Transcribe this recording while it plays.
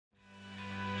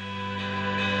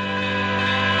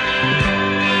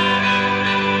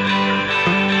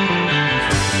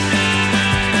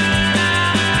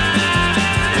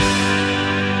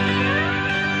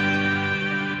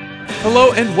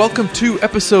Hello and welcome to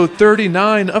episode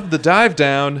 39 of The Dive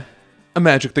Down, a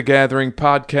Magic the Gathering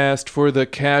podcast for the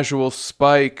casual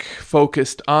spike,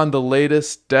 focused on the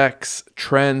latest decks,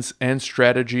 trends, and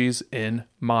strategies in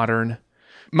Modern.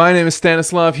 My name is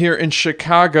Stanislav here in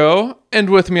Chicago,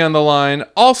 and with me on the line,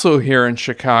 also here in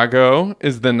Chicago,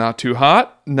 is the not too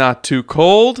hot, not too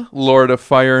cold, Lord of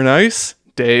Fire and Ice,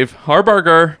 Dave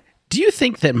Harbarger. Do you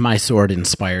think that my sword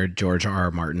inspired George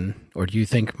R.R. Martin, or do you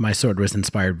think my sword was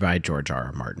inspired by George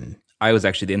R.R. Martin? I was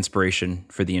actually the inspiration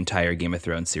for the entire Game of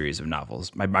Thrones series of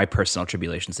novels, my personal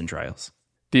tribulations and trials.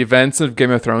 The events of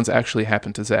Game of Thrones actually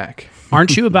happened to Zach.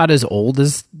 Aren't you about as old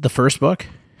as the first book?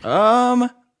 Am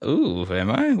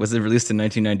I? Was it released in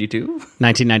 1992?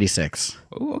 1996.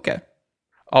 Oh, okay.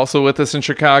 Also with us in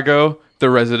Chicago, the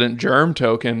resident germ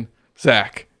token,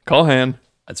 Zach Culhan.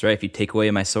 That's right. If you take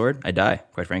away my sword, I die,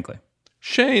 quite frankly.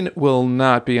 Shane will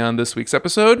not be on this week's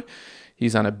episode.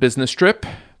 He's on a business trip,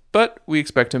 but we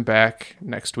expect him back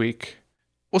next week.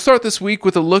 We'll start this week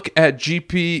with a look at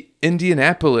GP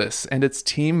Indianapolis and its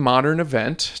Team Modern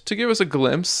event to give us a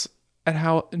glimpse at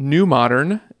how New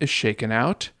Modern is shaken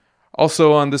out.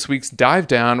 Also on this week's Dive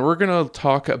Down, we're going to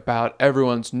talk about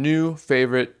everyone's new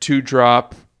favorite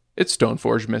 2-drop. It's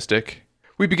Stoneforge Mystic.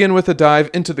 We begin with a dive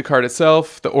into the card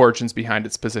itself, the origins behind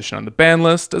its position on the ban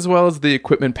list, as well as the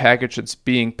equipment package it's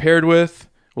being paired with.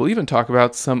 We'll even talk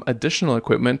about some additional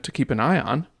equipment to keep an eye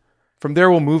on. From there,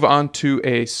 we'll move on to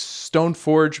a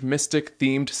Stoneforge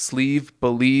Mystic-themed sleeve,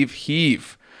 believe,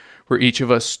 heave, where each of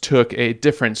us took a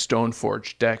different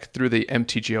Stoneforge deck through the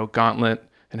MTGO gauntlet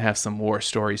and have some war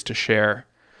stories to share.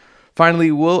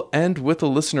 Finally, we'll end with a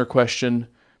listener question,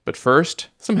 but first,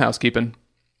 some housekeeping.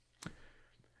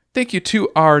 Thank you to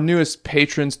our newest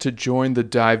patrons to join the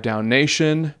Dive Down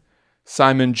Nation: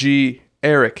 Simon G,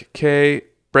 Eric K,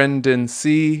 Brendan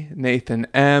C, Nathan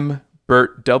M,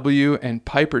 Bert W, and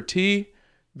Piper T.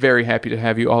 Very happy to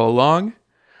have you all along.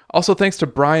 Also thanks to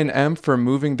Brian M for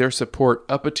moving their support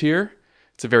up a tier.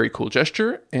 It's a very cool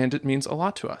gesture, and it means a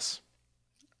lot to us.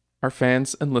 Our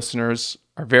fans and listeners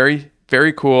are very,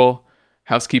 very cool.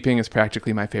 Housekeeping is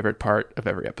practically my favorite part of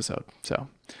every episode. So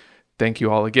thank you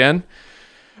all again.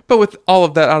 But with all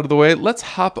of that out of the way, let's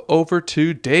hop over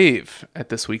to Dave at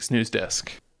this week's news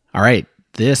desk. All right.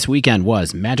 This weekend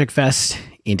was Magic Fest,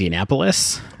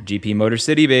 Indianapolis. GP Motor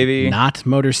City, baby. Not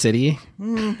Motor City.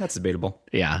 That's debatable.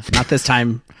 Yeah, not this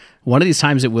time. One of these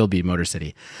times it will be Motor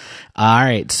City. All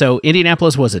right. So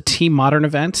Indianapolis was a Team Modern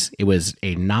event. It was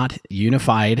a not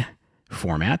unified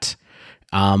format.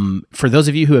 For those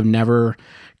of you who have never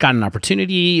gotten an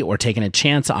opportunity or taken a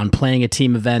chance on playing a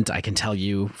team event, I can tell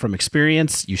you from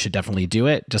experience, you should definitely do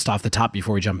it. Just off the top,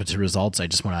 before we jump into results, I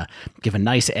just want to give a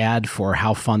nice ad for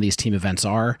how fun these team events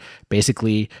are.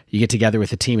 Basically, you get together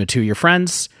with a team of 2 of your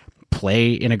friends,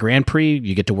 play in a Grand Prix,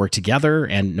 you get to work together,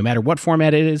 and no matter what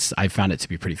format it is, I've found it to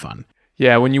be pretty fun.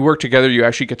 Yeah, when you work together, you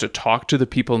actually get to talk to the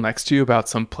people next to you about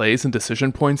some plays and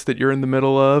decision points that you're in the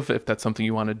middle of, if that's something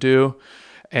you want to do.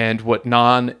 And what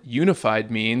non-unified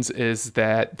means is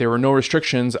that there were no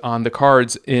restrictions on the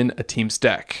cards in a team's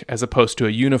deck, as opposed to a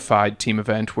unified team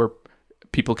event where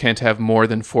people can't have more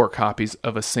than 4 copies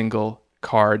of a single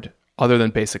card other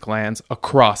than basic lands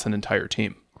across an entire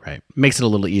team. Right. Makes it a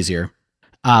little easier.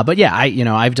 But yeah,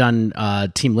 I've done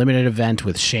a team limited event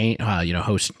with Shane,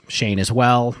 host Shane as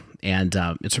well. And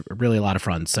it's really a lot of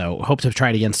fun. So hope to try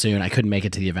it again soon. I couldn't make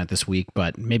it to the event this week,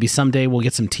 but maybe someday we'll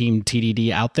get some Team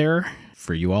TDD out there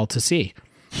for you all to see.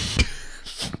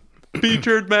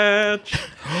 Featured match.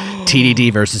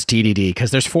 TDD versus TDD, because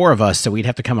there's 4 of us, so we'd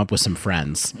have to come up with some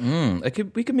friends.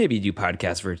 We could maybe do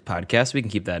podcast versus podcast. We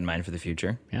can keep that in mind for the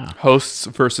future. Yeah. Hosts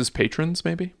versus patrons,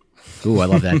 maybe? Ooh, I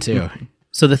love that too.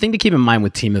 So the thing to keep in mind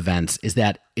with team events is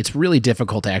that it's really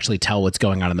difficult to actually tell what's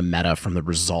going on in the meta from the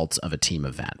results of a team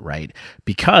event, right?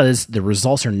 Because the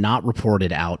results are not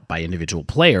reported out by individual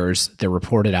players, they're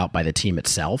reported out by the team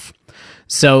itself.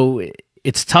 So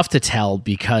it's tough to tell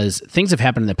because things have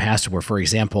happened in the past where, for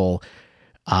example,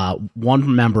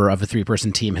 one member of a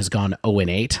 3-person team has gone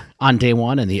 0-8 on day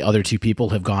 1, and the other 2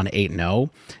 people have gone 8-0.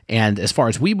 And as far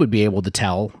as we would be able to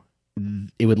tell,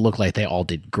 it would look like they all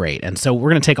did great. And so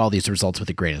we're going to take all these results with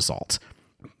a grain of salt.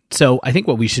 So I think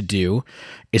what we should do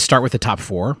is start with the top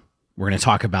 4. We're going to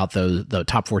talk about the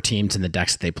top 4 teams and the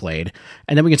decks that they played.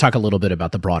 And then we can talk a little bit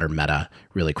about the broader meta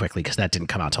really quickly, because that didn't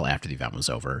come out till after the event was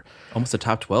over. Almost a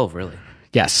top 12, really.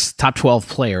 Yes, top 12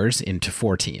 players into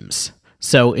 4 teams.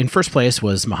 So in first place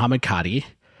was Mohamed Kadi,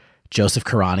 Joseph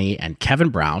Karani, and Kevin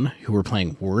Brown, who were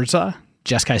playing Wurza,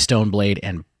 Jeskai Stoneblade,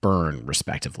 and Burn,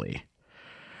 respectively.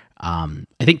 I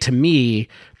think to me,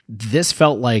 this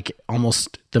felt like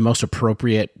almost the most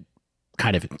appropriate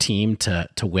kind of team to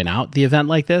win out the event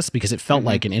like this, because it felt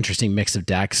like an interesting mix of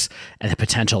decks, and the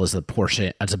potential is a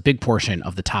big portion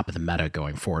of the top of the meta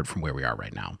going forward from where we are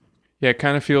right now. Yeah, it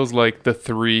kind of feels like the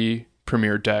 3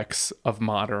 premier decks of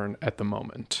Modern at the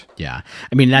moment. Yeah.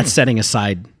 I mean, that's setting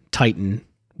aside Titan,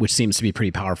 which seems to be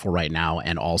pretty powerful right now,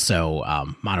 and also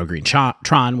Mono Green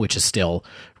Tron, which is still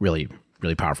really,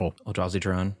 really powerful. Eldrazi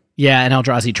Tron. Yeah, and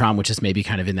Eldrazi Tron, which is maybe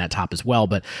kind of in that top as well.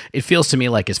 But it feels to me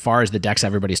like, as far as the decks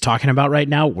everybody's talking about right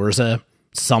now, Urza,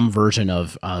 some version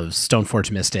of Stoneforge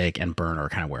Mystic, and Burn are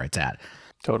kind of where it's at.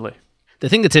 Totally. The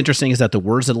thing that's interesting is that the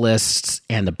Urza lists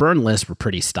and the Burn list were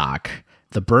pretty stock.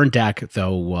 The Burn deck,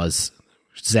 though, was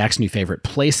Zach's new favorite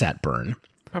playset Burn.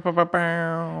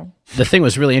 The thing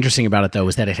was really interesting about it, though,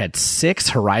 was that it had 6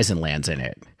 Horizon lands in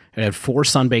it. It had 4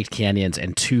 Sunbaked Canyons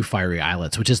and 2 Fiery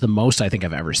Islets, which is the most I think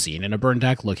I've ever seen in a Burn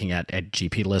deck, looking at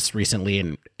GP lists recently,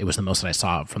 and it was the most that I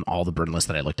saw from all the Burn lists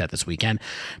that I looked at this weekend.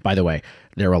 By the way,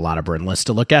 there were a lot of Burn lists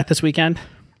to look at this weekend.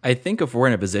 I think if we're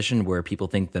in a position where people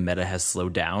think the meta has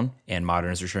slowed down and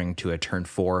Modern is returning to a turn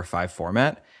 4 or 5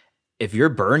 format, if you're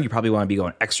Burn, you probably want to be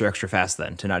going extra fast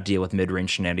then to not deal with mid-range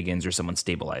shenanigans or someone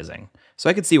stabilizing. So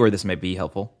I could see where this might be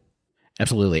helpful.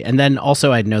 Absolutely. And then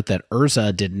also I'd note that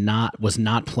Urza was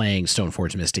not playing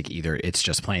Stoneforge Mystic either. It's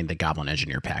just playing the Goblin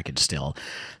Engineer package still.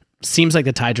 Seems like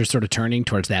the tides are sort of turning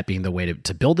towards that being the way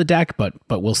to build a deck, but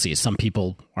we'll see. Some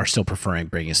people are still preferring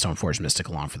bringing Stoneforge Mystic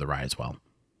along for the ride as well.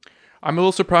 I'm a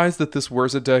little surprised that this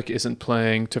Urza deck isn't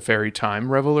playing Teferi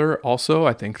Time Reveler also.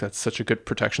 I think that's such a good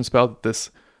protection spell that this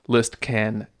list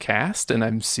can cast, and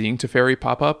I'm seeing Teferi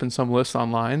pop up in some lists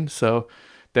online, so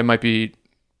that might be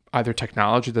either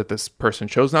technology that this person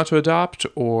chose not to adopt,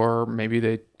 or maybe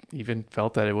they even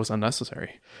felt that it was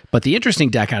unnecessary. But the interesting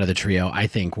deck out of the trio, I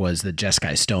think, was the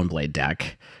Jeskai Stoneblade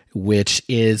deck, which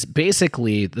is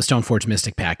basically the Stoneforge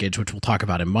Mystic package, which we'll talk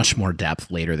about in much more depth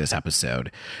later this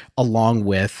episode, along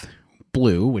with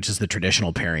blue, which is the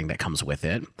traditional pairing that comes with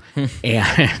it,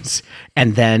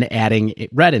 and then adding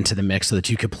red into the mix so that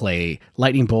you could play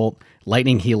Lightning Bolt,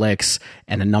 Lightning Helix,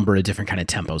 and a number of different kind of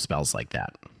tempo spells like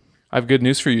that. I have good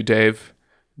news for you, Dave.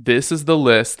 This is the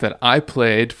list that I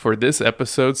played for this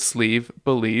episode's Sleeve,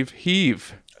 Believe,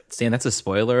 Heave. Stan, that's a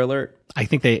spoiler alert. I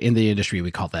think in the industry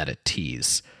we call that a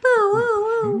tease.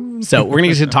 So we're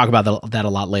going to talk about that a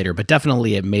lot later, but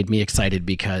definitely it made me excited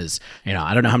because,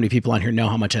 I don't know how many people on here know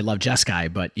how much I love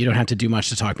Jeskai, but you don't have to do much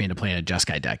to talk me into playing a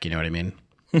Jeskai deck. You know what I mean?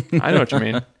 I know what you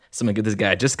mean. Someone get this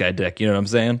guy a Jeskai deck. You know what I'm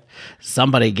saying?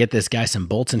 Somebody get this guy some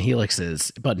bolts and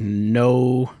helixes, but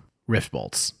no Rift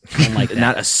Bolts. Like that.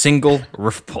 Not a single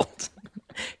Rift Bolt.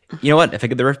 You know what? If I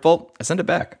get the Rift Bolt, I send it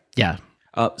back. Yeah.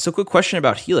 So quick question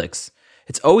about Helix.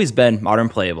 It's always been Modern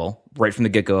playable right from the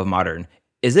get-go of Modern.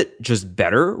 Is it just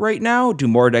better right now? Do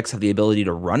more decks have the ability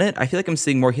to run it? I feel like I'm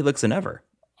seeing more Helix than ever.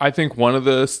 I think one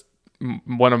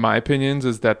of my opinions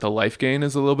is that the life gain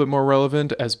is a little bit more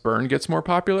relevant as Burn gets more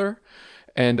popular.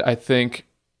 And I think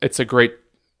it's a great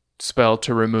spell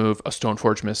to remove a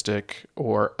Stoneforge Mystic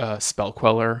or a Spell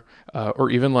Queller, or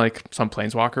even like some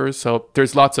Planeswalkers. So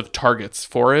there's lots of targets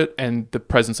for it, and the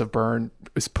presence of Burn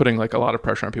is putting like a lot of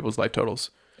pressure on people's life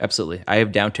totals. Absolutely. I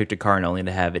have down-ticked a Karn only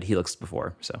to have it Helix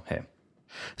before, so hey.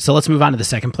 So let's move on to the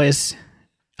second place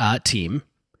team,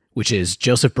 which is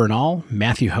Joseph Bernal,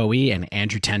 Matthew Hoey, and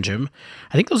Andrew Tenjum.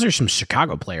 I think those are some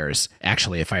Chicago players,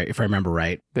 actually, if I remember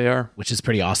right. They are. Which is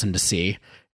pretty awesome to see.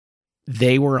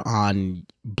 They were on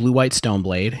Blue-White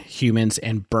Stoneblade, Humans,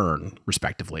 and Burn,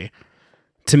 respectively.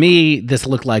 To me, this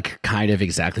looked like kind of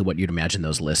exactly what you'd imagine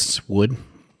those lists would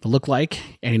look like.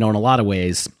 And, in a lot of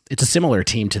ways, it's a similar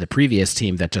team to the previous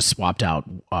team that just swapped out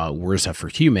Urza for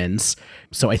Humans.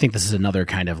 So I think this is another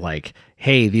kind of like,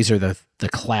 hey, these are the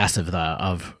class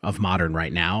of Modern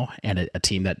right now, and a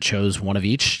team that chose one of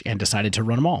each and decided to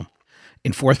run them all.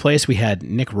 In fourth place, we had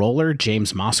Nick Roller,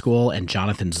 James Moskowal, and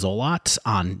Jonathan Zolot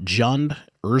on Jund,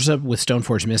 Urza with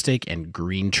Stoneforge Mystic, and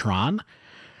Green Tron.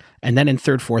 And then in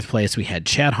fourth place, we had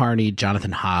Chad Harney,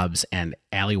 Jonathan Hobbs, and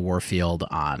Allie Warfield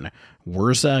on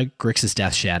Urza, Grixis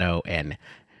Death Shadow, and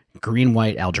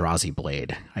Green-White Eldrazi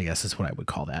Blade, I guess is what I would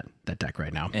call that deck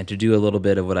right now. And to do a little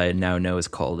bit of what I now know is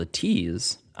called a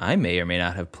tease, I may or may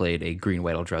not have played a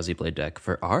Green-White Eldrazi Blade deck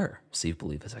for our Sleeve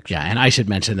Believe section. Yeah, and I should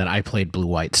mention that I played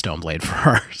Blue-White Stoneblade for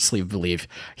our Sleeve Believe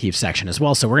Heave section as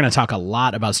well. So we're going to talk a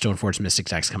lot about Stoneforge Mystic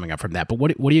decks coming up from that. But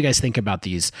what do you guys think about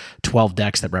these 12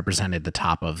 decks that represented the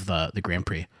top of the Grand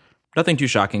Prix? Nothing too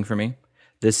shocking for me.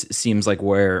 This seems like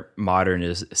where Modern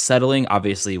is settling.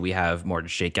 Obviously, we have more to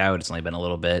shake out. It's only been a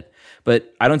little bit.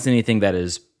 But I don't see anything that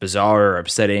is bizarre or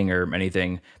upsetting or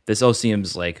anything. This all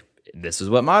seems like this is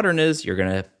what Modern is. You're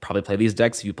going to probably play these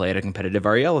decks if you play at a competitive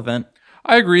REL event.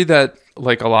 I agree that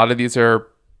like a lot of these are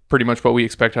pretty much what we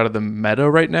expect out of the meta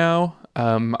right now.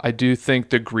 I do think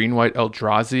the green-white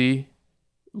Eldrazi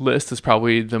list is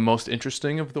probably the most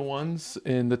interesting of the ones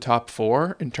in the top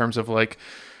 4 in terms of like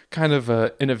kind of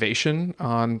innovation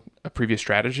on a previous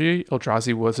strategy.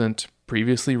 Eldrazi wasn't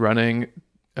previously running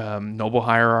noble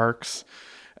hierarchs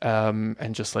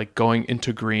and just like going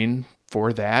into green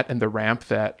for that, and the ramp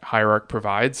that hierarch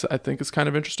provides I think is kind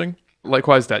of interesting.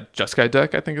 Likewise, that Jeskai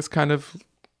deck I think is kind of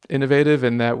innovative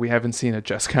in that we haven't seen a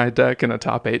Jeskai deck in a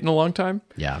top 8 in a long time.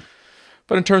 Yeah.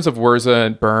 But in terms of Wurza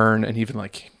and Burn and even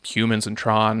like humans and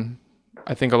Tron,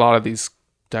 I think a lot of these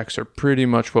decks are pretty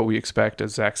much what we expect,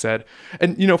 as Zach said.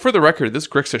 And, you know, for the record, this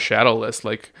Grixis Shadow list,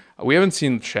 like, we haven't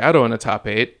seen Shadow in a top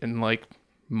 8 in like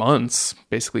months,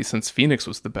 basically since Phoenix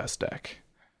was the best deck.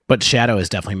 But Shadow is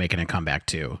definitely making a comeback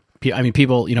too. I mean,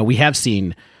 people, you know, we have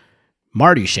seen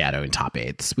Marty Shadow in top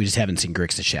 8s. We just haven't seen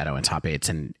Grixis Shadow in top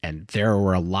 8s. And there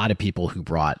were a lot of people who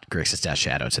brought Grixis Death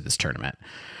Shadow to this tournament.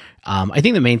 I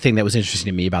think the main thing that was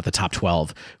interesting to me about the top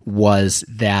 12 was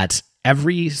that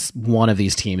every one of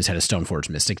these teams had a Stoneforge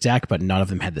Mystic deck, but none of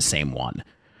them had the same one.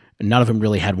 None of them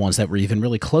really had ones that were even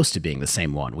really close to being the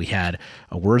same one. We had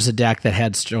a Wurza deck that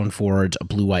had Stoneforge, a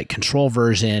blue-white control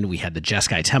version. We had the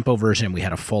Jeskai Tempo version. We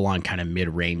had a full-on kind of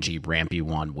mid-rangey, rampy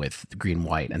one with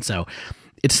green-white. And so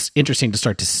it's interesting to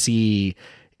start to see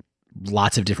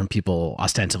lots of different people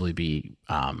ostensibly be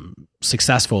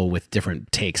successful with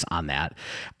different takes on that.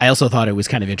 I also thought it was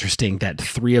kind of interesting that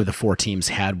 3 of the 4 teams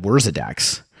had Wurza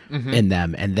decks in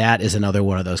them. And that is another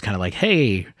one of those kind of like,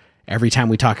 hey, every time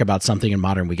we talk about something in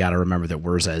Modern, we got to remember that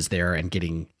Wurza is there and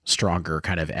getting stronger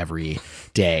kind of every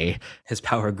day. His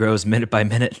power grows minute by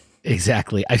minute.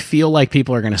 Exactly. I feel like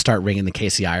people are going to start ringing the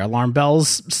KCI alarm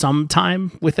bells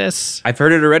sometime with this. I've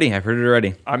heard it already.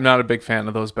 I'm not a big fan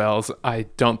of those bells. I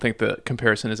don't think the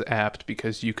comparison is apt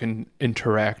because you can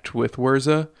interact with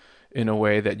Wurza in a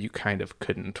way that you kind of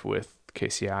couldn't with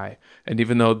KCI. And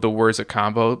even though the Wurza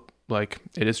combo, like,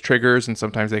 it is triggers and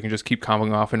sometimes they can just keep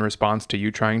comboing off in response to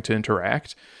you trying to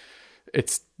interact,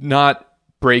 it's not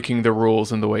breaking the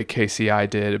rules in the way KCI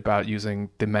did about using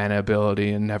the mana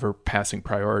ability and never passing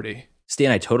priority.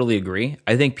 Stan, I totally agree.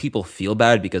 I think people feel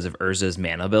bad because of Urza's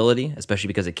mana ability, especially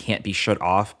because it can't be shut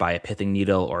off by a Pithing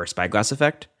Needle or a Spyglass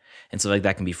effect. And so like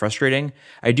that can be frustrating.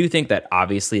 I do think that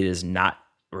obviously it is not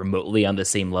remotely on the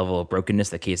same level of brokenness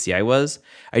that KCI was.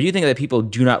 I do think that people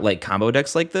do not like combo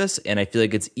decks like this, and I feel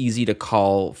like it's easy to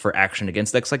call for action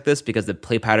against decks like this because the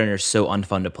play pattern is so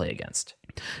unfun to play against.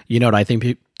 You know what I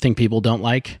think people don't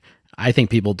like? I think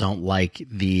people don't like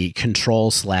the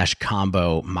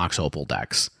control/combo Mox Opal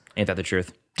decks. Ain't that the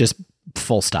truth? Just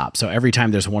full stop. So every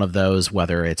time there's one of those,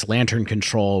 whether it's Lantern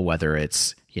Control, whether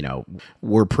it's, you know,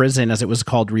 War Prison as it was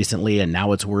called recently, and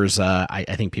now it's Wurza, I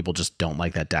think people just don't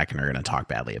like that deck and are going to talk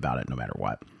badly about it no matter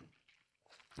what.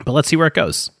 But let's see where it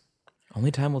goes. Only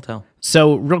time will tell.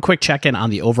 So real quick check-in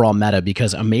on the overall meta,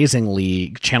 because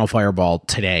amazingly, Channel Fireball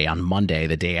today, on Monday,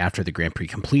 the day after the Grand Prix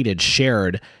completed,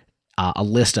 shared a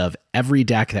list of every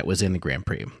deck that was in the Grand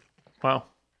Prix. Wow.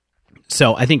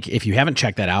 So I think if you haven't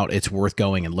checked that out, it's worth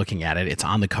going and looking at it. It's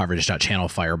on the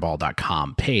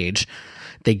coverage.channelfireball.com page.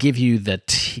 They give you the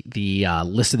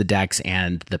list of the decks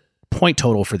and the point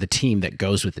total for the team that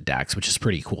goes with the decks, which is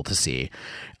pretty cool to see.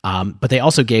 But they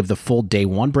also gave the full day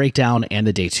 1 breakdown and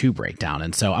the day 2 breakdown.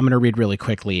 And so I'm going to read really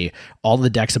quickly all the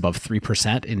decks above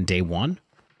 3% in day 1.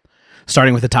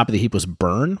 Starting with the top of the heap was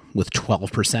Burn with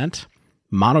 12%.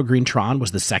 Mono Green Tron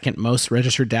was the second most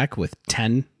registered deck with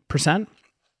 10%.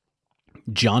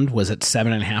 Jund was at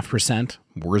 7.5%.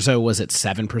 Wurzo was at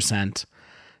 7%.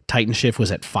 Titan Shift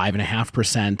was at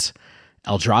 5.5%.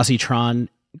 Eldrazi Tron,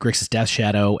 Grixis Death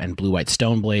Shadow, and Blue White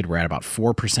Stoneblade were at about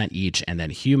 4% each, and then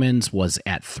Humans was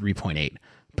at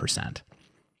 3.8%.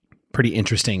 Pretty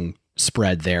interesting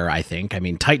spread there, I think. I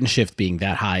mean, Titan Shift being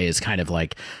that high is kind of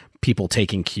like people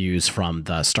taking cues from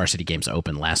the Star City Games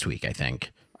Open last week, I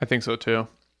think. I think so too.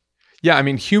 Yeah, I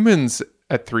mean, Humans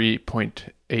at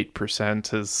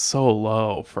 3.8% is so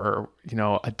low for, you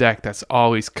know, a deck that's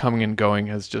always coming and going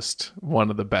as just one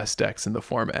of the best decks in the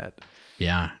format.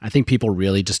 Yeah, I think people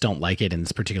really just don't like it in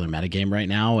this particular metagame right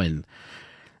now, and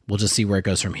we'll just see where it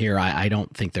goes from here. I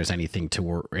don't think there's any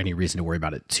reason to worry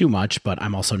about it too much, but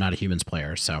I'm also not a Humans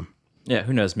player, so... Yeah,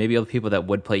 who knows? Maybe all the people that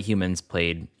would play Humans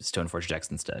played Stoneforge decks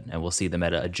instead, and we'll see the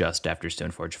meta adjust after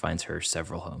Stoneforge finds her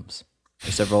several homes.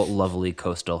 Several lovely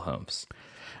coastal homes.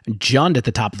 Jund at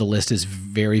the top of the list is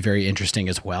very, very interesting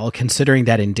as well, considering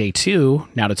that in day 2,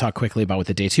 now to talk quickly about what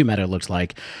the day 2 meta looks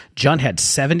like, Jund had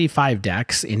 75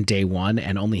 decks in day 1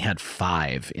 and only had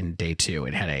 5 in day 2.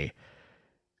 It had a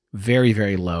very,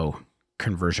 very low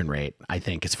conversion rate, I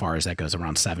think, as far as that goes,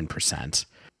 around 7%.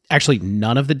 Actually,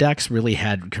 none of the decks really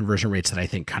had conversion rates that I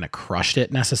think kind of crushed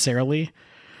it necessarily.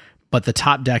 But the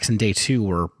top decks in day 2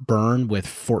 were Burn with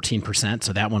 14%,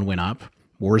 so that one went up.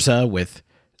 Warza with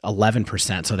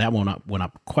 11%, so that one went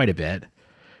up quite a bit.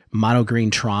 Mono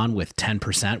Green Tron with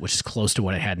 10%, which is close to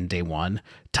what it had in day 1.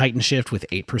 Titan Shift with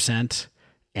 8%.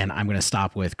 And I'm going to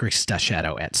stop with Grixis Death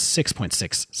Shadow at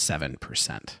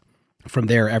 6.67%. From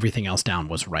there, everything else down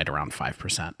was right around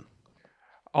 5%.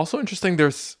 Also interesting,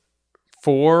 there's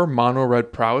 4 mono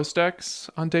red prowess decks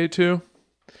on day 2,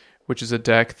 which is a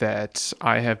deck that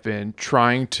I have been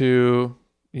trying to,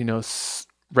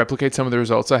 replicate some of the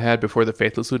results I had before the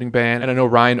Faithless Looting ban. And I know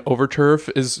Ryan Overturf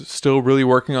is still really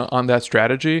working on that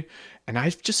strategy. And I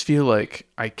just feel like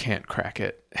I can't crack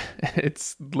it.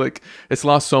 It's like it's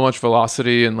lost so much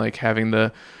velocity, and like having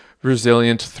the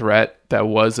resilient threat that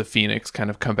was a Phoenix kind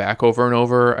of come back over and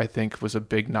over, I think was a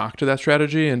big knock to that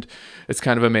strategy. And it's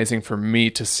kind of amazing for me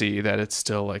to see that it's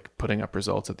still like putting up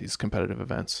results at these competitive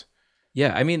events.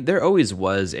 Yeah, I mean, there always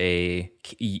was a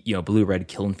blue-red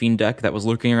Kiln Fiend deck that was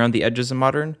lurking around the edges of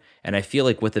Modern, and I feel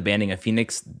like with the banning of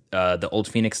Phoenix, the old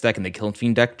Phoenix deck and the Kiln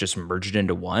Fiend deck just merged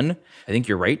into one. I think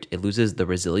you're right; it loses the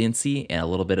resiliency and a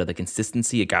little bit of the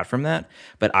consistency it got from that.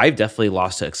 But I've definitely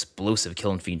lost to explosive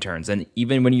Kiln Fiend turns, and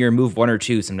even when you remove 1 or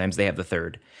 2, sometimes they have the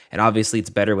third. And obviously, it's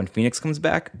better when Phoenix comes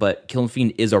back, but Kiln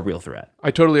Fiend is a real threat.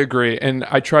 I totally agree, and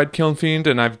I tried Kiln Fiend,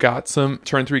 and I've got some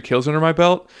turn 3 kills under my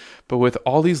belt. But with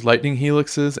all these lightning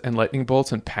helixes and lightning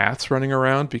bolts and paths running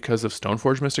around because of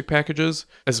Stoneforge Mystic packages,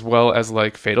 as well as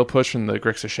like Fatal Push and the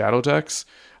Grixis Shadow decks,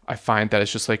 I find that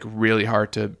it's just like really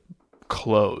hard to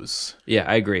close. Yeah,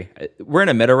 I agree. We're in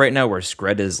a meta right now where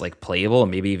Skred is like playable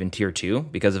and maybe even tier 2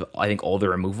 because of, I think, all the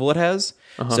removal it has.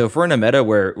 So if we're in a meta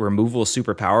where removal is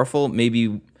super powerful,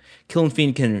 maybe Kiln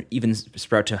Fiend can even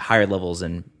sprout to higher levels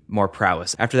and more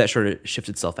prowess after that sort of shifts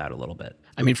itself out a little bit.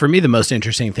 I mean, for me, the most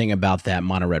interesting thing about that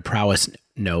mono red prowess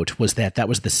note was that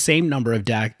was the same number of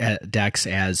decks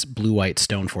as blue-white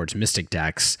Stoneforge Mystic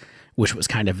decks, which was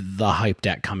kind of the hype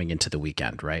deck coming into the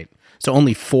weekend, right? So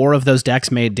only 4 of those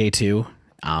decks made day 2.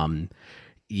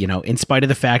 In spite of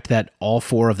the fact that all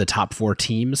 4 of the top 4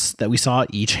 teams that we saw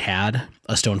each had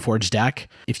a Stoneforge deck,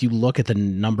 if you look at the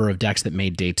number of decks that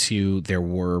made day 2, there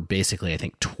were basically, I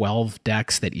think, 12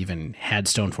 decks that even had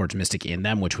Stoneforge Mystic in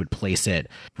them, which would place it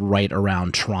right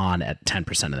around Tron at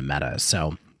 10% of the meta.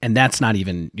 So, and that's not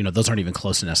even, those aren't even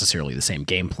close to necessarily the same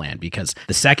game plan, because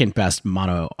the second best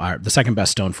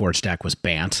Stoneforge deck was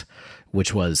Bant,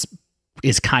 which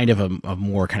is kind of a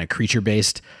more kind of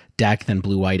creature-based deck than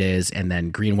blue-white is, and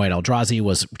then green-white Eldrazi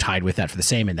was tied with that for the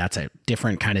same, and that's a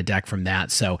different kind of deck from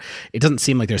that. So it doesn't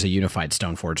seem like there's a unified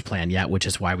Stoneforge plan yet, which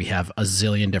is why we have a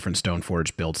zillion different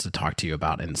Stoneforge builds to talk to you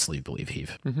about in Sleeve, Believe,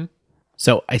 Heave. Mm-hmm.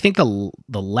 So I think the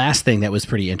last thing that was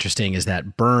pretty interesting is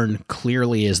that Burn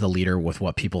clearly is the leader with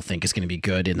what people think is going to be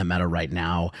good in the meta right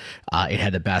now. It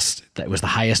had it was the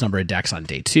highest number of decks on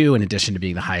day 2, in addition to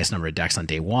being the highest number of decks on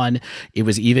day 1. It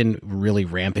was even really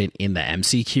rampant in the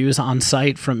MCQs on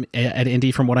site at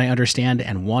Indy, from what I understand.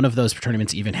 And one of those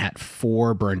tournaments even had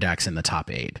 4 Burn decks in the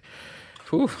top 8,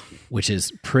 which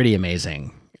is pretty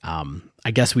amazing.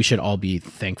 I guess we should all be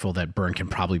thankful that Burn can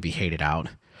probably be hated out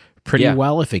pretty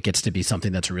well if it gets to be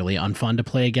something that's really unfun to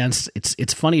play against.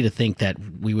 It's funny to think that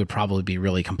we would probably be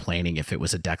really complaining if it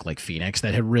was a deck like Phoenix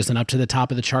that had risen up to the top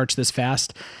of the charts this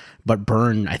fast. But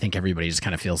Burn, I think everybody just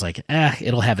kind of feels like,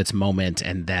 it'll have its moment,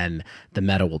 and then the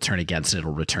meta will turn against it.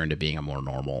 It'll return to being a more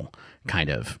normal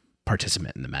kind of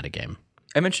participant in the metagame.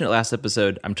 I mentioned it last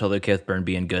episode. I'm totally okay with Burn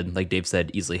being good. Like Dave said,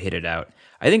 easily hit it out.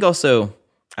 I think also,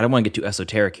 I don't want to get too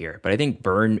esoteric here, but I think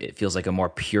Burn, it feels like a more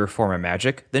pure form of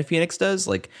Magic than Phoenix does.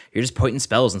 Like, you're just pointing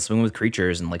spells and swinging with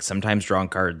creatures and like sometimes drawing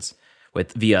cards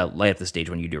via light up the stage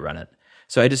when you do run it.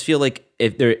 So I just feel like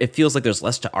it feels like there's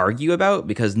less to argue about,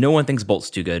 because no one thinks Bolt's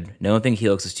too good, no one thinks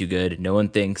Helix is too good, no one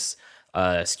thinks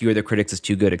Skewer the Critics is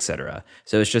too good, etc.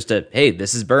 So it's just hey,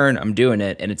 this is Burn, I'm doing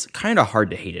it, and it's kind of hard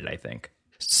to hate it, I think.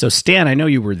 So Stan, I know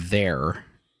you were there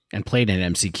and played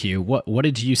in MCQ. What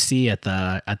did you see at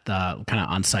the kind of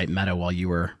on-site meta while you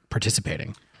were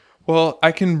participating? Well,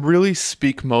 I can really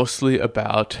speak mostly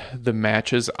about the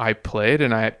matches I played,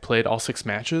 and I played all 6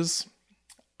 matches.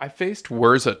 I faced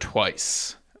Wurza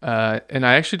twice, and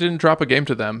I actually didn't drop a game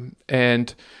to them.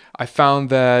 And I found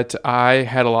that I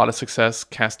had a lot of success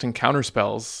casting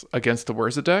counterspells against the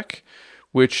Wurza deck,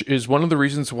 which is one of the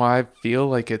reasons why I feel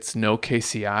like it's no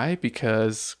KCI,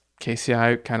 because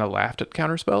KCI kind of laughed at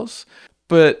counterspells.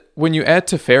 But when you add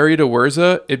Teferi to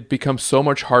Wurza, it becomes so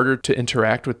much harder to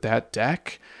interact with that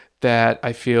deck that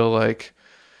I feel like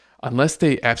unless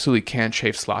they absolutely can't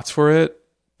chafe slots for it,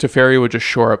 Teferi would just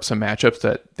shore up some matchups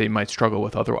that they might struggle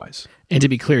with otherwise. And to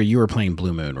be clear, you were playing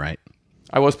Blue Moon, right?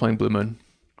 I was playing Blue Moon.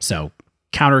 So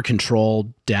counter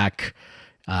control deck,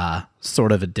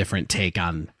 sort of a different take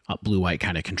on blue-white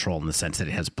kind of control in the sense that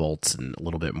it has bolts and a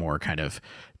little bit more kind of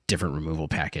different removal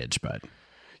package. But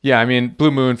yeah, I mean,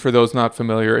 Blue Moon, for those not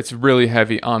familiar, it's really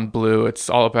heavy on blue. It's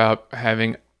all about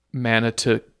having mana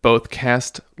to both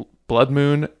cast Blood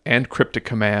Moon and Cryptic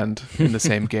Command in the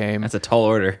same game. That's a tall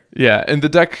order. Yeah, and the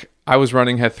deck I was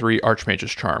running had 3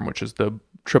 Archmage's Charm, which is the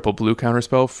triple blue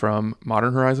counterspell from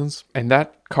Modern Horizons. And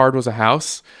that card was a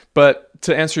house. But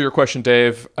to answer your question,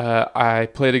 Dave, I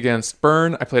played against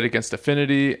Burn, I played against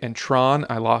Affinity, and Tron.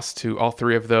 I lost to all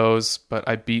 3 of those, but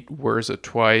I beat Wurza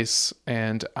twice,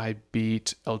 and I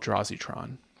beat Eldrazi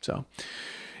Tron. So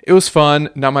it was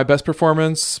fun. Not my best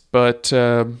performance, but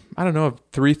I don't know, a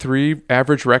 3-3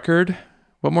 average record.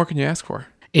 What more can you ask for?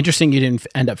 interesting you didn't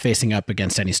end up facing up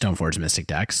against any Stoneforge Mystic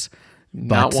decks.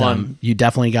 Not one. You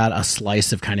definitely got a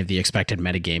slice of kind of the expected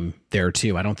metagame there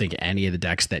too. I don't think any of the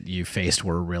decks that you faced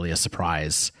were really a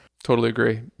surprise. Totally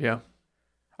agree. Yeah.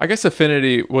 I guess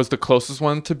Affinity was the closest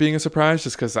one to being a surprise,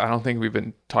 just because I don't think we've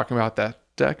been talking about that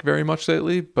deck very much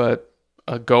lately, but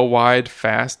a go wide,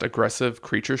 fast, aggressive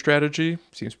creature strategy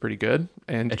seems pretty good.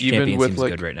 And Edge even Champion with seems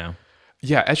like, good right now.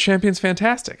 yeah, Edge Champion's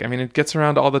fantastic. I mean, it gets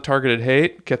around all the targeted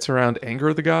hate, gets around Anger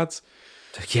of the Gods.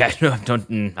 Yeah, no, I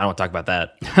don't talk about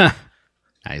that.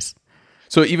 Nice.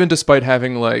 So even despite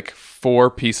having like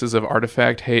 4 pieces of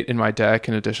artifact hate in my deck,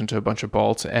 in addition to a bunch of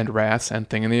bolts and wraths and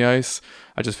Thing in the Ice,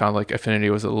 I just found like Affinity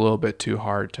was a little bit too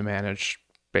hard to manage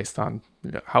based on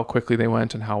how quickly they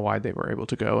went and how wide they were able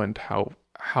to go and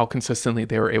how consistently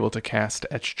they were able to cast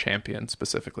Etch Champion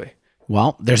specifically.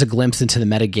 Well, there's a glimpse into the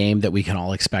meta game that we can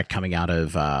all expect coming out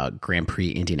of Grand Prix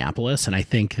Indianapolis, and I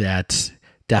think that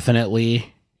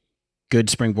definitely good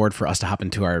springboard for us to hop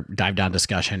into our dive down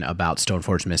discussion about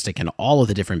Stoneforge Mystic and all of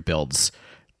the different builds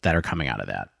that are coming out of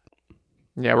that.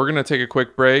 Yeah, we're going to take a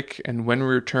quick break, and when we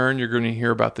return, you're going to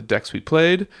hear about the decks we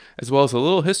played, as well as a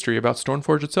little history about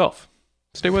Stoneforge itself.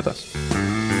 Stay with us.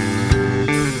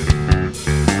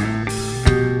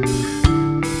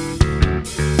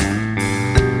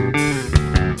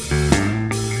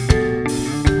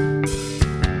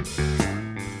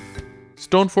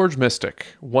 Stoneforge Mystic,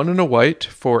 1 and a white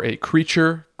for a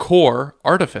creature core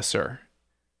artificer,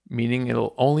 meaning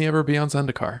it'll only ever be on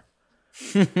Zendikar.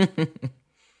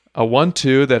 A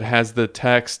 1/2 that has the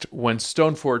text, when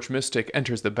Stoneforge Mystic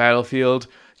enters the battlefield,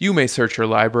 you may search your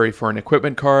library for an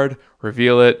equipment card,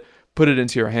 reveal it, put it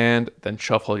into your hand, then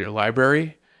shuffle your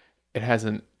library. It has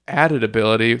an added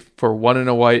ability for 1 and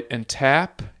a white and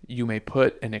tap. You may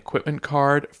put an equipment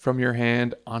card from your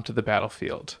hand onto the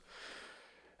battlefield.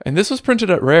 And this was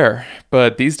printed at Rare,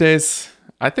 but these days,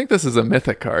 I think this is a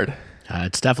Mythic card.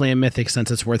 It's definitely a Mythic since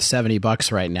it's worth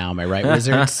 $70 right now. Am I right,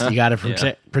 Wizards? You got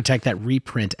to protect that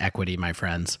reprint equity, my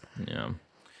friends. Yeah.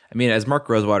 I mean, as Mark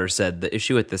Rosewater said, the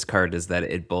issue with this card is that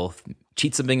it both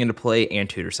cheats something into play and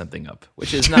tutors something up,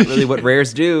 which is not really what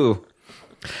rares do.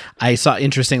 I saw,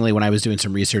 interestingly, when I was doing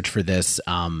some research for this,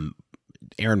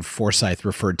 Aaron Forsyth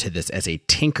referred to this as a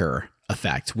tinker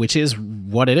effect, which is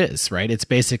what it is, right? It's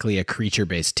basically a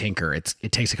creature-based tinker. It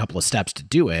takes a couple of steps to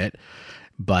do it,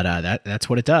 but that's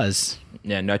what it does.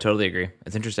 Yeah, no, I totally agree.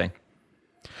 It's interesting.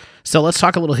 So let's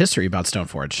talk a little history about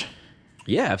Stoneforge.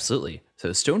 Yeah, absolutely.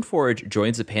 So Stoneforge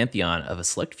joins the pantheon of a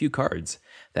select few cards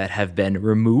that have been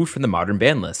removed from the Modern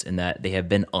ban list in that they have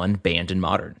been unbanned in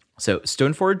Modern. So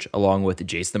Stoneforge, along with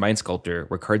Jace the Mind Sculptor,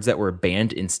 were cards that were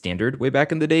banned in Standard way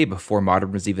back in the day before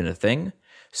Modern was even a thing.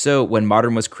 So when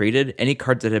Modern was created, any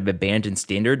cards that had been banned in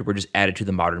Standard were just added to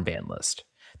the Modern ban list.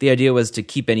 The idea was to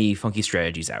keep any funky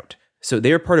strategies out. So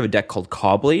they are part of a deck called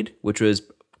Cawblade, which was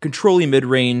controlling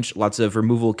mid-range, lots of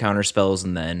removal counter spells,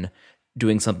 and then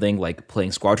doing something like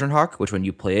playing Squadron Hawk, which when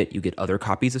you play it, you get other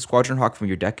copies of Squadron Hawk from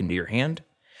your deck into your hand.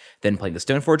 Then playing the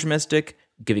Stoneforge Mystic,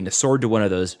 giving a sword to one of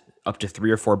those up to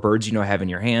 3 or 4 birds have in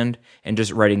your hand, and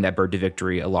just riding that bird to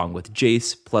victory along with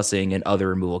Jace, Plussing, and other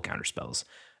removal counter spells.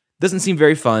 Doesn't seem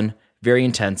very fun, very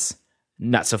intense,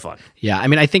 not so fun. Yeah, I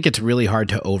mean, I think it's really hard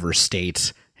to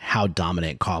overstate how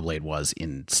dominant Cawblade was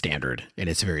in Standard in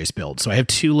its various builds. So I have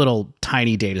 2 little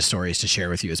tiny data stories to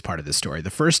share with you as part of this story. The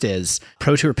first is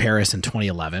Pro Tour Paris in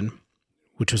 2011,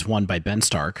 which was won by Ben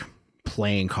Stark,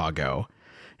 playing Cawgo.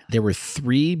 There were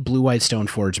 3 blue-white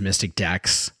Stoneforge Mystic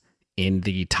decks in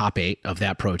the top 8 of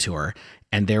that Pro Tour,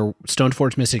 and their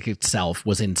Stoneforge Mystic itself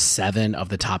was in 7 of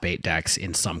the top 8 decks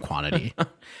in some quantity.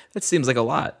 That seems like a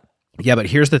lot. Yeah, but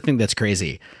here's the thing that's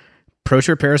crazy. Pro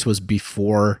Tour Paris was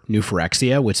before New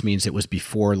Phyrexia, which means it was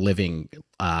before Living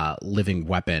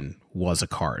Weapon was a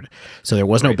card. So there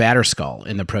was no Batterskull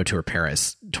in the Pro Tour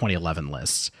Paris 2011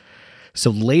 lists. So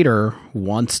later,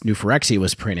 once New Phyrexia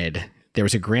was printed, there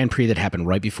was a Grand Prix that happened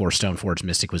right before Stoneforge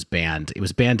Mystic was banned. It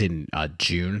was banned in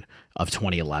June of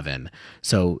 2011.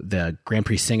 So the Grand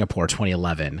Prix Singapore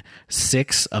 2011,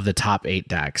 6 of the top 8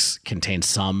 decks contained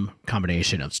some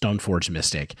combination of Stoneforge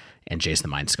Mystic and Jace the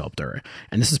Mind Sculptor.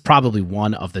 And this is probably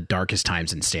one of the darkest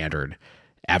times in Standard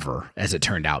ever, as it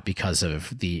turned out, because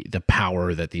of the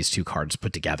power that these two cards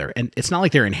put together. And it's not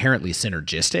like they're inherently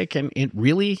synergistic, and it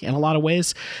really, in a lot of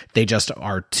ways, they just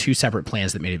are two separate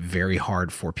plans that made it very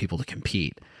hard for people to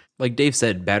compete. Like Dave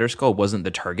said, Batterskull wasn't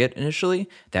the target initially.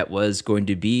 That was going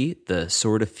to be the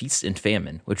Sword of Feast and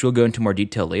Famine, which we'll go into more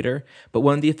detail later. But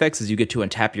one of the effects is you get to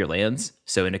untap your lands.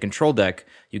 So in a control deck,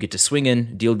 you get to swing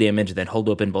in, deal damage, then hold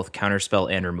open both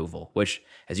counterspell and removal, which,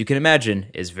 as you can imagine,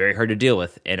 is very hard to deal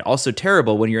with, and also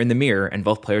terrible when you're in the mirror and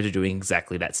both players are doing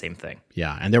exactly that same thing.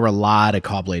 Yeah, and there were a lot of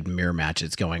Caw-Blade mirror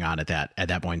matches going on at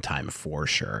that point in time, for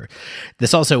sure.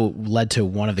 This also led to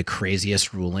one of the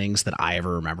craziest rulings that I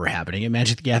ever remember happening in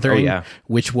Magic the Gathering,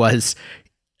 which was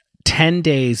 10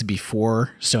 days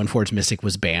before Stoneforge Mystic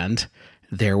was banned.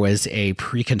 There was a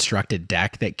pre-constructed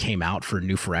deck that came out for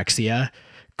New Phyrexia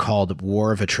called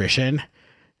War of Attrition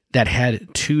that had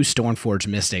 2 Stoneforge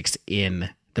Mystics in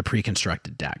the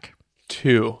pre-constructed deck.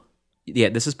 2. Yeah,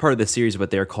 this is part of the series of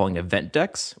what they're calling event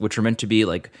decks, which are meant to be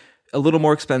like a little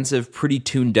more expensive, pretty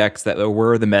tuned decks that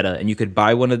were the meta, and you could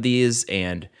buy one of these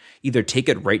and either take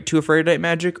it right to a Friday Night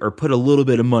Magic or put a little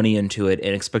bit of money into it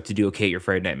and expect to do okay at your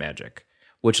Friday Night Magic.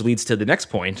 Which leads to the next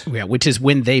point. Yeah, which is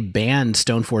when they banned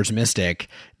Stoneforge Mystic,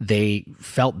 they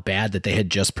felt bad that they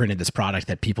had just printed this product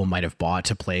that people might have bought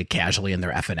to play casually in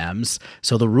their FNMs.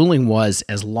 So the ruling was,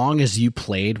 as long as you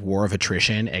played War of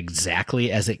Attrition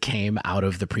exactly as it came out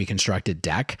of the pre-constructed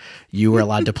deck, you were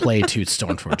allowed to play 2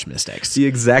 Stoneforge Mystics. The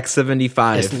exact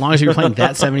 75. As long as you were playing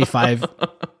that 75,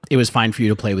 it was fine for you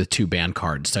to play with 2 banned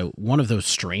cards. So one of those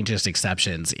strangest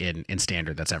exceptions in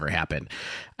Standard that's ever happened.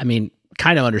 I mean,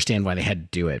 kind of understand why they had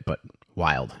to do it, but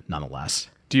wild nonetheless.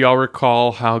 Do y'all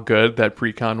recall how good that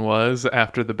precon was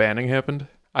after the banning happened?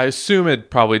 I assume it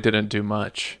probably didn't do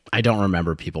much. I don't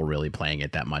remember people really playing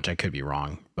it that much. I could be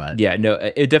wrong, but yeah, no,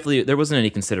 it definitely, there wasn't any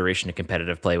consideration to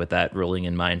competitive play with that ruling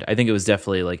in mind. I think it was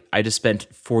definitely like, I just spent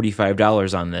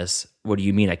 $45 on this. What do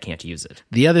you mean I can't use it?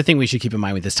 The other thing we should keep in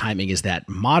mind with this timing is that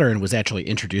Modern was actually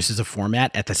introduced as a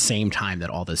format at the same time that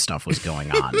all this stuff was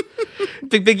going on.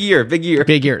 Big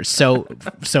year. So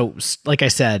like I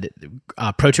said,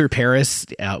 Pro Tour Paris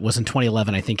was in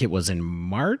 2011. I think it was in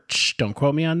March. Don't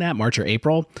quote me on that. March or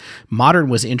April. Modern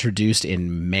was introduced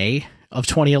in May of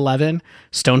 2011.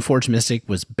 Stoneforge Mystic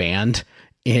was banned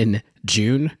in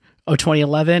June of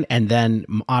 2011, and then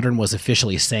Modern was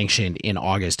officially sanctioned in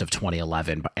August of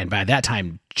 2011. And by that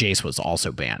time, Jace was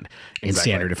also banned in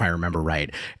Standard, if I remember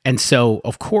right. And so,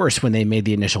 of course, when they made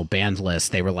the initial banned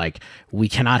list, they were like, we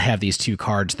cannot have these 2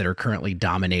 cards that are currently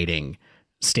dominating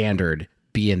Standard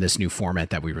be in this new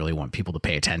format that we really want people to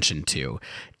pay attention to.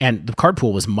 And the card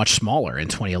pool was much smaller in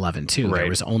 2011 too. Right. There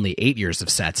was only 8 years of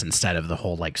sets instead of the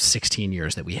whole 16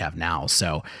 years that we have now.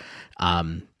 So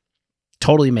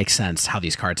totally makes sense how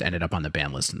these cards ended up on the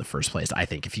ban list in the first place, I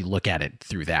think, if you look at it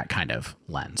through that kind of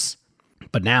lens.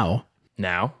 But now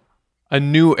a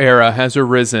new era has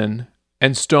arisen,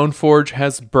 and Stoneforge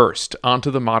has burst onto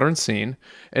the modern scene,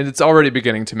 and it's already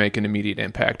beginning to make an immediate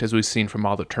impact, as we've seen from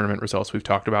all the tournament results we've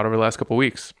talked about over the last couple of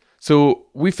weeks. So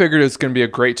we figured it's going to be a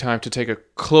great time to take a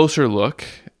closer look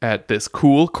at this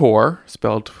cool core,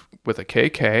 spelled with a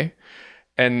KK,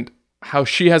 and how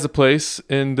she has a place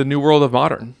in the new world of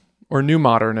Modern, or New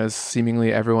Modern, as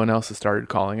seemingly everyone else has started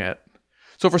calling it.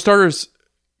 So for starters,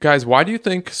 guys, why do you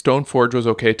think Stoneforge was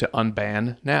okay to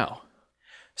unban now?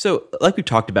 So, like we've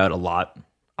talked about a lot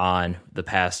on the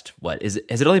past, has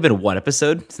it only been 1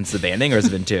 episode since the banning, or has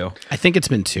it been 2? I think it's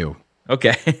been 2.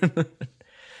 Okay.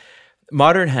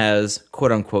 Modern has,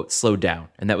 quote unquote, slowed down,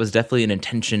 and that was definitely an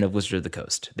intention of Wizard of the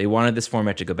Coast. They wanted this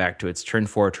format to go back to its turn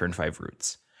 4, turn 5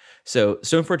 roots. So,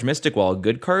 Stoneforge Mystic, while a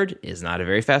good card, is not a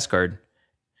very fast card.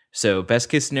 So best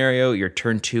case scenario, you're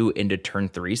turn 2 into turn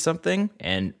 3 something,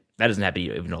 and that doesn't happen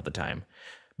even all the time.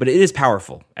 But it is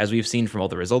powerful. As we've seen from all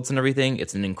the results and everything,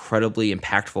 it's an incredibly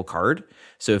impactful card.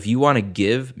 So if you want to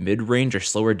give mid-range or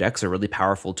slower decks a really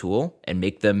powerful tool and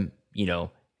make them,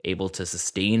 able to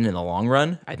sustain in the long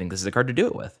run, I think this is a card to do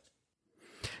it with.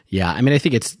 Yeah, I mean, I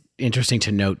think it's interesting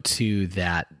to note, too,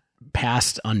 that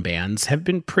past unbans have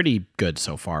been pretty good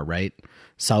so far, right?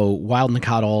 So Wild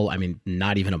Nacatl, I mean,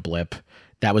 not even a blip.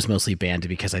 that was mostly banned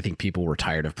because I think people were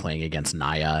tired of playing against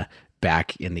Naya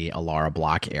back in the Alara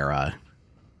block era.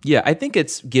 Yeah, I think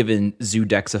it's given zoo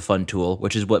decks a fun tool,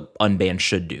 which is what Unbanned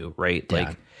should do, right? Yeah.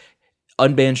 Like,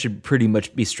 Unbanned should pretty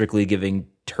much be strictly giving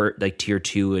tier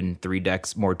 2 and 3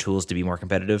 decks more tools to be more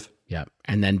competitive. Yeah.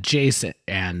 And then Jace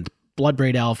and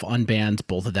Bloodbraid Elf unbanned,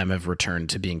 both of them have returned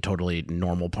to being totally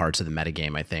normal parts of the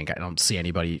metagame, I think. I don't see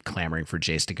anybody clamoring for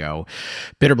Jace to go.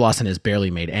 Bitter Blossom has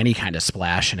barely made any kind of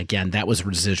splash, and again, that was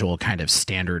residual kind of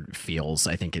standard feels.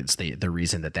 I think it's the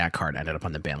reason that card ended up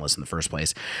on the ban list in the first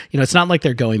place. It's not like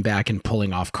they're going back and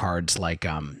pulling off cards like,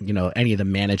 any of the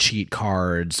mana cheat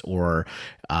cards or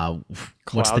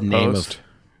what's the name of...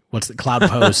 What's the Cloud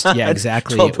Post? Yeah,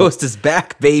 exactly. Cloud Post is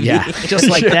back, baby. Yeah, just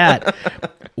like that.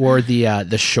 Or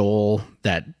the shoal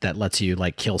that lets you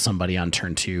like kill somebody on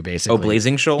turn 2, basically. Oh,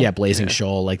 Blazing Shoal? Yeah, Blazing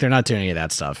Shoal. Like they're not doing any of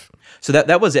that stuff. So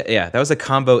that was a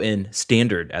combo in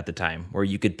Standard at the time where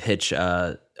you could pitch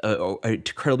a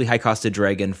incredibly high costed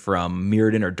dragon from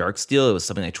Mirrodin or Darksteel. It was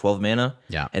something like 12 mana.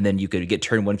 Yeah. And then you could get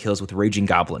turn 1 kills with Raging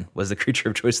Goblin was the creature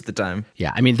of choice at the time.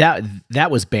 Yeah, I mean that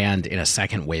was banned in a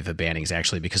second wave of bannings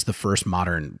actually because the first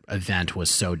modern event was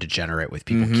so degenerate with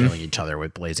people killing each other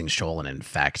with Blazing Shoal and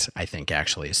Infect, I think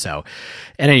actually. So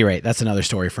at any rate, that's another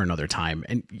story for another time.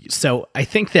 And so I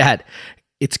think that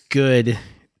it's good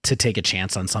to take a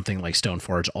chance on something like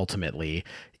Stoneforge ultimately.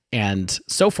 And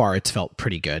so far, it's felt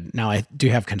pretty good. Now, I do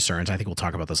have concerns. I think we'll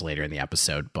talk about this later in the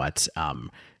episode, but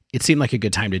it seemed like a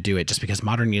good time to do it just because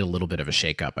Modern need a little bit of a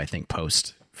shakeup, I think,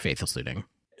 post Faithless Looting.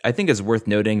 I think it's worth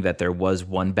noting that there was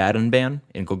one bad unban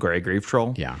in Golgari Grave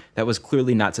Troll. Yeah. That was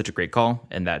clearly not such a great call,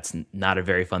 and that's not a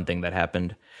very fun thing that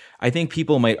happened. I think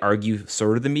people might argue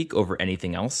Sword of the Meek over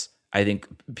anything else. I think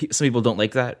some people don't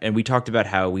like that, and we talked about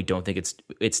how we don't think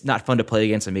it's not fun to play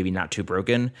against and maybe not too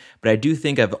broken, but I do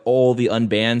think of all the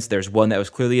unbans, there's one that was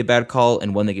clearly a bad call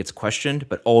and one that gets questioned,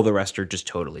 but all the rest are just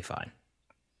totally fine.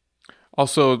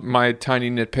 Also, my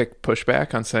tiny nitpick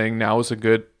pushback on saying now is a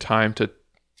good time to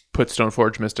put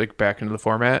Stoneforge Mystic back into the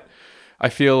format. I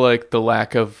feel like the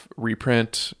lack of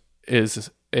reprint is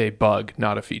a bug,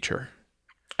 not a feature.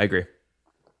 I agree.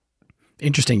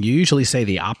 Interesting. You usually say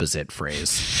the opposite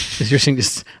phrase. You're saying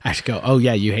just I should go, oh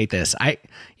yeah, you hate this.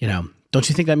 Don't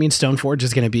you think that means Stoneforge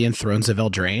is going to be in Thrones of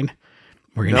Eldraine?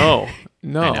 No,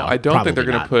 I don't think they're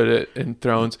going to put it in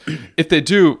Thrones. If they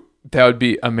do, that would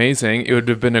be amazing. It would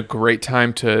have been a great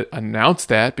time to announce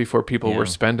that before people were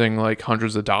spending like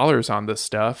hundreds of dollars on this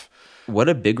stuff. What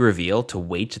a big reveal to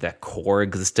wait that core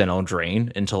exist in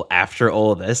Eldraine until after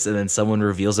all of this, and then someone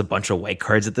reveals a bunch of white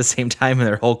cards at the same time in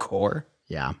their whole core.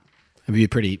 Yeah. It'd be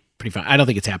pretty fun. I don't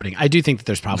think it's happening. I do think that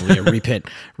there's probably a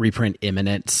reprint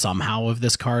imminent somehow of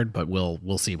this card, but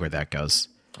we'll see where that goes.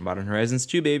 Modern Horizons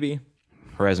 2, baby.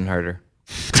 Horizon harder.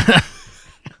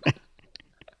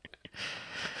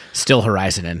 Still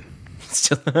Horizon in.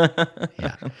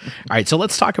 Yeah. All right, so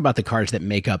let's talk about the cards that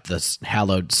make up this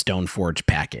hallowed Stoneforge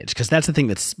package, because that's the thing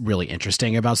that's really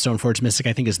interesting about Stoneforge Mystic,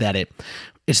 I think, is that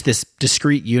it's this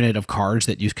discrete unit of cards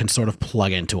that you can sort of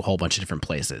plug into a whole bunch of different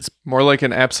places. More like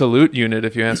an absolute unit,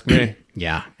 if you ask me.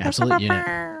 Yeah, absolute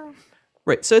unit.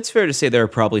 Right, so it's fair to say there are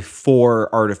probably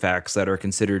 4 artifacts that are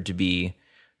considered to be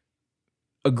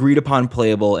agreed upon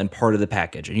playable and part of the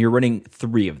package, and you're running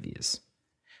 3 of these.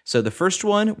 So the first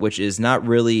one, which is not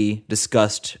really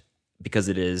discussed because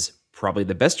it is probably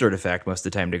the best artifact most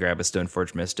of the time to grab a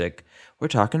Stoneforge Mystic, we're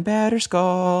talking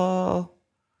Batterskull.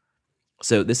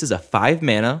 So this is a 5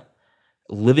 mana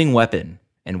living weapon,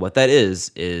 and what that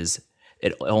is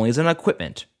it only is an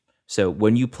equipment. So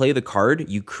when you play the card,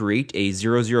 you create a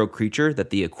 0/0 creature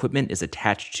that the equipment is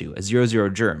attached to, a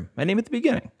 0/0 germ, my name at the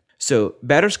beginning. So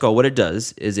Batterskull, what it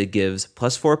does is it gives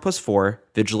 +4/+4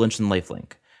 Vigilance and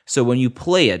Lifelink. So when you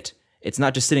play it, it's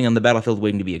not just sitting on the battlefield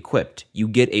waiting to be equipped. You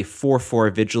get a 4/4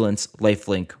 Vigilance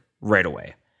Lifelink right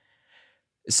away.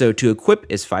 So to equip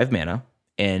is 5 mana,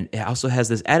 and it also has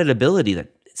this added ability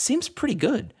that seems pretty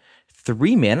good.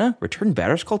 3 mana, return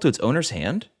Batterskull to its owner's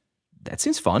hand? That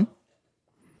seems fun.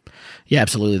 Yeah,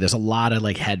 absolutely. There's a lot of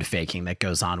like head faking that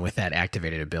goes on with that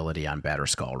activated ability on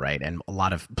Batterskull, right? And a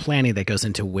lot of planning that goes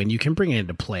into when you can bring it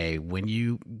into play, what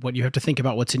you have to think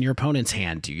about what's in your opponent's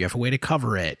hand. Do you have a way to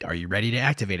cover it? Are you ready to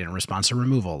activate it in response to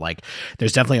removal? Like,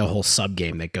 there's definitely a whole sub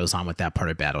game that goes on with that part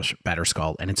of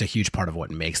Batterskull, and it's a huge part of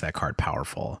what makes that card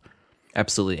powerful.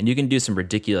 Absolutely. And you can do some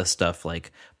ridiculous stuff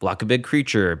like block a big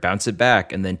creature, bounce it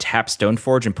back, and then tap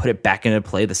Stoneforge and put it back into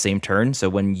play the same turn. So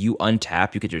when you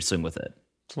untap, you could just swing with it.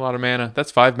 It's a lot of mana.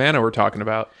 That's 5 mana we're talking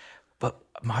about. But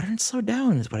Modern slow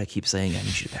down is what I keep saying. I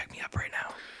need you to back me up right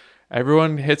now.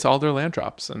 Everyone hits all their land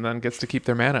drops and then gets to keep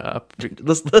their mana up.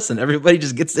 Listen, everybody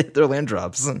just gets to hit their land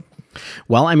drops.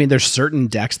 Well, I mean, there's certain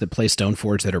decks that play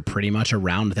Stoneforge that are pretty much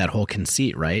around that whole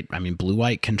conceit, right? I mean,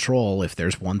 blue-white control, if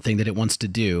there's one thing that it wants to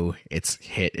do, it's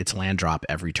hit its land drop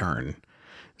every turn.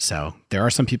 So there are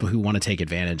some people who want to take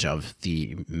advantage of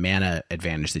the mana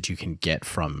advantage that you can get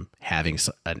from having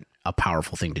a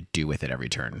powerful thing to do with it every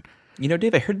turn. You know,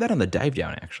 Dave, I heard that on the dive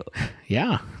down, actually.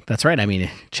 Yeah, that's right. I mean,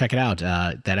 check it out.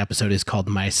 That episode is called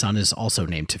My Son is Also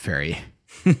Named Teferi.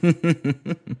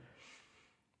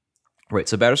 Right,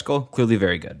 so Batterskull, clearly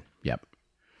very good. Yep.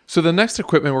 So the next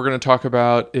equipment we're going to talk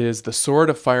about is the Sword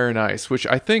of Fire and Ice, which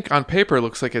I think on paper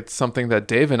looks like it's something that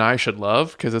Dave and I should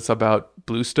love because it's about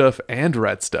blue stuff and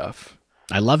red stuff.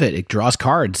 I love it. It draws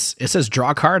cards. It says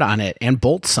draw a card on it and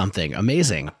bolts something.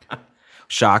 Amazing.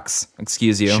 Shocks,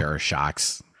 excuse you. Sure,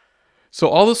 shocks. So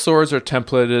all the swords are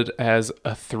templated as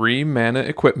a 3 mana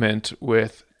equipment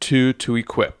with 2 to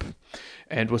equip.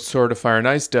 And what Sword of Fire and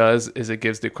Ice does is it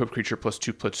gives the equipped creature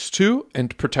 +2/+2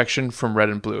 and protection from red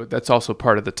and blue. That's also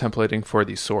part of the templating for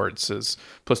these swords, is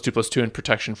 +2/+2 and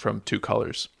protection from 2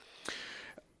 colors.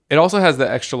 It also has the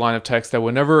extra line of text that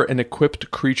whenever an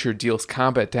equipped creature deals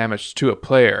combat damage to a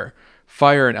player,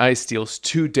 Fire and Ice deals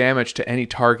 2 damage to any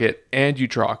target and you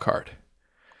draw a card.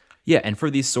 Yeah, and for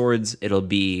these swords, it'll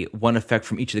be one effect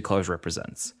from each of the colors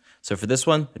represents. So for this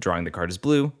one, the drawing the card is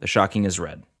blue, the shocking is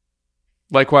red.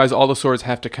 Likewise, all the swords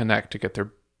have to connect to get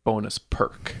their bonus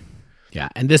perk. Yeah,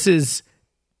 and this is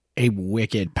a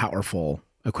wicked powerful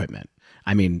equipment.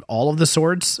 I mean, all of the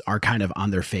swords are kind of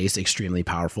on their face extremely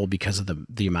powerful because of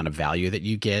the amount of value that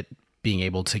you get. Being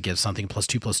able to give something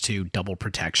 +2/+2 double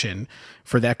protection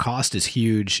for that cost is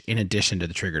huge in addition to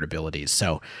the triggered abilities.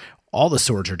 So all the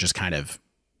swords are just kind of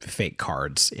fake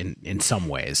cards in some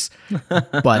ways,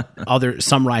 but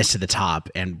some rise to the top.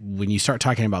 And when you start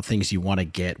talking about things you want to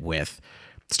get with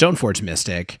Stoneforge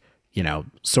Mystic, you know,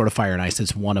 Sword of Fire and Ice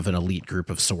is one of an elite group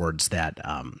of swords that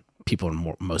people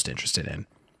are most interested in.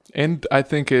 And I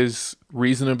think is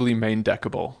reasonably main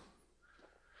deckable.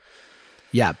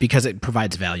 Yeah, because it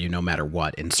provides value no matter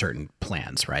what in certain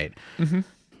plans, right? Mm-hmm.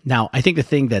 Now, I think the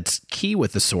thing that's key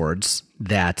with the swords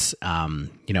that,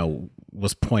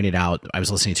 was pointed out, I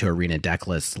was listening to Arena Deck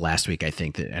List last week, I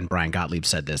think, and Brian Gottlieb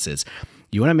said this, is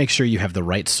you want to make sure you have the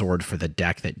right sword for the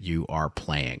deck that you are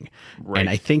playing. Right. And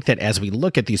I think that as we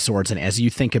look at these swords and as you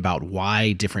think about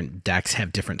why different decks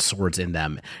have different swords in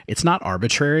them, it's not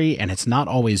arbitrary and it's not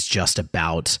always just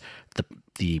about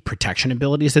the protection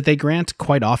abilities that they grant.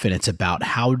 Quite often it's about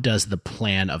how does the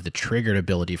plan of the triggered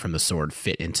ability from the sword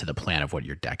fit into the plan of what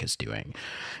your deck is doing.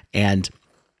 And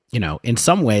you know, in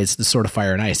some ways, the Sword of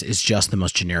Fire and Ice is just the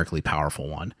most generically powerful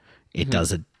one. It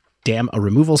does a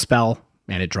removal spell,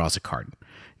 and it draws a card.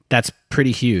 That's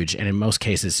pretty huge, and in most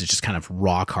cases, it's just kind of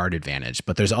raw card advantage.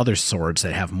 But there's other swords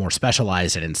that have more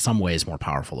specialized and in some ways more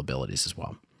powerful abilities as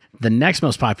well. The next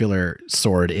most popular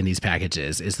sword in these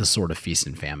packages is the Sword of Feast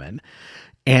and Famine.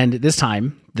 And this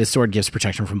time, this sword gives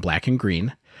protection from black and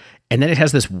green. And then it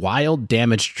has this wild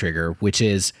damage trigger, which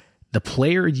is the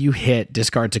player you hit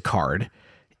discards a card,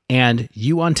 and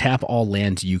you untap all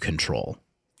lands you control.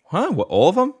 Huh? What, all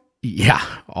of them? Yeah,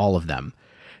 all of them.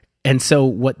 And so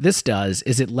what this does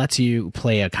is it lets you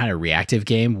play a kind of reactive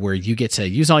game where you get to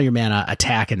use all your mana,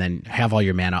 attack, and then have all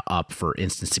your mana up for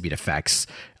instant speed effects.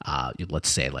 Let's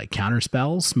say like counter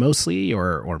spells mostly,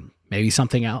 or maybe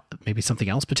something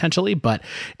else potentially. But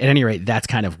at any rate, that's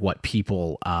kind of what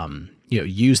people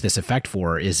use this effect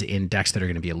for, is in decks that are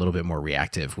going to be a little bit more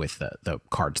reactive with the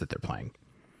cards that they're playing.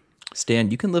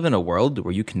 Stan, you can live in a world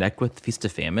where you connect with Feast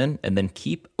of Famine and then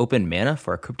keep open mana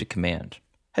for a cryptic command.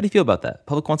 How do you feel about that?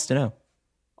 Public wants to know.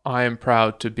 I am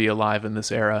proud to be alive in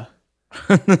this era.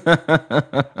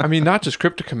 I mean, not just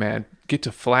cryptic command, get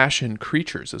to flash in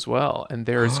creatures as well. And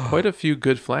there's quite a few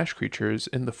good flash creatures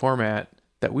in the format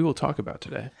that we will talk about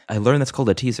today. I learned that's called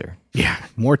a teaser. Yeah,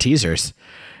 more teasers.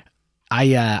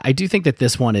 I do think that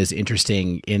this one is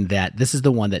interesting in that this is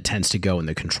the one that tends to go in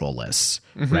the control lists,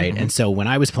 right? And so when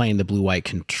I was playing the blue-white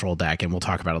control deck, and we'll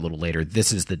talk about it a little later,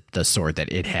 this is the sword that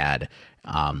it had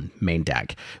main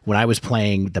deck. When I was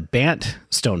playing the Bant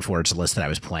Stoneforge list that I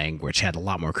was playing, which had a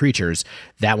lot more creatures,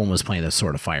 that one was playing the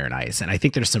Sword of Fire and Ice. And I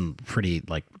think there's some pretty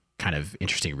kind of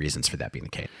interesting reasons for that being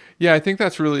the case. Yeah, I think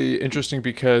that's really interesting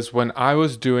because when I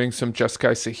was doing some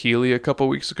Jeskai Sahili a couple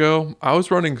weeks ago, I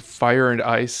was running Fire and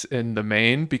Ice in the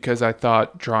main because I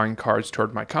thought drawing cards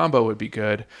toward my combo would be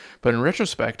good. But in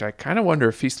retrospect, I kind of wonder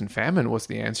if Feast and Famine was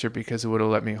the answer because it would have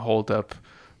let me hold up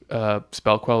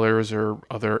spell quellers or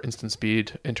other instant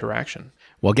speed interaction.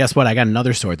 Well, guess what? I got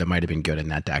another sword that might have been good in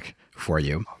that deck for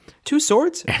you. 2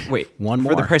 swords? Wait, One for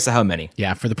the more. price of how many?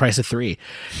 Yeah, for the price of 3.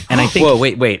 And I think Whoa,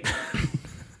 wait.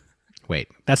 wait,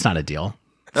 that's not a deal.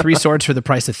 3 swords for the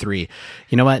price of 3.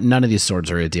 You know what? None of these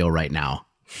swords are a deal right now,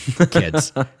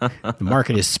 kids. The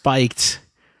market is spiked.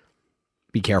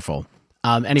 Be careful.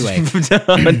 Anyway,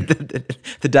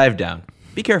 the dive down.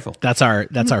 Be careful. that's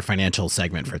our financial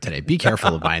segment for today. Be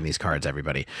careful of buying these cards,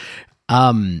 everybody.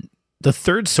 The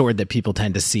third sword that people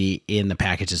tend to see in the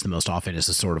packages the most often is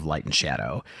the Sword of Light and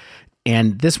Shadow.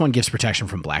 And this one gives protection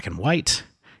from black and white.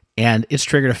 And its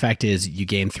triggered effect is you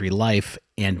gain 3 life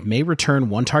and may return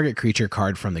 1 target creature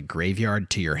card from the graveyard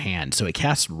to your hand. So it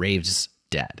casts Rave's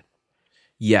Dead.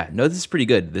 Yeah, no, this is pretty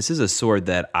good. This is a sword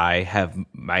that I have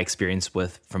my experience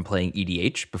with from playing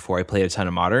EDH before I played a ton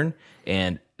of Modern,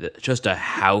 and just a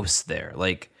house there.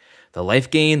 Like, the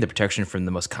life gain, the protection from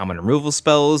the most common removal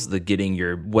spells, the getting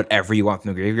your whatever you want from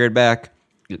the graveyard back.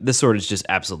 This sword is just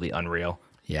absolutely unreal.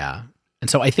 Yeah. And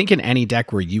so I think in any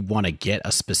deck where you want to get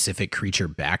a specific creature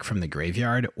back from the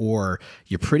graveyard, or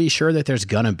you're pretty sure that there's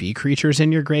going to be creatures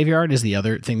in your graveyard, is the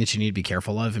other thing that you need to be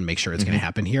careful of and make sure it's going to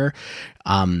happen here.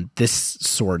 This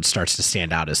sword starts to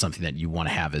stand out as something that you want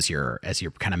to have as your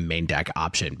kind of main deck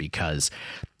option, because,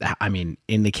 I mean,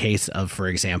 in the case of, for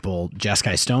example,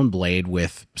 Jeskai Stoneblade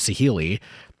with Saheeli,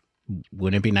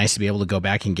 wouldn't it be nice to be able to go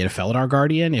back and get a Felidar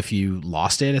Guardian if you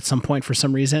lost it at some point for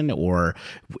some reason? Or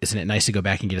isn't it nice to go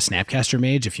back and get a Snapcaster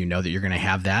Mage if you know that you're going to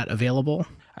have that available?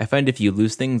 I find if you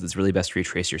lose things, it's really best to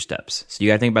retrace your steps. So you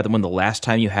got to think about when the last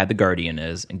time you had the Guardian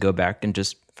is and go back and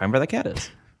just find where that cat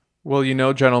is. Well,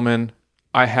 gentlemen,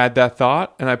 I had that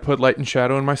thought and I put Light and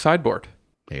Shadow in my sideboard.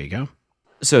 There you go.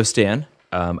 So, Stan,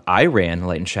 I ran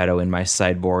Light and Shadow in my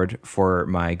sideboard for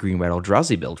my Green White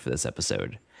Eldrazi build for this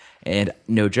episode. And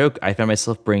no joke, I found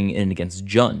myself bringing in against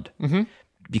Jund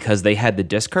because they had the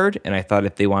discard, and I thought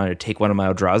if they wanted to take one of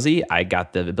my Eldrazi, I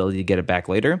got the ability to get it back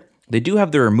later. They do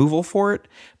have the removal for it,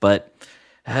 but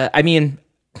I mean,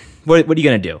 what are you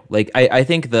going to do? Like, I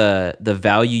think the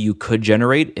value you could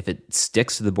generate if it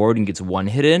sticks to the board and gets 1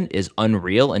 hit in is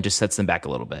unreal and just sets them back a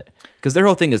little bit. Because their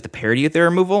whole thing is the parity of their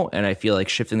removal, and I feel like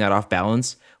shifting that off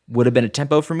balance would have been a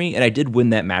tempo for me, and I did win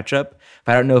that matchup,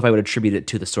 but I don't know if I would attribute it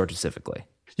to the sword specifically.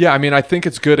 Yeah, I mean, I think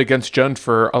it's good against Jund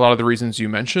for a lot of the reasons you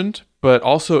mentioned, but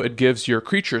also it gives your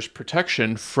creatures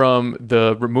protection from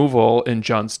the removal in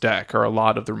Jund's deck, or a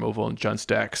lot of the removal in Jund's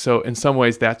deck. So in some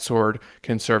ways, that sword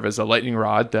can serve as a lightning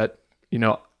rod that,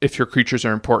 if your creatures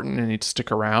are important and need to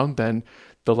stick around, then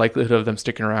the likelihood of them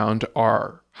sticking around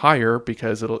are higher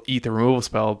because it'll eat the removal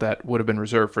spell that would have been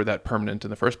reserved for that permanent in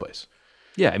the first place.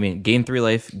 Yeah, I mean, gain 3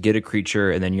 life, get a creature,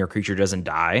 and then your creature doesn't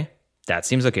die. That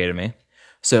seems okay to me.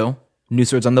 So, new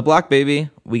swords on the block, baby.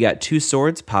 We got 2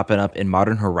 swords popping up in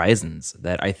Modern Horizons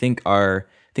that I think are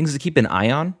things to keep an eye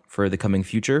on for the coming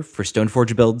future for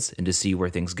Stoneforge builds and to see where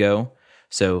things go.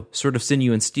 So, Sword of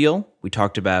Sinew and Steel, we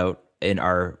talked about in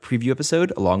our preview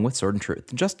episode, along with Sword and Truth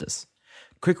and Justice.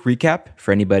 Quick recap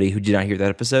for anybody who did not hear that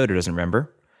episode or doesn't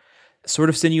remember. Sword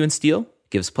of Sinew and Steel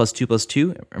gives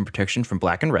 +2/+2 and protection from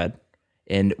black and red.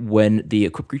 And when the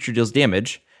equipped creature deals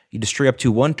damage, you destroy up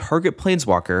to 1 target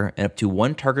planeswalker and up to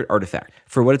 1 target artifact.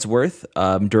 For what it's worth,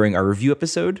 during our review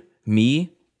episode,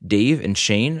 me, Dave, and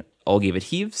Shane all gave it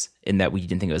heaves in that we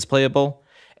didn't think it was playable,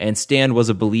 and Stan was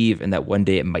a believe in that one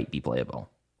day it might be playable.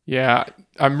 Yeah,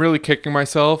 I'm really kicking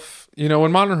myself.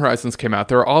 When Modern Horizons came out,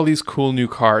 there were all these cool new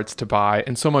cards to buy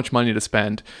and so much money to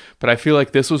spend, but I feel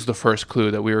like this was the first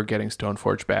clue that we were getting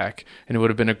Stoneforge back, and it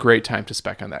would have been a great time to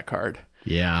spec on that card.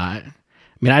 Yeah,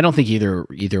 I mean, I don't think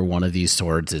either one of these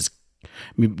swords is. I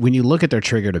mean, when you look at their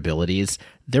triggered abilities,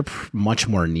 they're much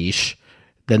more niche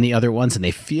than the other ones, and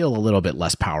they feel a little bit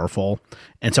less powerful.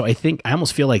 And so I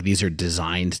almost feel like these are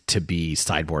designed to be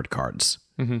sideboard cards.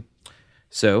 Mm-hmm.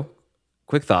 So,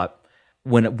 quick thought: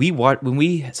 when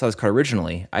we saw this card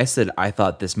originally, I said I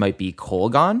thought this might be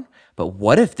Kolaghan, but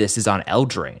what if this is on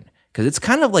Eldraine? Because it's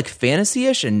kind of like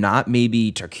fantasy-ish and not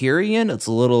maybe Tarkirian. It's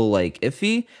a little like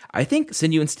iffy. I think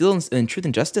Sinew and Steel and Truth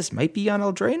and Justice might be on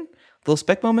Eldraine. Little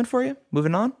spec moment for you.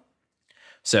 Moving on.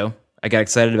 So I got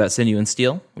excited about Sinew and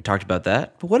Steel. We talked about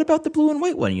that. But what about the blue and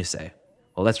white one, you say?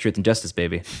 Well, that's Truth and Justice,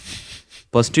 baby.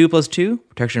 +2/+2,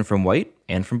 protection from white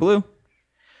and from blue.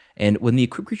 And when the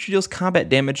equipped creature deals combat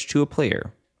damage to a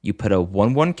player, you put a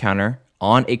 1/1 counter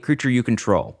on a creature you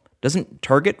control. Doesn't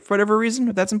target for whatever reason,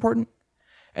 if that's important.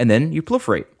 And then you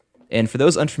proliferate. And for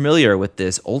those unfamiliar with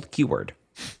this old keyword,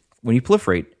 when you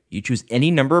proliferate, you choose any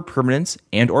number of permanents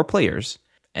and or players,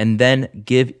 and then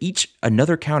give each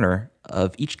another counter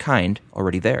of each kind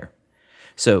already there.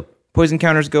 So poison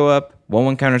counters go up,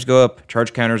 1/1 counters go up,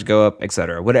 charge counters go up,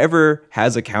 etc. Whatever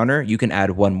has a counter, you can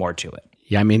add 1 more to it.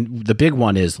 Yeah, I mean, the big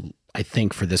one is I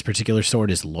think, for this particular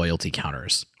sword is loyalty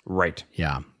counters. Right.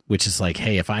 Yeah. Which is like,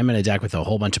 hey, if I'm in a deck with a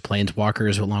whole bunch of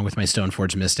Planeswalkers along with my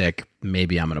Stoneforge Mystic,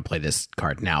 maybe I'm going to play this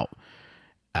card. Now,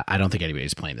 I don't think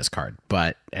anybody's playing this card,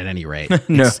 but at any rate,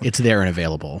 No. it's there and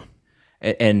available.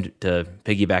 And to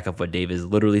piggyback off what Dave is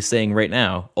literally saying right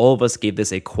now, all of us gave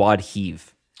this a quad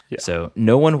heave. Yeah. So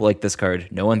no one liked this card.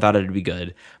 No one thought it would be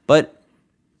good. But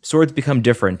swords become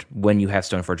different when you have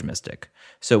Stoneforge Mystic.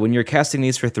 So when you're casting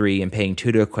these for 3 and paying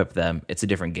 2 to equip them, it's a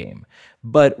different game.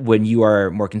 But when you are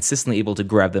more consistently able to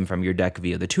grab them from your deck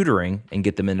via the tutoring and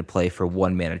get them into play for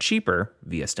 1 mana cheaper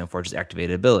via Stoneforge's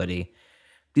activated ability,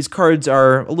 these cards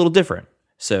are a little different.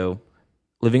 So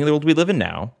living in the world we live in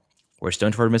now, where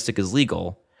Stoneforge Mystic is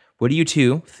legal, what do you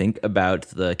two think about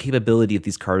the capability of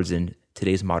these cards in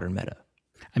today's modern meta?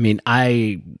 I mean,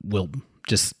 I will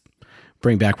just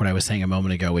bring back what I was saying a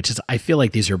moment ago, which is I feel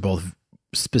like these are both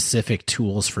specific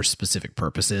tools for specific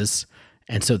purposes.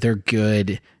 And so they're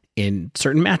good in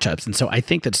certain matchups. And so I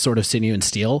think that Sword of Sinew and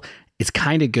Steel is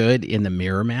kind of good in the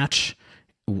mirror match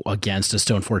against a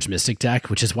Stoneforge Mystic deck,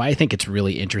 which is why I think it's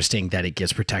really interesting that it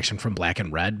gets protection from black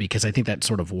and red, because I think that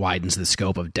sort of widens the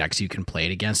scope of decks you can play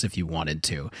it against if you wanted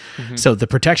to. Mm-hmm. So the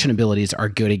protection abilities are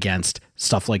good against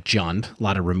stuff like Jund, a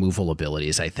lot of removal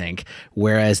abilities, I think,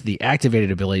 whereas the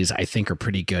activated abilities I think are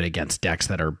pretty good against decks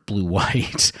that are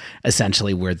blue-white,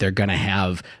 essentially, where they're going to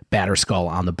have Batterskull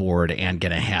on the board and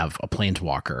going to have a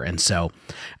Planeswalker. And so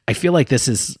I feel like this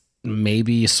is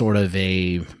maybe sort of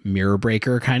a mirror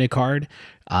breaker kind of card.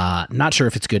 Not sure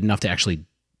if it's good enough to actually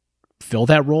fill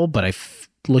that role, but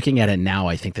looking at it now,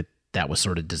 I think that was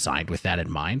sort of designed with that in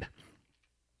mind.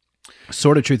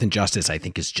 Sword of Truth and Justice, I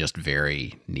think, is just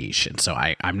very niche, and so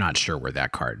I'm not sure where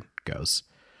that card goes.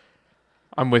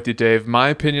 I'm with you, Dave. My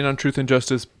opinion on Truth and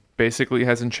Justice basically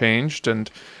hasn't changed, and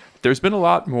there's been a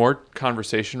lot more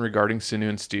conversation regarding Sinew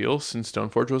and Steel since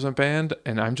Stoneforge wasn't banned,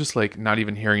 and I'm just like not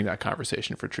even hearing that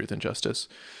conversation for Truth and Justice.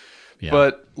 Yeah.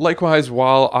 But likewise,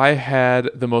 while I had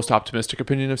the most optimistic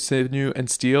opinion of Sinew and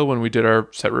Steel when we did our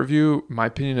set review, my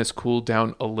opinion has cooled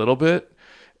down a little bit,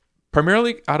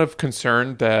 primarily out of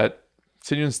concern that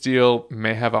Sinew and Steel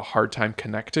may have a hard time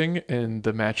connecting in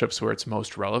the matchups where it's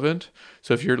most relevant.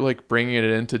 So if you're like bringing it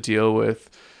in to deal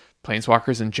with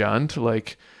Planeswalkers and Jund,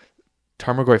 like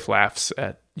Tarmogoyf laughs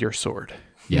at your sword.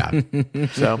 Yeah.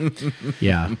 So,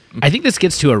 yeah. I think this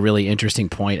gets to a really interesting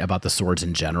point about the swords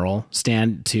in general,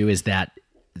 Stan, too, is that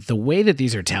the way that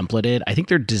these are templated, I think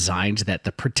they're designed that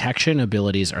the protection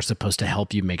abilities are supposed to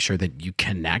help you make sure that you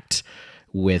connect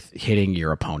with hitting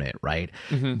your opponent, right?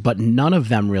 Mm-hmm. But none of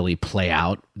them really play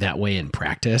out that way in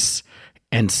practice.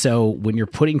 And so when you're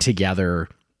putting together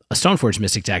a Stoneforge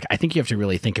Mystic deck, I think you have to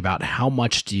really think about how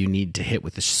much do you need to hit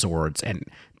with the swords, and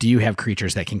do you have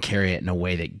creatures that can carry it in a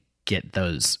way that get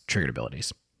those triggered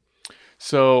abilities?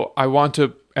 So I want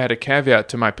to add a caveat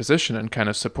to my position and kind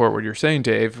of support what you're saying,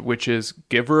 Dave, which is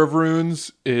Giver of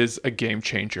Runes is a game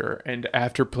changer. And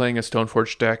after playing a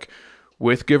Stoneforge deck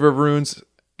with Giver of Runes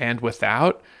and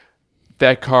without,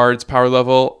 that card's power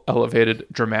level elevated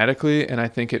dramatically, and I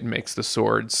think it makes the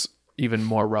swords even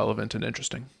more relevant and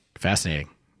interesting. Fascinating.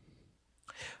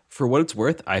 For what it's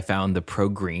worth, I found the Pro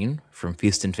Green from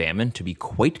Feast and Famine to be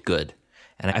quite good.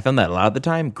 And I found that a lot of the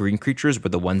time, green creatures were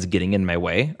the ones getting in my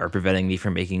way or preventing me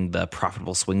from making the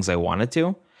profitable swings I wanted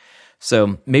to.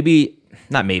 So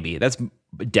that's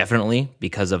definitely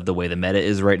because of the way the meta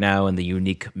is right now and the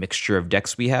unique mixture of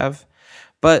decks we have.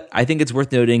 But I think it's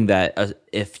worth noting that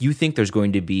if you think there's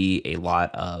going to be a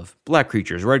lot of black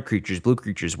creatures, red creatures, blue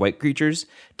creatures, white creatures,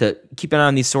 to keep an eye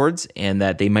on these swords and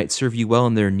that they might serve you well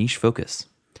in their niche focus.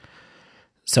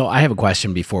 So I have a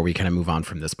question before we kind of move on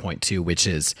from this point too, which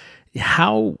is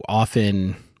how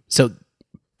often, so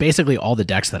basically all the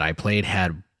decks that I played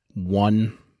had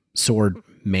one sword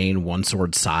main, one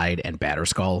sword side, and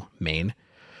Batterskull main.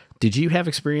 Did you have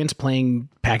experience playing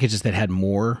packages that had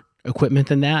more equipment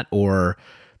than that, or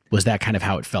was that kind of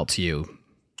how it felt to you?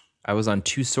 I was on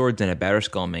 2 swords and a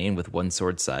Batterskull main with 1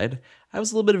 sword side. I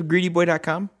was a little bit of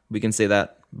greedyboy.com. We can say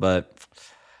that, but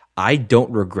I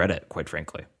don't regret it, quite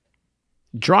frankly.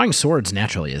 Drawing swords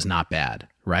naturally is not bad,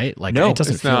 right? Like, no, it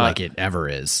doesn't feel not. like it ever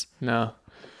is. No.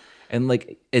 And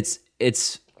like it's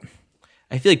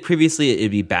I feel like previously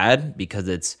it'd be bad because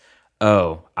it's,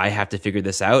 oh, I have to figure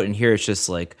this out. And here it's just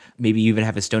like, maybe you even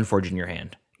have a Stoneforge in your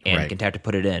hand and right. can have to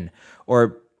put it in.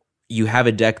 Or you have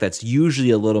a deck that's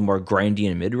usually a little more grindy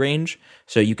and mid-range.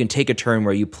 So you can take a turn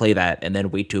where you play that and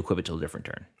then wait to equip it till a different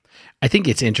turn. I think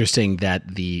it's interesting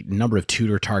that the number of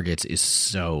tutor targets is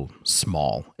so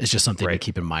small. It's just something right. to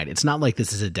keep in mind. It's not like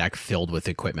this is a deck filled with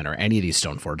equipment, or any of these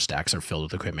Stoneforge decks are filled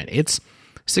with equipment. It's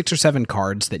 6 or 7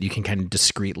 cards that you can kind of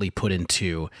discreetly put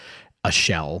into a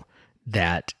shell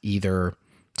that either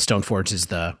Stoneforge is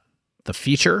the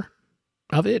feature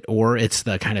of it, or it's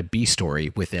the kind of B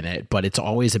story within it, but it's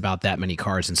always about that many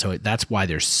cards. And so that's why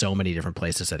there's so many different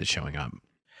places that it's showing up.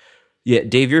 Yeah,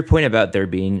 Dave, your point about there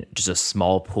being just a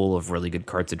small pool of really good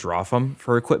cards to draw from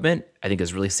for equipment, I think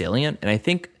is really salient. And I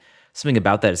think something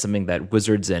about that is something that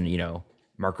Wizards and,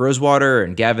 Mark Rosewater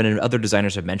and Gavin and other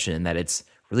designers have mentioned, in that it's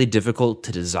really difficult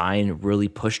to design really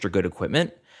pushed or good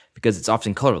equipment because it's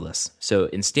often colorless. So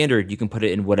in Standard, you can put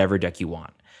it in whatever deck you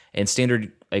want. And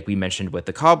Standard, like we mentioned with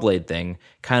the Cobblade thing,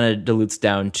 kind of dilutes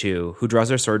down to who draws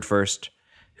their sword first,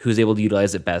 who's able to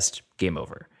utilize it best, game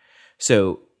over.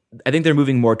 So I think they're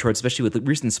moving more towards, especially with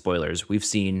recent spoilers, we've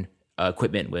seen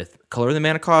equipment with color in the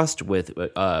mana cost, with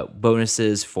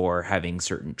bonuses for having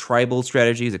certain tribal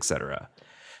strategies, etc.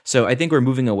 So I think we're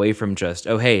moving away from just,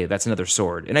 oh, hey, that's another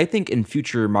sword. And I think in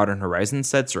future Modern Horizon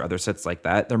sets or other sets like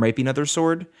that, there might be another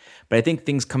sword. But I think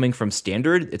things coming from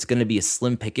Standard, it's going to be a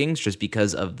slim pickings just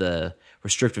because of the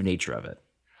restrictive nature of it.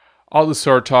 All the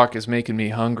sword talk is making me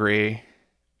hungry.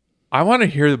 I want to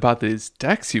hear about these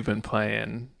decks you've been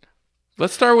playing.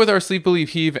 Let's start with our Sleep, Believe,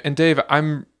 Heave. And Dave,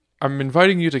 I'm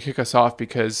inviting you to kick us off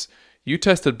because you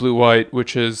tested blue-white,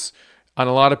 which is, on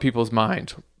a lot of people's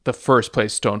mind, the first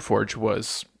place Stoneforge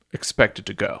was expected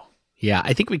to go. Yeah,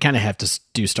 I think we kind of have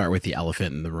to start with the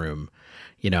elephant in the room.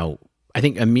 I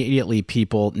think immediately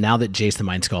people, now that Jace the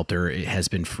Mind Sculptor has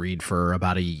been freed for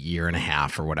about a year and a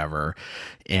half or whatever,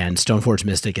 and Stoneforge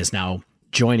Mystic is now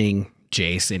joining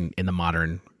Jace in the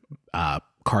modern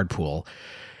card pool,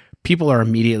 people are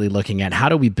immediately looking at how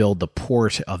do we build the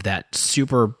port of that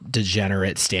super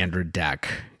degenerate Standard deck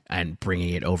and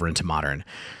bringing it over into modern.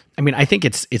 I mean, I think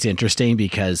it's interesting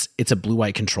because it's a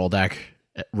blue-white control deck,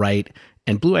 right?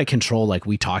 And blue-white control, like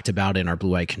we talked about in our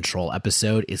blue-white control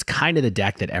episode, is kind of the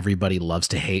deck that everybody loves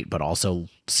to hate, but also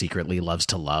secretly loves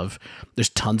to love. There's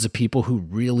tons of people who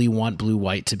really want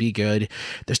blue-white to be good.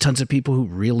 There's tons of people who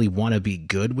really want to be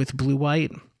good with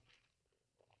blue-white.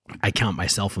 I count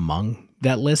myself among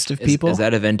that list of people. Is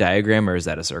that a Venn diagram or is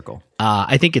that a circle?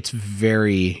 I think it's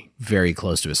very, very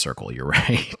close to a circle. You're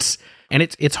right. And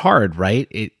it's hard,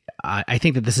 right? I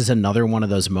think that this is another one of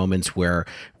those moments where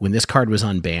when this card was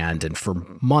unbanned, and for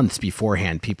months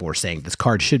beforehand, people were saying this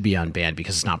card should be unbanned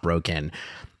because it's not broken.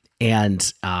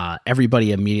 And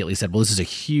everybody immediately said, well, this is a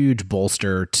huge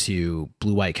bolster to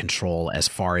blue-white control as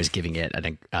far as giving it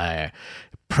a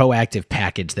proactive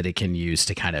package that it can use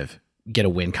to kind of get a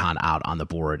win con out on the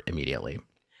board immediately.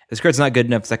 This card's not good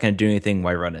enough. It's not going to do anything.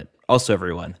 Why run it? Also,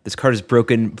 everyone, this card is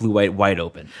broken, blue-white, wide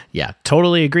open. Yeah,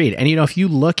 totally agreed. And, if you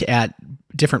look at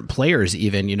different players,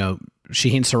 even,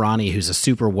 Shaheen Sarani, who's a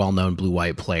super well-known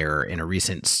blue-white player, in a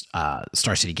recent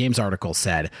Star City Games article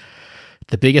said,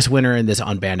 the biggest winner in this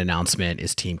unbanned announcement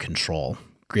is team control.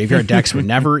 Graveyard decks were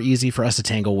never easy for us to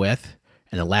tangle with,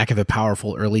 and the lack of a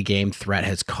powerful early game threat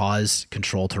has caused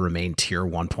control to remain tier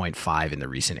 1.5 in the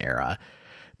recent era.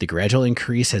 The gradual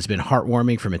increase has been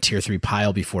heartwarming from a tier 3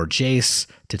 pile before Jace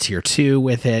to tier 2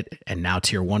 with it, and now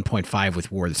tier 1.5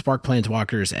 with War of the Spark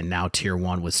Planeswalkers, and now tier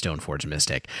 1 with Stoneforge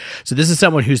Mystic. So this is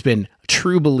someone who's been a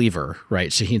true believer,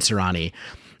 right? Shaheen Sarani.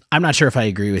 I'm not sure if I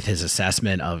agree with his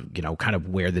assessment of, kind of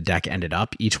where the deck ended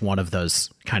up, each one of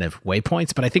those kind of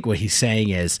waypoints, but I think what he's saying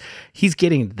is he's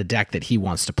getting the deck that he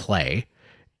wants to play,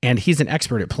 and he's an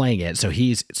expert at playing it, so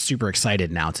he's super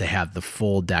excited now to have the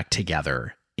full deck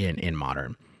together in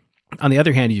Modern. On the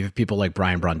other hand, you have people like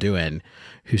Brian Braunduin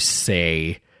who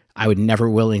say, I would never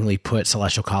willingly put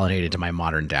Celestial Colonnade into my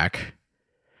Modern deck.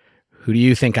 Who do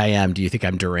you think I am? Do you think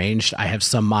I'm deranged? I have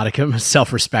some modicum of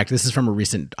self-respect. This is from a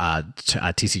recent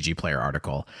TCG Player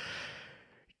article.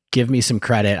 Give me some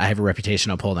credit. I have a reputation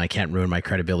to uphold, and I can't ruin my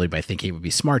credibility by thinking it would be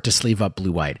smart to sleeve up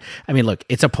blue-white. I mean, look,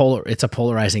 it's a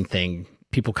polarizing thing.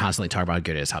 People constantly talk about how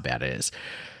good it is, how bad it is.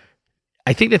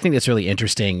 I think the thing that's really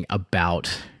interesting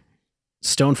about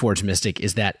Stoneforge Mystic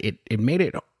is that it made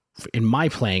it, in my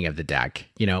playing of the deck,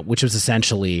 which was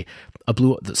essentially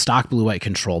the stock blue-white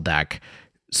control deck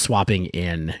swapping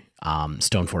in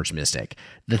Stoneforge Mystic.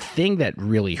 The thing that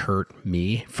really hurt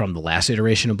me from the last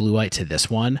iteration of blue-white to this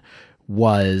one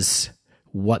was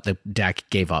what the deck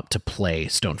gave up to play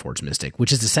Stoneforge Mystic,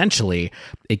 which is essentially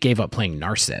it gave up playing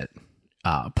Narset,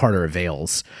 Parter of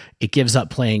Veils. It gives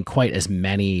up playing quite as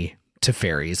many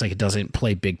Teferis. Like, it doesn't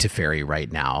play big Teferi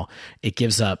right now. It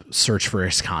gives up Search for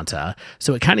Iskanta.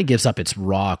 So it kind of gives up its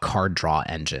raw card draw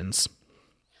engines.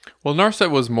 Well, Narset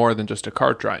was more than just a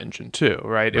card draw engine too,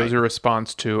 right? It was a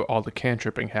response to all the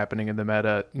cantripping happening in the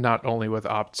meta, not only with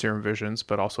Opt Serum Visions,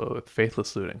 but also with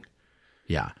Faithless Looting.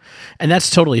 Yeah. And that's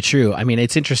totally true. I mean,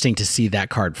 it's interesting to see that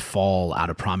card fall out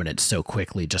of prominence so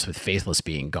quickly just with Faithless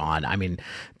being gone. I mean,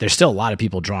 there's still a lot of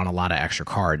people drawing a lot of extra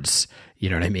cards, you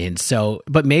know what I mean? So,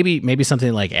 but maybe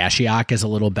something like Ashiok is a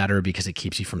little better because it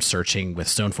keeps you from searching with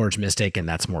Stoneforge Mystic, and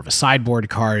that's more of a sideboard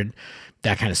card,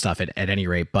 that kind of stuff at any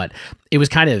rate. But it was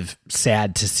kind of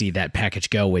sad to see that package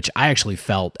go, which I actually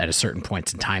felt at a certain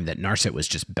point in time that Narset was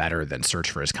just better than Search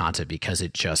for Azcanta because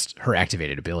her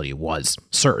activated ability was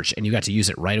Search, and you got to use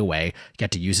it right away, you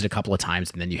got to use it a couple of times,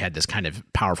 and then you had this kind of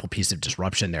powerful piece of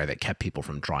disruption there that kept people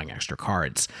from drawing extra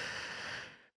cards.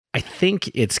 I think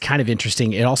it's kind of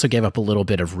interesting. It also gave up a little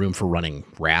bit of room for running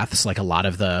Wraths. Like a lot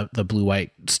of the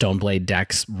blue-white Stoneblade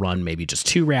decks run maybe just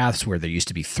 2 Wraths where there used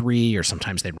to be 3, or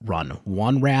sometimes they'd run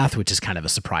 1 Wrath, which is kind of a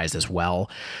surprise as well.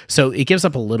 So it gives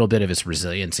up a little bit of its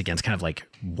resilience against kind of like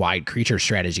wide creature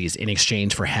strategies in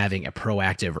exchange for having a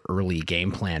proactive early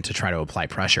game plan to try to apply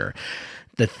pressure.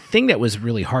 The thing that was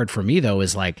really hard for me, though,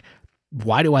 is like,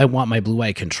 why do I want my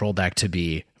blue-white control deck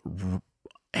to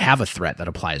have a threat that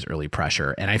applies early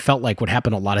pressure? And I felt like what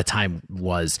happened a lot of time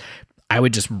was I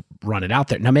would just run it out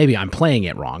there. Now, maybe I'm playing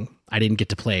it wrong. I didn't get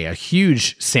to play a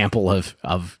huge sample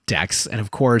of decks. And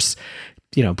of course,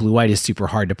 you know, blue-white is super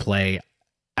hard to play.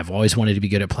 I've always wanted to be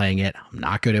good at playing it. I'm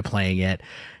not good at playing it.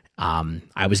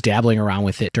 I was dabbling around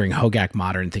with it during Hogak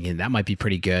Modern thinking that might be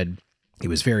pretty good. It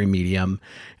was very medium.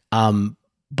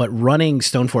 But running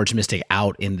Stoneforge Mystic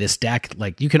out in this deck,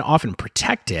 like, you can often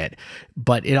protect it,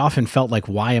 but it often felt like,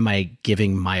 why am I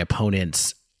giving my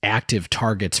opponents active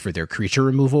targets for their creature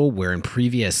removal, where in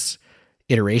previous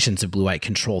iterations of blue-white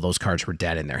control, those cards were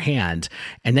dead in their hand?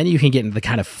 And then you can get into the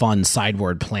kind of fun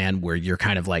sideboard plan where you're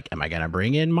kind of like, am I going to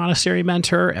bring in Monastery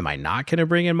Mentor? Am I not going to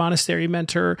bring in Monastery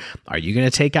Mentor? Are you going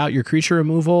to take out your creature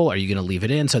removal? Are you going to leave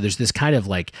it in? So there's this kind of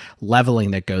like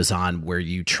leveling that goes on where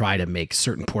you try to make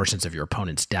certain portions of your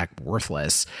opponent's deck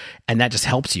worthless. And that just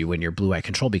helps you when you're blue-white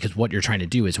control, because what you're trying to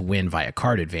do is win via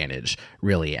card advantage,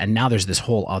 really. And now there's this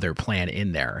whole other plan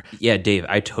in there. Yeah, Dave,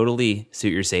 I totally see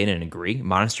what you're saying and agree.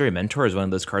 Monastery Mentor is one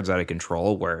of those cards out of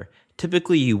control where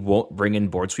typically you won't bring in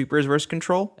board sweepers versus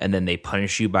control, and then they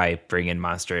punish you by bringing in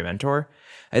Monastery Mentor.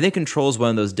 I think control is one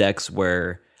of those decks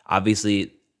where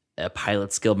obviously a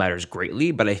pilot skill matters greatly,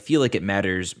 but I feel like it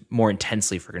matters more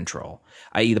intensely for control,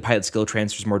 i.e. the pilot skill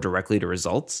transfers more directly to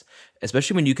results,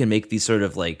 especially when you can make these sort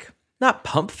of like, not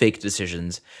pump fake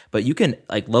decisions, but you can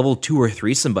like level 2 or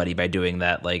 3 somebody by doing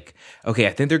that. Like, okay, I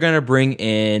think they're going to bring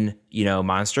in, you know,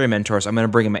 Monastery Mentor, so I'm going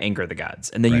to bring in my Anger of the Gods.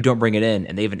 And then you don't bring it in,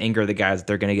 and they have an Anger of the Gods that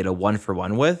they're going to get a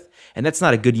 1-for-1 with. And that's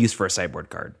not a good use for a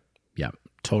sideboard card. Yeah,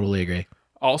 totally agree.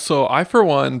 Also, I, for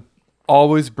one,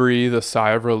 always breathe a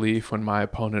sigh of relief when my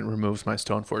opponent removes my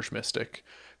Stoneforge Mystic,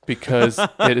 because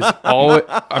it is always...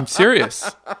 I'm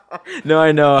serious. No,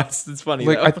 I know. It's funny.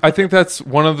 Like, I think that's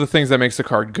one of the things that makes the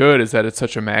card good, is that it's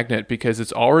such a magnet, because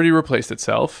it's already replaced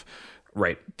itself.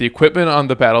 Right. The equipment on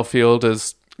the battlefield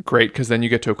is great, because then you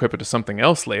get to equip it to something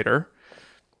else later.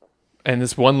 And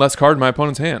it's one less card in my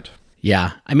opponent's hand.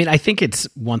 Yeah. I mean, I think it's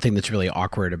one thing that's really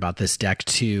awkward about this deck,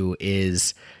 too,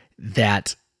 is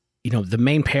that, you know, the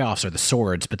main payoffs are the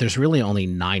swords, but there's really only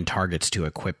 9 targets to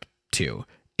equip to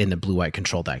in the blue-white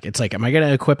control deck. It's like, am I going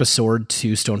to equip a sword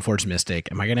to Stoneforge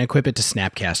Mystic? Am I going to equip it to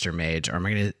Snapcaster Mage? Or am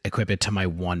I going to equip it to my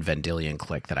 1 Vendilion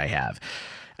Click that I have?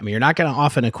 I mean, you're not going to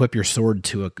often equip your sword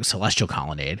to a Celestial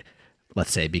Colonnade,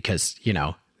 let's say, because, you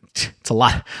know, it's a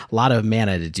lot of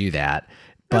mana to do that.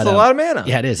 That's a lot of mana.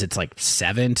 Yeah, it is. It's like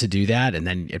 7 to do that, and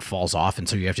then it falls off, and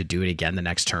so you have to do it again the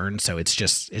next turn. So it's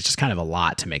just kind of a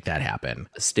lot to make that happen.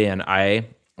 Stan, I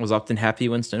was often happy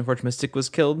when Stoneforge Mystic was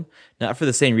killed. Not for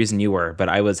the same reason you were, but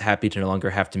I was happy to no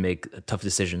longer have to make tough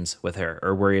decisions with her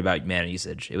or worry about mana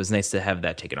usage. It was nice to have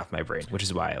that taken off my brain, which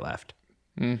is why I left.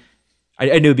 I knew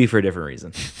it'd be for a different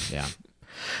reason. Yeah.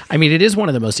 I mean, it is one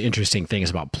of the most interesting things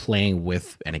about playing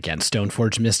with and against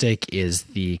Stoneforge Mystic is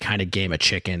the kind of game of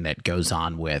chicken that goes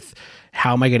on with,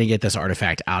 how am I going to get this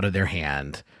artifact out of their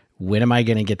hand? When am I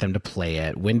going to get them to play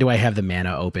it? When do I have the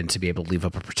mana open to be able to leave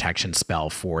up a protection spell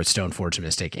for Stoneforge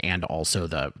Mystic and also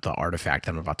the artifact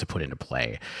that I'm about to put into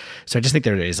play? So I just think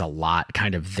there is a lot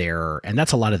kind of there, and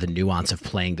that's a lot of the nuance of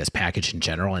playing this package in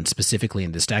general, and specifically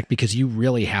in this deck, because you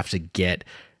really have to get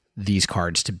these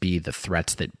cards to be the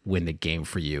threats that win the game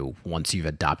for you once you've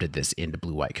adopted this into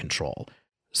blue-white control.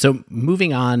 So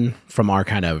moving on from our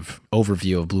kind of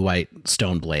overview of blue-white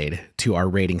Stoneblade to our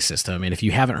rating system, and if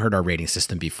you haven't heard our rating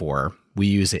system before, we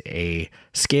use a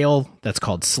scale that's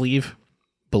called Sleeve,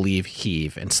 Believe,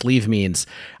 Heave. And Sleeve means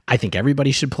I think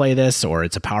everybody should play this, or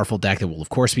it's a powerful deck that will of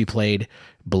course be played.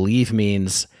 Believe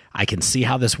means I can see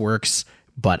how this works,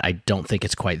 but I don't think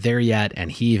it's quite there yet.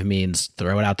 And heave means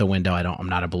throw it out the window. I'm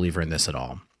not a believer in this at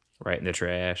all. Right in the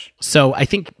trash. So I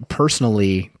think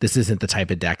personally, this isn't the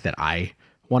type of deck that I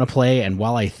want to play. And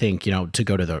while I think, to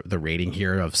go to the rating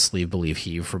here of Sleeve, Believe,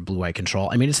 Heave for blue-white control,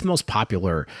 I mean, it's the most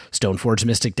popular Stoneforge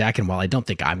Mystic deck. And while I don't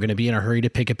think I'm going to be in a hurry to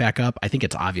pick it back up, I think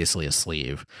it's obviously a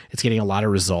sleeve. It's getting a lot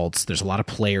of results. There's a lot of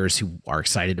players who are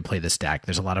excited to play this deck.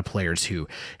 There's a lot of players who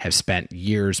have spent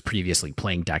years previously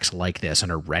playing decks like this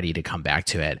and are ready to come back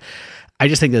to it. I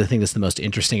just think that the thing that's the most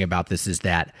interesting about this is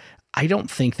that I don't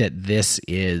think that this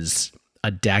is a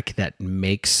deck that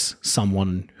makes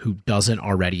someone who doesn't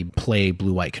already play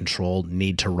blue-white control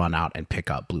need to run out and pick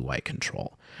up blue-white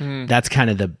control. That's kind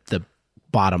of the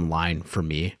bottom line for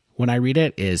me when I read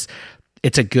it. Is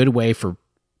it's a good way for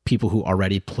people who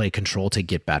already play control to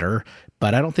get better,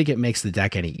 but I don't think it makes the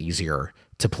deck any easier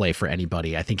to play for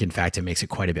anybody. I think, in fact, it makes it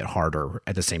quite a bit harder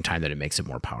at the same time that it makes it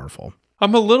more powerful.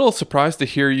 I'm a little surprised to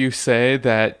hear you say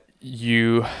that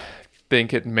you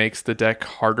think it makes the deck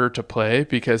harder to play,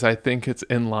 because I think it's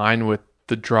in line with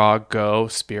the draw go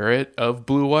spirit of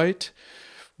blue white.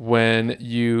 When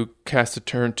you cast a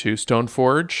turn to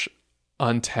Stoneforge,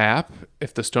 untap,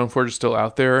 if the Stoneforge is still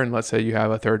out there and let's say you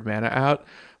have a third mana out,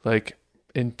 like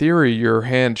in theory your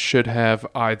hand should have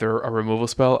either a removal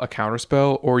spell, a counter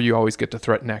spell, or you always get to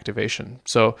threaten activation.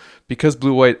 So because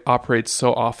blue white operates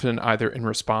so often either in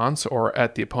response or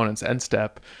at the opponent's end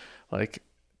step, like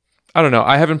I don't know.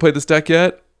 I haven't played this deck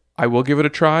yet. I will give it a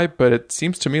try, but it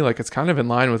seems to me like it's kind of in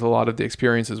line with a lot of the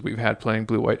experiences we've had playing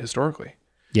blue-white historically.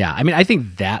 Yeah, I mean, I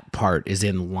think that part is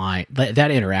in line.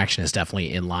 That interaction is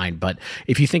definitely in line. But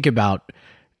if you think about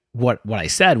what I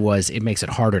said was it makes it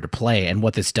harder to play. And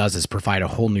what this does is provide a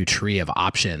whole new tree of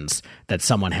options that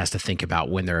someone has to think about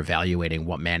when they're evaluating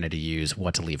what mana to use,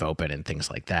 what to leave open, and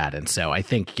things like that. And so I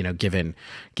think, given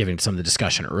some of the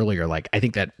discussion earlier, like I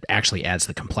think that actually adds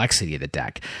the complexity of the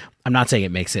deck. I'm not saying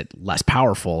it makes it less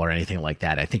powerful or anything like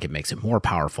that. I think it makes it more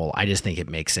powerful. I just think it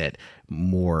makes it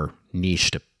more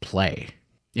niche to play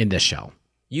in this shell.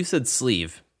 You said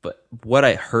sleeve, but what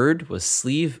I heard was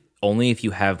sleeve only if you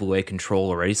have blue-white control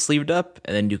already sleeved up,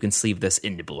 and then you can sleeve this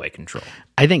into blue-white control.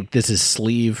 I think this is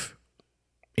sleeve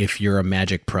if you're a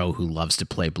Magic pro who loves to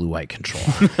play blue-white control.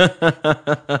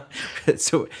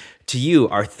 So to you,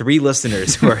 our 3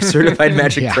 listeners who are certified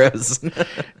Magic pros.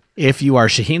 If you are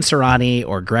Shaheen Sarani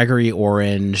or Gregory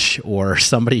Orange or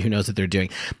somebody who knows what they're doing.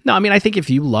 No, I mean, I think if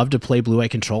you love to play blue-white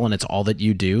control and it's all that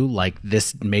you do, like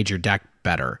this made your deck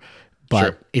better.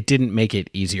 But It didn't make it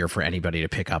easier for anybody to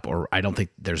pick up, or I don't think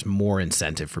there's more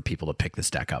incentive for people to pick this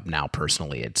deck up now.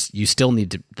 Personally, you still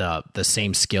need the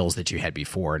same skills that you had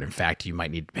before, and in fact, you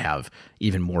might need to have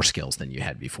even more skills than you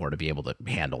had before to be able to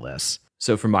handle this.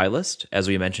 So for my list, as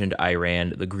we mentioned, I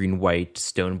ran the green-white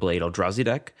Stoneblade Eldrazi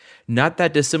deck. Not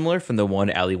that dissimilar from the one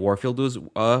Allie Warfield was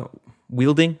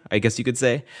wielding, I guess you could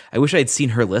say. I wish I had seen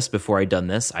her list before I'd done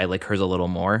this. I like hers a little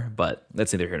more, but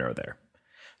that's neither here nor there.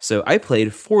 So I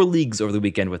played 4 leagues over the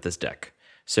weekend with this deck.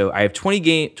 So I have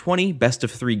 20 best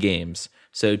of 3 games.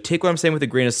 So take what I'm saying with a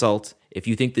grain of salt. If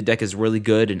you think the deck is really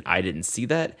good and I didn't see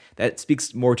that, that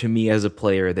speaks more to me as a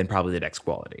player than probably the deck's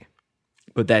quality.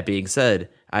 But that being said,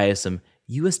 I have some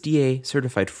USDA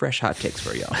certified fresh hot takes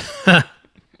for y'all. I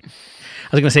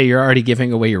was going to say you're already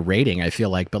giving away your rating, I feel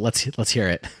like, but let's hear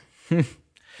it.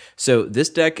 So this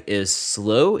deck is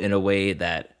slow in a way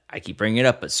that I keep bringing it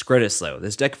up, but Scred is slow.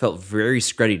 This deck felt very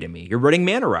Screddy to me. You're running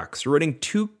mana rocks. You're running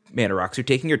 2 mana rocks. You're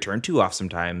taking your turn 2 off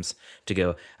sometimes to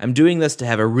go, I'm doing this to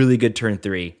have a really good turn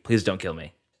 3. Please don't kill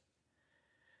me.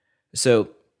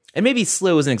 So, and maybe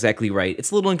slow isn't exactly right.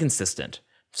 It's a little inconsistent.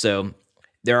 So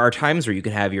there are times where you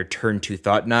can have your turn 2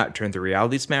 Thought Knot, turn 3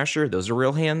 Reality Smasher. Those are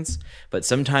real hands. But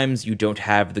sometimes you don't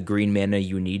have the green mana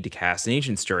you need to cast an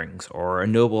Ancient Stirrings or a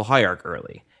Noble Hierarch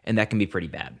early. And that can be pretty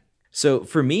bad. So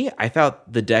for me, I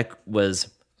thought the deck was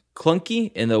clunky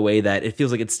in the way that it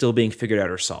feels like it's still being figured out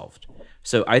or solved.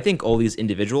 So I think all these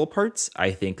individual parts,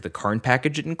 I think the Karn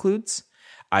package it includes,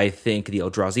 I think the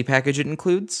Eldrazi package it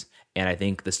includes, and I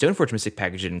think the Stoneforge Mystic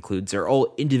package it includes are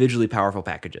all individually powerful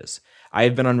packages. I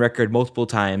have been on record multiple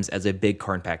times as a big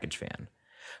Karn package fan.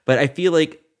 But I feel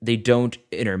like they don't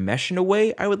intermesh in a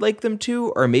way I would like them to,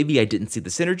 or maybe I didn't see the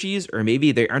synergies, or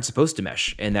maybe they aren't supposed to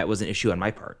mesh, and that was an issue on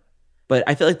my part. But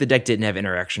I feel like the deck didn't have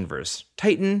interaction versus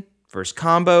Titan, versus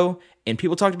combo, and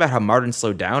people talked about how Modern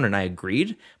slowed down, and I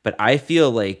agreed, but I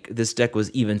feel like this deck was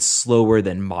even slower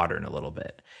than Modern a little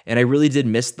bit. And I really did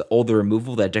miss the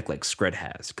removal that deck like Scred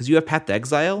has, because you have Path to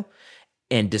Exile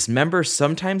and Dismember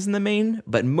sometimes in the main,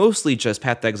 but mostly just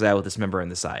Path to Exile with Dismember on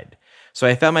the side. So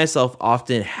I found myself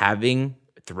often having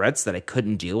threats that I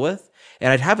couldn't deal with,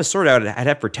 And I'd have a sword out, I'd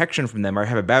have protection from them, or I'd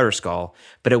have a Battle Skull,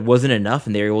 but it wasn't enough,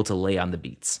 and they were able to lay on the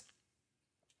beats.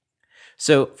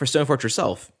 So for Stoneforge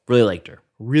herself, really liked her.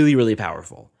 Really, really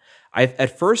powerful.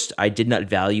 At first, I did not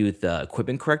value the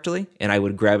equipment correctly, and I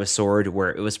would grab a sword where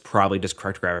it was probably just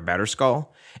correct to grab a Battle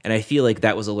Skull, and I feel like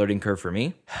that was a learning curve for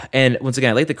me. And once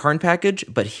again, I like the Karn package,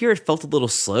 but here it felt a little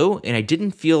slow, and I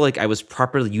didn't feel like I was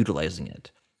properly utilizing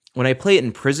it. When I play it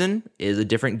in prison, it is a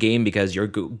different game because you're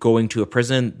going to a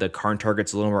prison. The Karn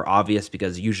target's a little more obvious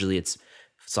because usually it's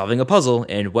solving a puzzle,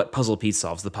 and what puzzle piece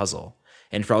solves the puzzle.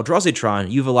 And for Eldrazi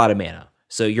you have a lot of mana.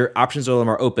 So your options are a little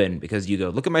more open because you go,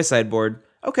 look at my sideboard.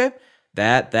 Okay,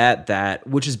 that,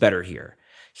 which is better here?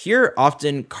 Here,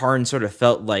 often Karn sort of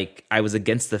felt like I was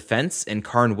against the fence and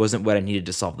Karn wasn't what I needed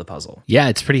to solve the puzzle. Yeah,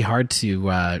 it's pretty hard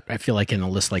to, I feel like in a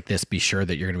list like this, be sure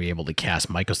that you're going to be able to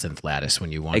cast Mycosynth Lattice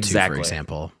when you want to, for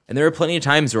example. And there were plenty of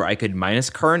times where I could minus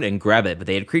Karn and grab it, but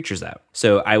they had creatures out.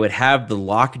 So I would have the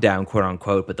lockdown, quote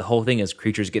unquote, but the whole thing is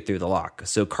creatures get through the lock.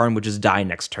 So Karn would just die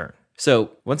next turn.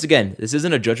 So once again, this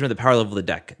isn't a judgment of the power level of the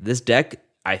deck. This deck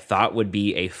I thought would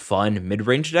be a fun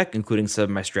mid-range deck, including some of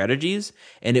my strategies,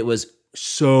 and it was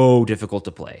so difficult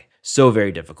to play. So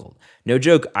very difficult. No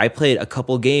joke, I played a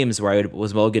couple games where I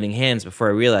was mulliganing hands before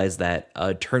I realized that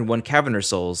turn 1 Caverner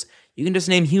Souls, you can just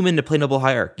name human to play Noble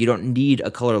Hierarch. You don't need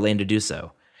a color lane to do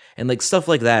so. And like stuff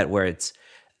like that, where it's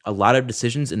a lot of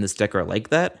decisions in this deck are like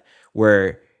that,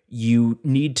 where you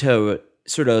need to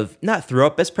sort of not throw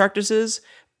up best practices,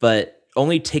 but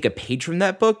only take a page from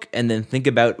that book and then think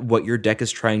about what your deck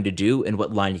is trying to do and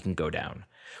what line you can go down.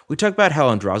 We talked about how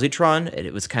on Eldrazi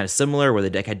it was kind of similar where the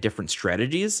deck had different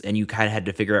strategies and you kind of had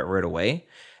to figure out right away.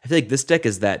 I feel like this deck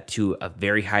is that to a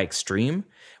very high extreme.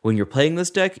 When you're playing this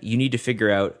deck, you need to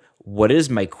figure out what is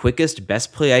my quickest,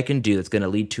 best play I can do that's going to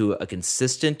lead to a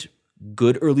consistent,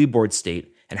 good early board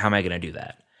state, and how am I going to do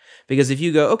that? Because if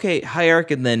you go, okay,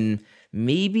 Hierarch and then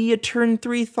maybe a turn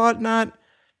 3 Thought Knot,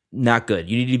 not good.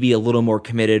 You need to be a little more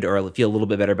committed or feel a little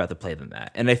bit better about the play than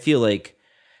that. And I feel like,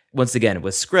 once again,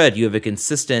 with Scred, you have a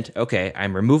consistent, okay,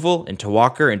 I'm removal into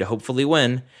Walker and to hopefully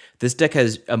win. This deck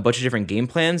has a bunch of different game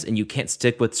plans, and you can't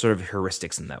stick with sort of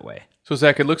heuristics in that way. So,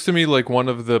 Zach, it looks to me like one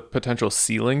of the potential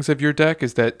ceilings of your deck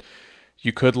is that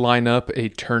you could line up a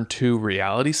turn 2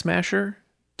 Reality Smasher.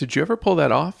 Did you ever pull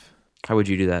that off? How would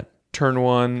you do that? Turn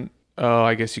 1, oh,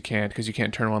 I guess you can't, because you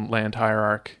can't turn 1 Land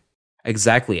Hierarch.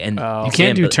 Exactly. And you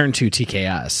can't do turn 2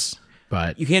 TKS,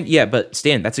 but you can't. Yeah, but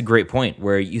Stan, that's a great point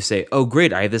where you say, "Oh,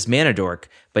 great, I have this mana dork,"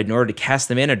 but in order to cast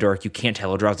the mana dork, you can't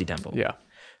tell Eldrazi Temple. Yeah.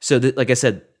 So, like I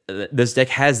said, this deck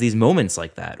has these moments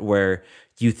like that where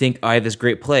you think, "I have this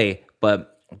great play,"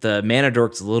 but the mana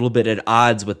dork's a little bit at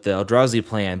odds with the Eldrazi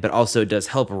plan, but also does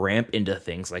help ramp into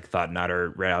things like Thought Knot or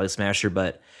Reality Smasher.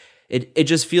 But it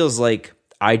just feels like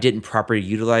I didn't properly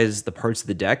utilize the parts of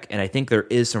the deck, and I think there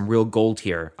is some real gold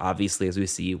here, obviously, as we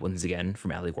see once again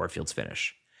from Allie Warfield's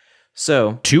finish.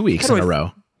 So 2 weeks in a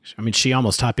row. I mean, she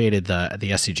almost top 8'd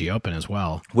the SCG Open as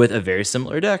well. With a very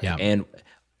similar deck. Yeah. And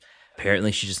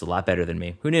apparently she's just a lot better than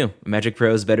me. Who knew? Magic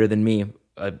Pro is better than me.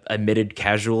 A mid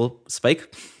casual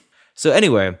spike. So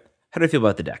anyway, how do I feel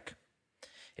about the deck?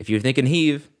 If you're thinking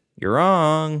heave, you're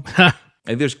wrong.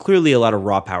 Like, there's clearly a lot of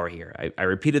raw power here. I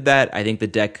repeated that. I think the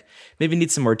deck maybe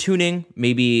needs some more tuning.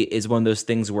 Maybe is one of those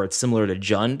things where it's similar to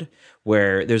Jund,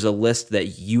 where there's a list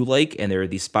that you like, and there are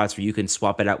these spots where you can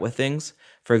swap it out with things.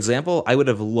 For example, I would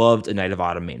have loved a Knight of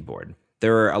Autumn main board.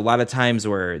 There are a lot of times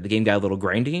where the game got a little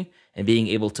grindy, and being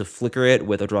able to flicker it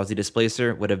with Eldrazi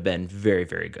Displacer would have been very,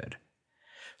 very good.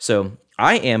 So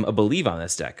I am a believe on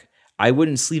this deck. I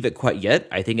wouldn't sleeve it quite yet.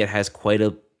 I think it has quite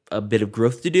a bit of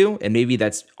growth to do, and maybe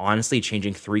that's honestly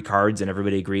changing 3 cards, and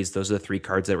everybody agrees those are the 3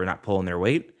 cards that were not pulling their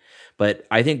weight. But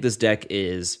I think this deck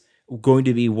is going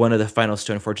to be one of the final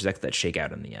Stoneforge decks that shake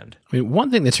out in the end. I mean,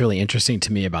 one thing that's really interesting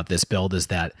to me about this build is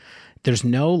that there's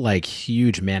no like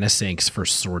huge mana sinks for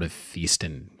sort of Feast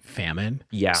and Famine.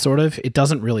 Yeah. Sort of. It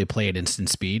doesn't really play at instant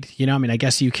speed. You know, I mean, I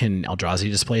guess you can Eldrazi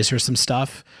Displacer some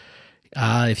stuff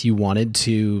if you wanted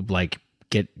to, like,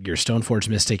 get your Stoneforge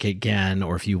Mystic again,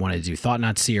 or if you want to do Thought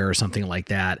Knot Seer or something like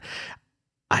that.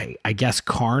 I guess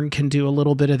Karn can do a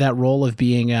little bit of that role of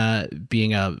being a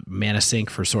mana sink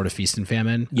for sort of Feast and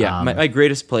Famine. Yeah, my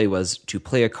greatest play was to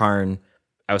play a Karn.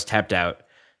 I was tapped out.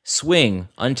 Swing,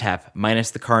 untap,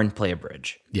 minus the Karn, play a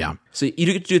bridge. Yeah. So you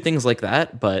do get to do things like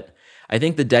that, but I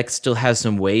think the deck still has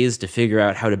some ways to figure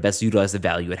out how to best utilize the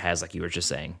value it has, like you were just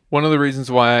saying. One of the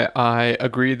reasons why I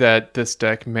agree that this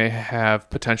deck may have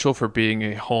potential for being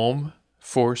a home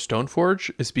for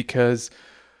Stoneforge is because,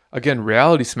 again,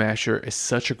 Reality Smasher is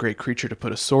such a great creature to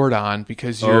put a sword on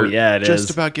because you're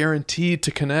just about guaranteed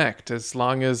to connect as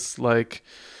long as, like,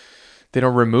 they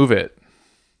don't remove it.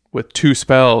 with 2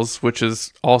 spells, which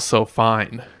is also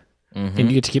fine. And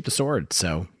you get to keep the sword,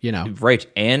 so, Right,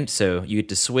 and so you get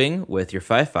to swing with your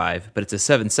 5/5, but it's a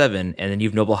 7/7, and then you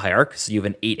have Noble Hierarch, so you have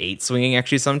an 8/8 swinging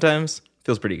actually sometimes.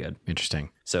 Feels pretty good. Interesting.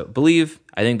 So believe,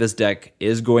 I think this deck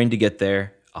is going to get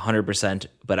there 100%,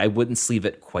 but I wouldn't sleeve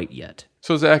it quite yet.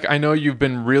 So Zach, I know you've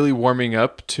been really warming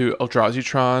up to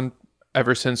Eldrazi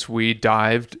ever since we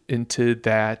dived into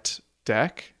that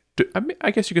deck.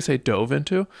 I guess you could say dove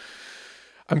into.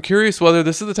 I'm curious whether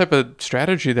this is the type of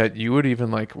strategy that you would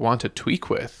even like want to tweak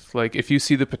with. Like if you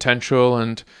see the potential,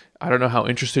 and I don't know how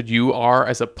interested you are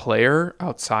as a player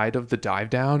outside of the dive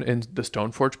down in the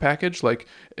Stoneforge package, like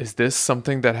is this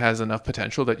something that has enough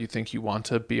potential that you think you want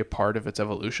to be a part of its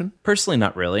evolution? Personally,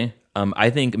 not really. I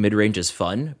think mid-range is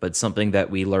fun, but something that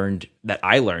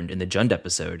I learned in the Jund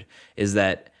episode is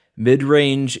that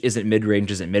mid-range isn't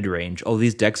mid-range. All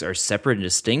these decks are separate and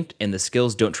distinct, and the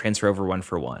skills don't transfer over one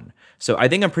for one. So I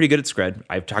think I'm pretty good at Scred.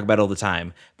 I talk about it all the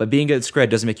time, but being good at Scred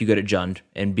doesn't make you good at Jund,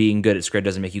 and being good at Scred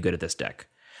doesn't make you good at this deck.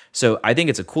 So I think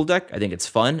it's a cool deck. I think it's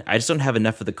fun. I just don't have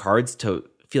enough of the cards to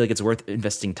feel like it's worth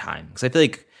investing time. Because I feel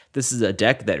like this is a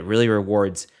deck that really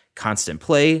rewards constant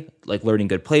play, like learning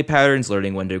good play patterns,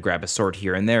 learning when to grab a sword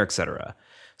here and there, etc.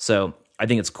 So I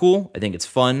think it's cool. I think it's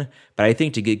fun. But I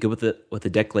think to get good with a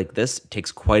deck like this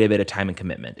takes quite a bit of time and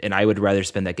commitment. And I would rather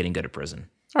spend that getting good at Prison.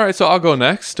 All right, so I'll go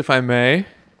next, if I may,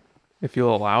 if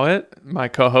you'll allow it. My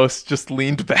co-host just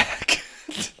leaned back.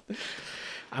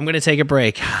 I'm going to take a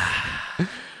break.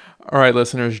 All right,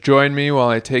 listeners, join me while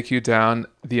I take you down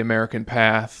the American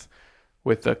path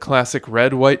with the classic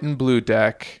red, white, and blue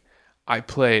deck. I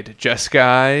played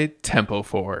Jeskai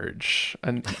Tempoforge.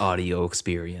 An audio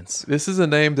experience. This is a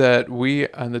name that we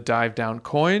on the Dive Down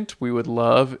coined. We would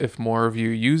love if more of you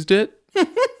used it.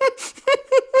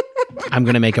 I'm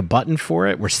going to make a button for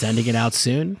it. We're sending it out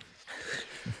soon.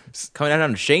 Coming out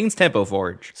on Shane's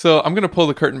Tempoforge. So I'm going to pull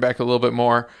the curtain back a little bit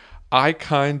more. I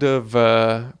kind of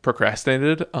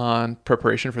procrastinated on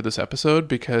preparation for this episode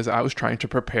because I was trying to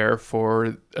prepare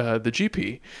for the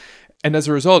GP. And as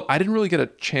a result, I didn't really get a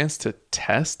chance to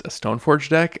test a Stoneforge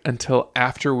deck until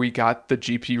after we got the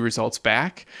GP results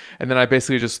back. And then I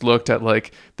basically just looked at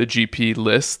like the GP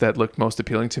list that looked most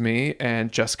appealing to me,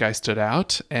 and Jeskai stood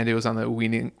out, and it was on the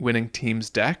winning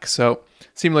team's deck. So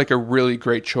it seemed like a really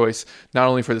great choice, not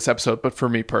only for this episode, but for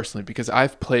me personally, because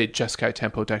I've played Jeskai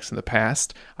Tempo decks in the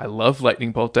past. I love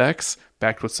Lightning Bolt decks,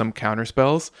 backed with some counter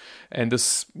spells. And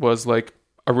this was like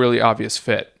a really obvious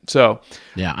fit. So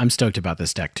yeah, I'm stoked about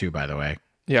this deck too, by the way.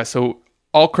 Yeah, so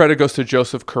all credit goes to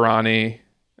Joseph Karani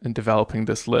in developing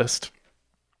this list.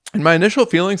 And my initial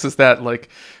feelings is that, like,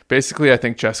 basically I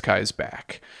think Jeskai is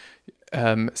back.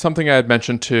 Something I had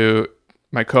mentioned to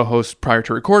my co-host prior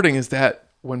to recording is that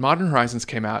when Modern Horizons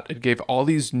came out, it gave all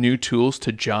these new tools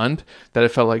to Jund that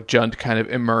it felt like Jund kind of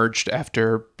emerged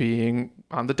after being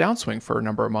on the downswing for a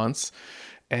number of months.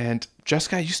 And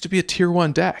Jeskai used to be a tier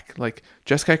 1 deck. Like,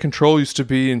 Jeskai Control used to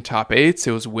be in top 8s.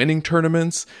 It was winning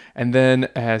tournaments. And then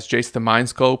as Jace the Mind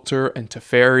Sculptor and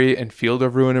Teferi and Field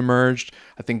of Ruin emerged,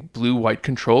 I think Blue-White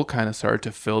Control kind of started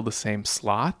to fill the same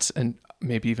slot and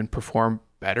maybe even perform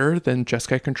better than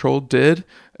Jeskai Control did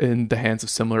in the hands of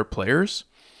similar players.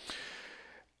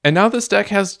 And now this deck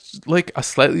has like a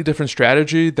slightly different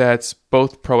strategy that's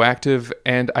both proactive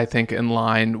and I think in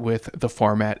line with the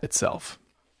format itself.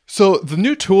 So the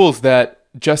new tools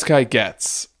that Jeskai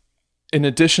gets, in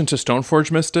addition to Stoneforge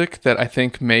Mystic, that I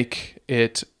think make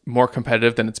it more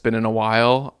competitive than it's been in a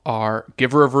while, are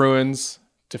Giver of Ruins,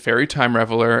 Teferi Time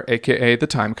Reveler, aka the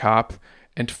Time Cop,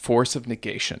 and Force of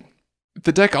Negation.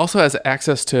 The deck also has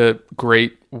access to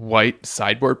great white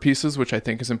sideboard pieces, which I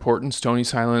think is important. Stony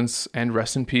Silence and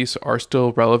Rest in Peace are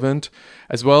still relevant,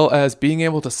 as well as being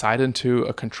able to side into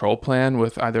a control plan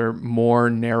with either more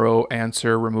narrow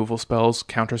answer removal spells,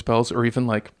 counter spells, or even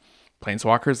like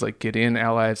planeswalkers like Gideon,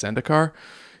 Ally of Zendikar.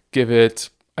 Give it,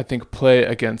 I think, play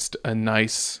against a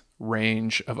nice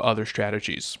range of other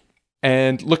strategies.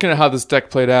 And looking at how this deck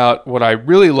played out, what I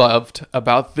really loved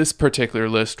about this particular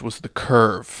list was the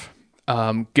curve.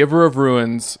 Giver of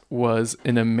Ruins was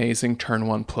an amazing turn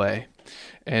 1 play.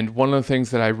 And one of the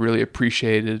things that I really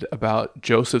appreciated about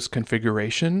Joseph's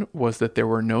configuration was that there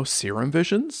were no Serum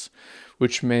Visions,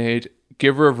 which made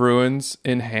Giver of Ruins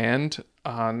in hand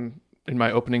in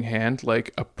my opening hand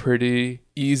like a pretty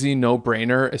easy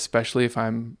no-brainer, especially if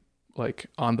I'm like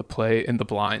on the play in the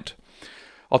blind.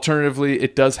 Alternatively,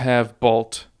 it does have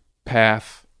Bolt,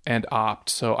 Path, and Opt,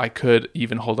 so I could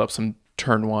even hold up some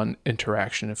turn 1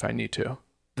 interaction if I need to.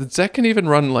 The deck can even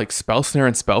run like Spell Snare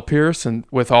and Spell Pierce, and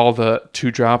with all the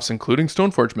 2-drops, including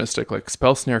Stoneforge Mystic, like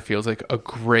Spell Snare feels like a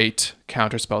great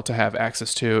counterspell to have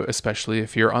access to, especially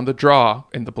if you're on the draw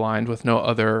in the blind with no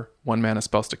other 1-mana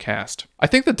spells to cast. I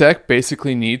think the deck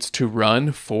basically needs to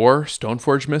run for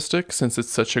Stoneforge Mystic since it's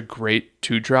such a great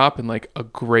 2-drop and like a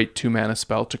great 2-mana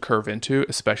spell to curve into,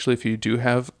 especially if you do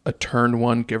have a turn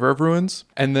 1 Giver of Ruins.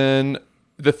 And then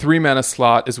the 3-mana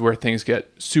slot is where things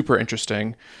get super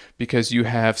interesting because you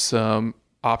have some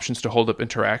options to hold up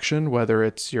interaction, whether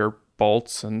it's your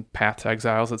bolts and path to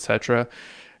exiles, etc.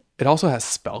 It also has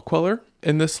Spell Queller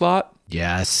in this slot.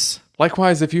 Yes.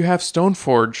 Likewise, if you have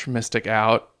Stoneforge Mystic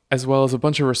out, as well as a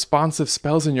bunch of responsive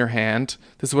spells in your hand,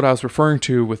 this is what I was referring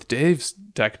to with Dave's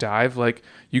deck dive, like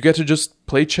you get to just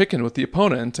play chicken with the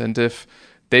opponent, and if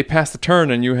they pass the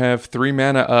turn and you have 3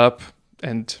 mana up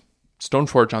and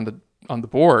Stoneforge on the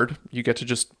board, you get to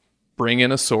just bring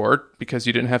in a sword because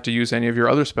you didn't have to use any of your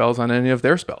other spells on any of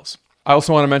their spells. I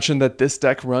also want to mention that this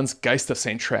deck runs Geist of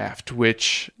St. Traft,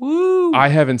 which I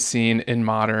haven't seen in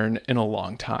Modern in a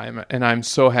long time. And I'm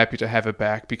so happy to have it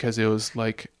back because it was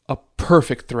like a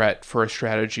perfect threat for a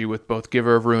strategy with both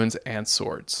Giver of Ruins and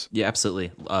swords. Yeah,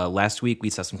 absolutely. Last week, we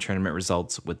saw some tournament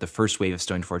results with the first wave of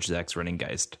Stoneforge decks running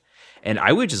Geist. And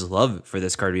I would just love for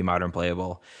this card to be Modern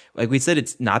playable. Like we said,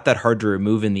 it's not that hard to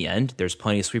remove in the end. There's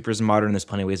plenty of sweepers in Modern. There's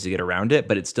plenty of ways to get around it,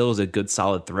 but it still is a good,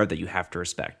 solid threat that you have to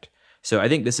respect. So I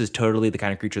think this is totally the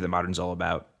kind of creature that Modern's all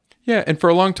about. Yeah, and for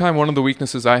a long time, one of the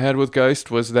weaknesses I had with Geist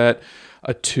was that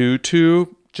a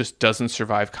 2/2 just doesn't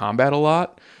survive combat a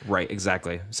lot. Right,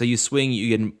 exactly. So you swing,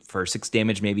 you get for 6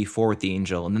 damage, maybe 4 with the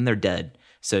Angel, and then they're dead.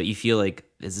 So you feel like,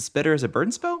 is this better as a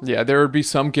burn spell? Yeah, there would be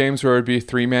some games where it would be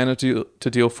 3 mana to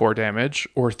deal 4 damage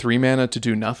or 3 mana to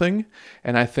do nothing.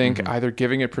 And I think either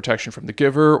giving it protection from the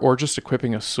Giver or just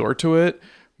equipping a sword to it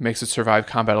makes it survive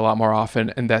combat a lot more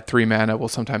often. And that 3 mana will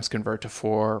sometimes convert to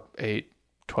 4, 8,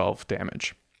 12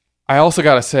 damage. I also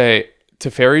got to say,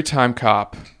 Teferi Time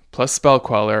Cop plus Spell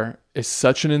Queller is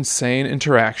such an insane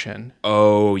interaction.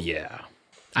 Oh, yeah.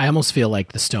 I almost feel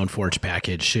like the Stoneforge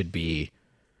package should be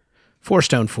 4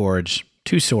 Stoneforge,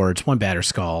 2 swords, 1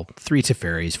 Batterskull, 3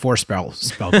 Teferis, 4 spell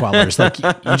Quellers. Like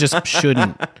you just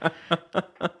shouldn't.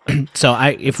 So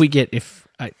I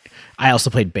also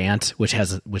played Bant, which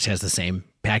has the same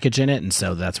package in it, and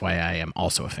so that's why I am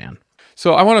also a fan.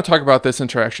 So I want to talk about this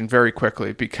interaction very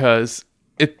quickly because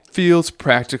it feels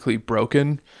practically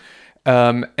broken.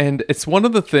 And it's one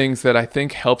of the things that I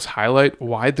think helps highlight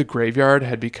why the graveyard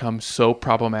had become so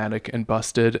problematic and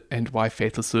busted and why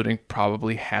Faithless Looting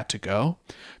probably had to go.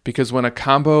 Because when a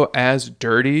combo as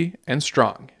dirty and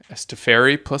strong as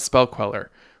Teferi plus Spell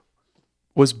Queller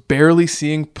was barely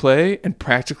seeing play and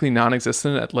practically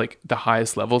non-existent at like the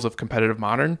highest levels of competitive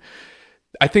Modern,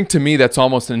 I think to me that's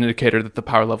almost an indicator that the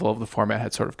power level of the format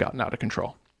had sort of gotten out of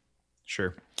control.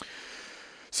 Sure.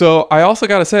 So I also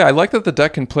got to say, I like that the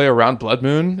deck can play around Blood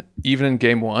Moon even in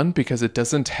game 1 because it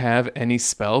doesn't have any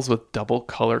spells with double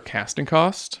color casting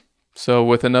cost. So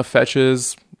with enough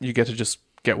fetches, you get to just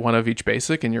get one of each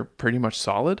basic and you're pretty much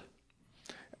solid.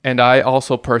 And I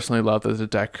also personally love that the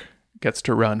deck gets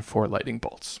to run 4 Lightning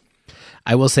Bolts.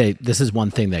 I will say this is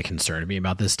one thing that concerned me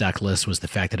about this deck list was the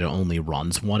fact that it only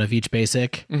runs 1 of each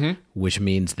basic, which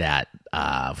means that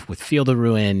with Field of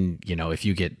Ruin, if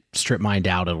you get Strip Mined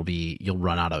out, you'll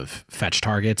run out of fetch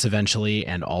targets eventually,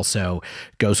 and also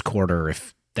Ghost Quarter.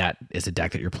 If that is a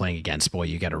deck that you're playing against, boy,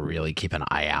 you got to really keep an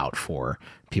eye out for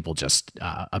people just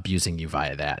abusing you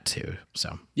via that too.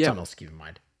 So something else to keep in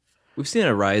mind. We've seen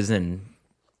a rise in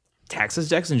Taxes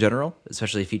decks in general,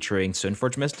 especially featuring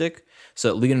Stoneforge Mystic.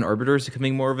 So Legion Orbiter is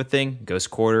becoming more of a thing. Ghost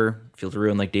Quarter, Field of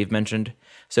Ruin, like Dave mentioned.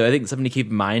 So I think something to keep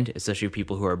in mind, especially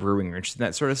people who are brewing or interested in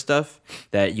that sort of stuff,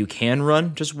 that you can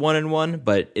run just 1-1,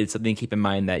 but it's something to keep in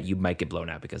mind that you might get blown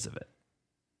out because of it.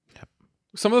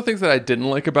 Some of the things that I didn't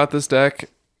like about this deck,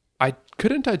 I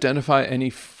couldn't identify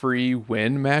any free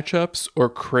win matchups or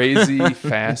crazy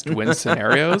fast win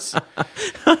scenarios.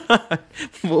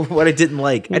 Well, what I didn't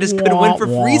like, I just couldn't win for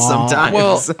free sometimes.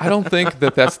 Well, I don't think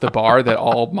that that's the bar that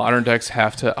all Modern decks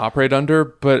have to operate under,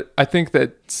 but I think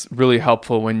that's really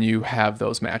helpful when you have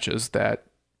those matches that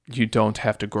you don't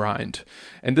have to grind.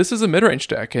 And this is a mid-range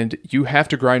deck, and you have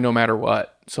to grind no matter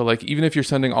what. So like even if you're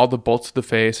sending all the bolts to the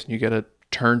face and you get a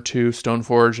turn 2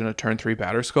 Stoneforge and a turn 3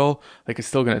 Batterskull, like it's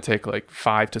still going to take like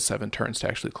 5 to 7 turns to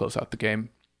actually close out the game.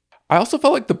 I also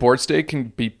felt like the board state can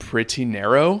be pretty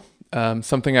narrow.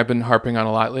 Something I've been harping on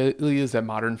a lot lately is that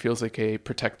Modern feels like a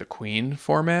Protect the Queen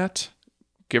format.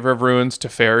 Giver of Ruins,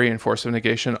 Teferi, and Force of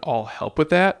Negation all help with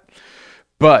that.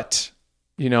 But,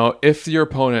 if your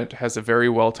opponent has a very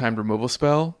well-timed removal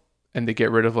spell and they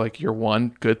get rid of like your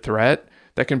one good threat,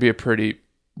 that can be a pretty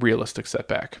realistic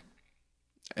setback.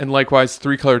 And likewise,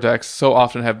 3-color decks so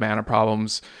often have mana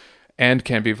problems and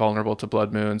can be vulnerable to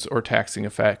blood moons or taxing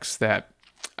effects that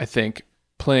I think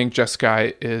playing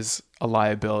Jeskai is a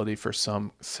liability for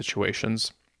some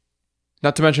situations.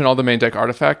 Not to mention all the main deck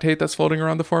artifact hate that's floating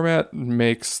around the format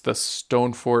makes the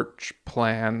Stoneforge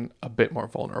plan a bit more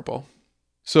vulnerable.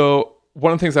 So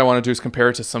one of the things I want to do is compare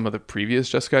it to some of the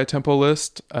previous Jeskai tempo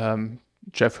list.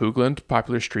 Jeff Hoogland,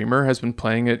 popular streamer, has been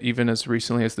playing it even as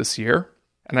recently as this year.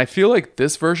 And I feel like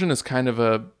this version is kind of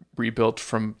a rebuilt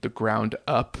from the ground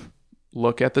up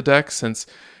look at the deck, since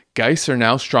Geists are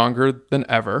now stronger than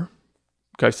ever.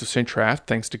 Geist of St. Traft,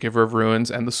 thanks to Giver of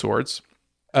Ruins and the Swords.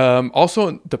 Also,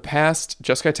 in the past,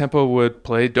 Jeskai Tempo would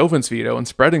play Dovin's Veto and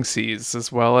Spreading Seas,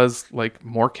 as well as like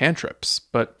more cantrips.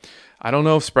 But I don't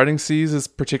know if Spreading Seas is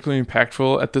particularly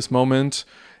impactful at this moment,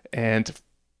 and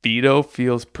Veto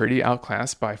feels pretty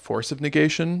outclassed by Force of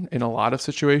Negation in a lot of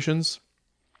situations.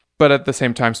 But at the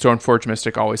same time, Stoneforge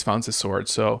Mystic always founds his sword,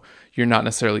 so you're not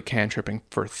necessarily cantripping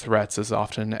for threats as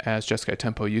often as Jeskai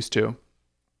Tempo used to.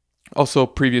 Also,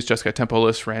 previous Jeskai Tempo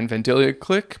lists ran Vendilion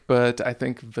Click, but I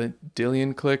think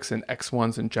Vendilion Clicks and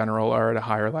X1s in general are at a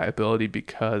higher liability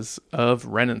because of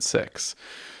Renin 6.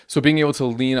 So being able to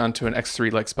lean onto an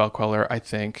X3 like Spell Queller, I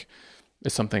think,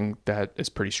 is something that is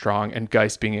pretty strong, and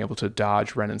Geist being able to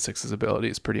dodge Renin 6's ability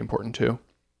is pretty important too.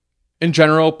 In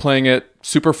general, playing it,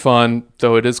 super fun,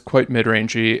 though it is quite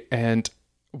mid-rangey, and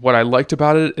what I liked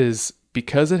about it is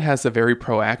because it has a very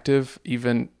proactive,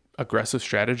 even aggressive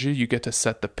strategy, you get to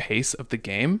set the pace of the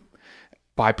game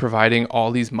by providing all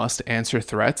these must-answer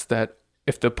threats that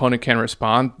if the opponent can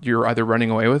respond, you're either running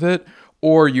away with it,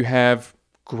 or you have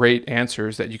great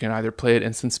answers that you can either play at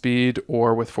instant speed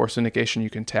or with Force of Negation you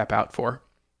can tap out for.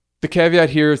 The caveat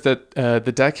here is that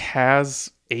the deck has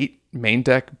 8 main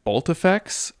deck bolt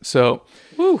effects, so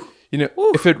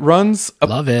if it runs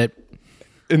love it,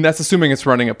 and that's assuming it's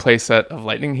running a playset of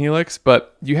Lightning Helix,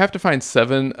 but you have to find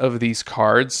 7 of these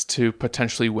cards to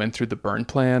potentially win through the burn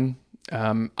plan.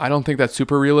 I don't think that's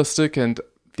super realistic, and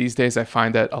these days I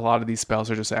find that a lot of these spells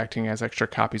are just acting as extra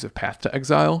copies of Path to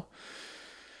Exile.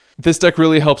 This deck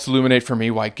really helps illuminate for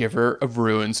me why Giver of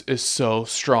Ruins is so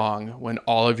strong when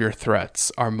all of your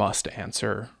threats are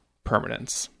must-answer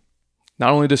permanents.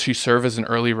 Not only does she serve as an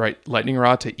early lightning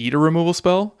rod to eat a removal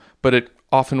spell, but it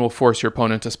often will force your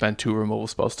opponent to spend 2 removal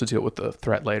spells to deal with the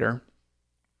threat later.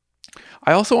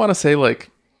 I also want to say,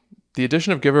 the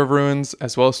addition of Giver of Ruins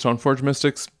as well as Stoneforge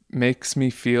Mystics makes me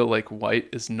feel like white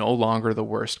is no longer the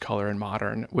worst color in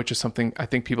Modern, which is something I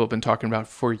think people have been talking about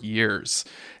for years.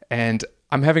 And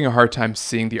I'm having a hard time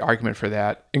seeing the argument for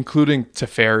that, including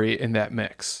Teferi in that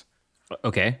mix.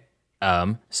 Okay.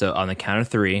 So on the count of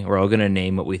 3, we're all going to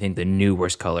name what we think the new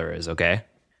worst color is, okay?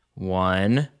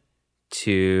 1,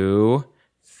 2,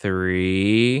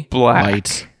 3.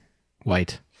 Black.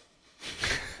 White.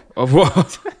 Oh,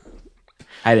 what?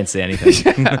 I didn't say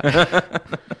anything.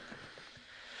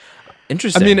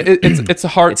 Interesting. I mean, it's a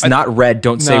hard... It's not red.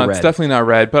 Don't say red. No, it's definitely not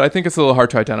red, but I think it's a little hard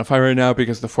to identify right now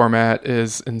because the format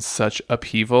is in such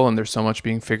upheaval and there's so much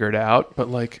being figured out. But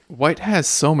white has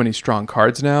so many strong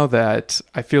cards now that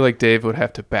I feel like Dave would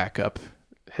have to back up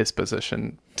his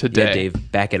position today. Yeah,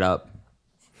 Dave, back it up.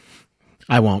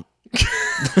 I won't.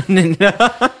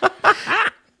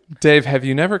 Dave, have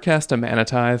you never cast a Mana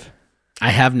Tithe?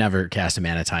 I have never cast a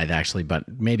Mana Tithe, actually, but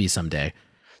maybe someday.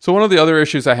 So one of the other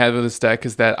issues I have with this deck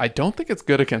is that I don't think it's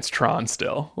good against Tron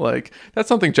still. That's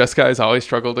something Jeskai has always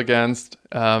struggled against,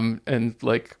 and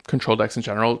control decks in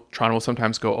general. Tron will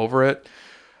sometimes go over it.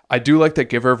 I do like that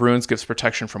Giver of Ruins gives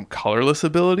protection from colorless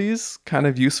abilities, kind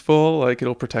of useful.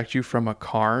 It'll protect you from a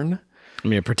Karn. I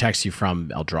mean, it protects you from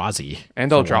Eldrazi.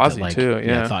 And Eldrazi, too,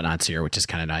 yeah. Thought-Knot Seer, which is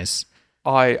kind of nice.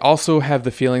 I also have the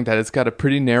feeling that it's got a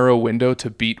pretty narrow window to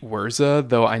beat Urza,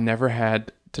 though I never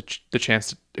had the chance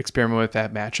to experiment with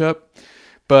that matchup.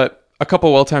 But a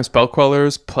couple well-timed Spell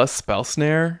Quellers plus Spell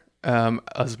Snare,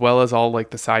 as well as all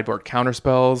the sideboard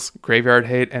counterspells, Graveyard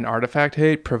Hate, and Artifact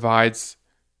Hate provides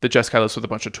the Jeskai list with a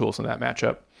bunch of tools in that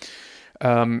matchup.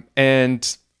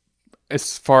 And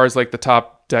as far as the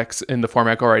top decks in the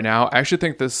format go right now, I actually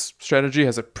think this strategy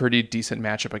has a pretty decent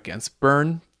matchup against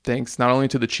Burn, thanks not only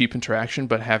to the cheap interaction,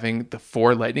 but having the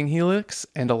 4 Lightning Helix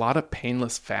and a lot of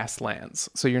painless fast lands.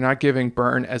 So you're not giving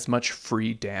Burn as much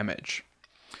free damage.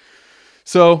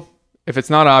 So if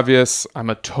it's not obvious, I'm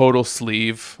a total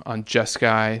sleeve on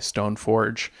Jeskai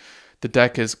Stoneforge. The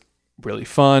deck is really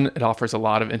fun. It offers a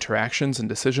lot of interactions and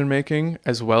decision making,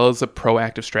 as well as a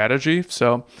proactive strategy.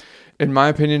 So in my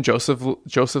opinion,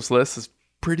 Joseph's list is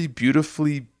pretty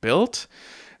beautifully built.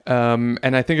 And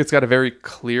I think it's got a very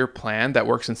clear plan that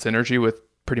works in synergy with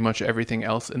pretty much everything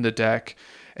else in the deck.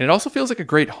 And it also feels like a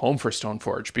great home for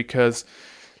Stoneforge because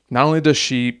not only does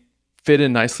she fit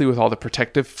in nicely with all the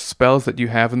protective spells that you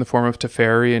have in the form of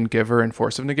Teferi and Giver and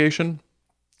Force of Negation,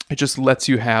 it just lets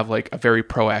you have like a very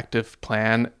proactive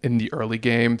plan in the early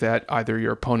game that either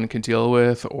your opponent can deal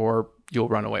with or you'll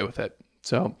run away with it.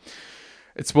 So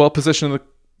it's well positioned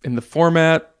in the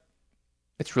format.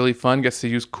 It's really fun. Gets to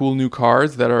use cool new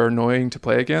cards that are annoying to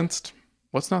play against.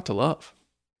 What's not to love?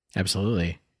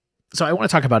 Absolutely. So I want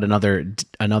to talk about another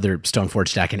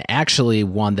Stoneforge deck, and actually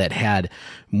one that had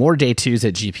more day twos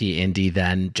at GP Indy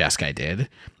than Jeskai did,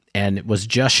 and was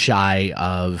just shy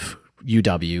of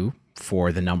UW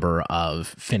for the number of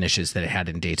finishes that it had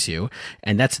in day two,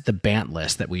 and that's the Bant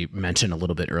list that we mentioned a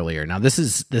little bit earlier. Now this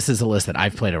is a list that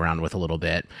I've played around with a little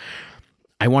bit.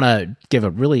 I want to give a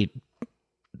really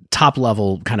top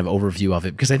level kind of overview of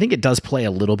it because I think it does play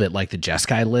a little bit like the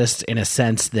Jeskai list in a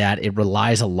sense that it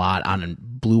relies a lot on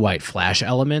blue-white flash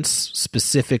elements,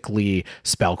 specifically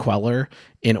Spell Queller,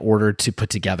 in order to put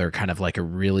together kind of like a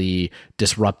really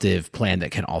disruptive plan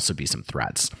that can also be some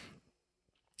threats.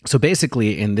 So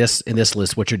basically in this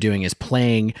list, what you're doing is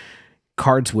playing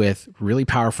cards with really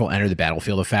powerful enter the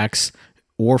battlefield effects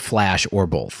or flash or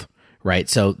both. Right,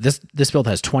 so this build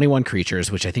has 21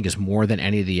 creatures, which I think is more than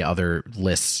any of the other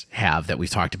lists have that we've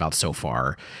talked about so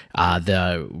far.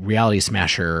 The Reality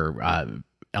Smasher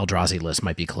Eldrazi list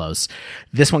might be close.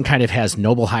 This one kind of has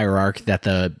Noble Hierarch that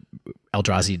the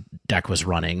Eldrazi deck was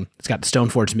running. It's got the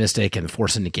Stoneforge Mystic and the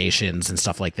Force of Negations and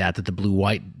stuff like that the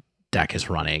blue-white deck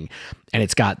is running, and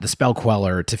it's got the Spell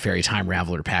Queller to Fairy Time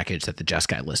Raveler package that the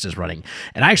Jeskai list is running.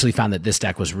 And I actually found that this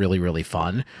deck was really, really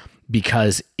fun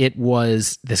because it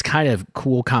was this kind of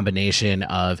cool combination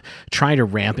of trying to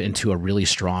ramp into a really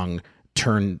strong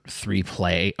turn 3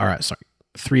 play,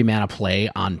 3 mana play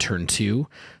on turn 2,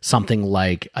 something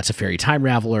like a Teferi Time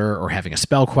Raveler or having a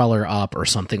Spell Queller up or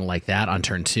something like that on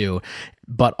turn 2,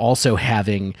 but also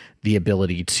having the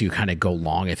ability to kind of go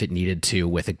long if it needed to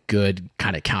with a good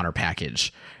kind of counter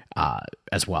package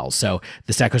as well. So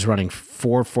this deck was running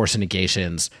 4 Force of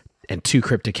Negations and 2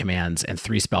 Cryptic Commands and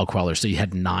 3 Spell Quellers. So you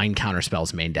had 9 counter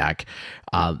spells main deck.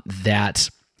 That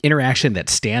interaction that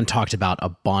Stan talked about a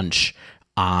bunch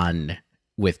on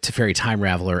with Teferi Time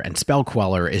Raveler and Spell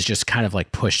Queller is just kind of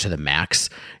like pushed to the max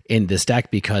in this deck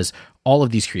because all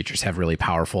of these creatures have really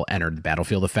powerful enter the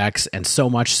battlefield effects, and so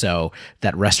much so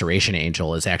that Restoration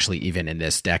Angel is actually even in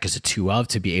this deck as a 2 of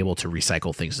to be able to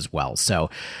recycle things as well. So,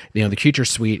 the creature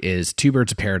suite is 2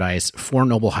 Birds of Paradise, 4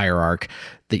 Noble Hierarch,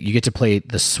 that you get to play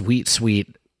the sweet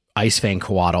Icefang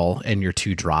Coatl in your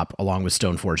 2-drop along with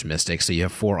Stoneforge Mystic. So you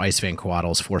have 4 Icefang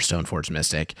Coatls, 4 Stoneforge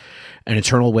Mystic, an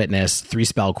Eternal Witness, 3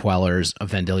 Spell Quellers, a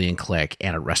Vendilion Click,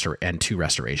 and 2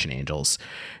 Restoration Angels.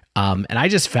 And I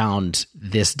just found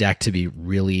this deck to be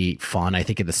really fun. I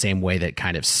think in the same way that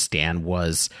kind of Stan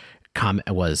was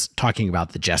talking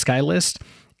about the Jeskai list.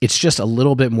 It's just a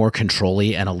little bit more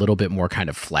control-y and a little bit more kind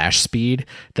of flash speed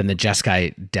than the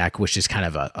Jeskai deck, which is kind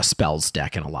of a spells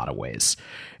deck in a lot of ways.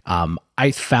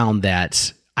 I found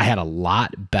that I had a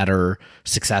lot better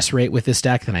success rate with this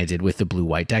deck than I did with the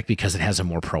blue-white deck because it has a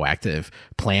more proactive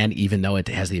plan, even though it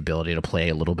has the ability to play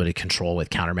a little bit of control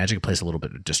with counter magic. It plays a little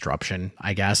bit of disruption,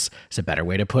 I guess, is a better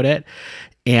way to put it.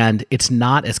 And it's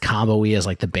not as combo-y as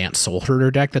like the Bant Soul Herder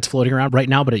deck that's floating around right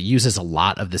now, but it uses a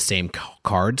lot of the same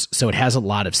cards. So it has a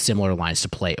lot of similar lines to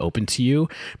play open to you,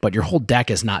 but your whole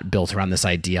deck is not built around this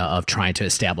idea of trying to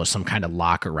establish some kind of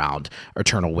lock around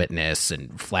Eternal Witness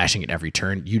and flashing at every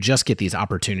turn. You just get these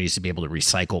opportunities to be able to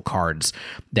recycle cards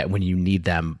that when you need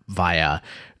them via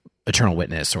Eternal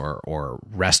Witness or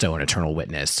Resto and Eternal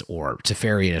Witness or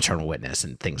Teferi and Eternal Witness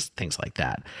and things like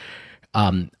that.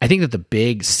 I think that the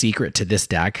big secret to this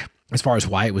deck, as far as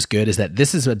why it was good, is that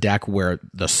this is a deck where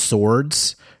the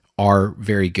swords are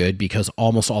very good because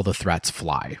almost all the threats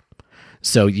fly.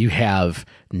 So you have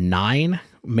 9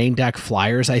 main deck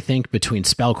flyers, I think, between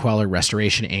Spell Queller,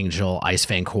 Restoration Angel,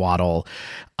 Icefang Coatl.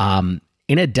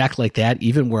 In a deck like that,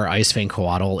 even where Icefang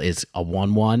Coatl is a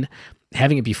 1/1,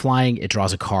 having it be flying, it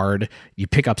draws a card. You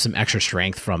pick up some extra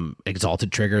strength from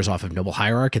Exalted triggers off of Noble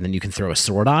Hierarch, and then you can throw a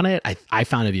sword on it. I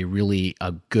found it to be really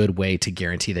a good way to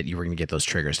guarantee that you were going to get those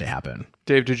triggers to happen.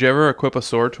 Dave, did you ever equip a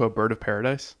sword to a Bird of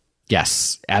Paradise?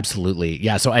 Yes, absolutely.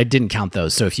 Yeah, so I didn't count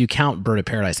those. So if you count Bird of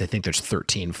Paradise, I think there's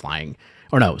 13 flying.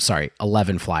 Or no, sorry,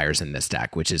 11 flyers in this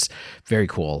deck, which is very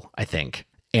cool, I think.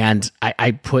 And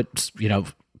I put,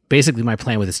 basically my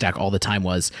plan with this deck all the time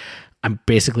was I'm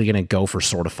basically going to go for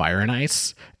Sword of Fire and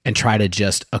Ice and try to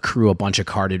just accrue a bunch of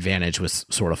card advantage with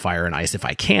Sword of Fire and Ice if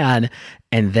I can.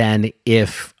 And then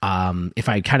if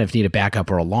I kind of need a backup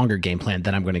or a longer game plan,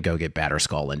 then I'm going to go get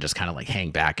Batterskull and just kind of like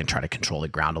hang back and try to control the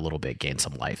ground a little bit, gain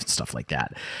some life and stuff like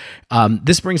that.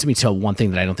 This brings me to one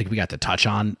thing that I don't think we got to touch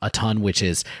on a ton, which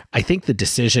is I think the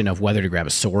decision of whether to grab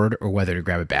a sword or whether to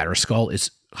grab a Batterskull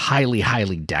is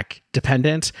highly deck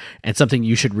dependent, and something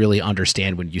you should really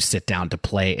understand when you sit down to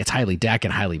play. It's highly deck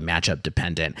and highly matchup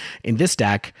dependent. In this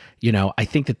deck, I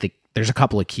think that there's a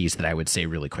couple of keys that I would say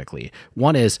really quickly.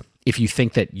 One is if you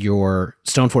think that your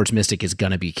Stoneforge Mystic is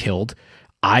going to be killed,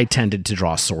 I tended to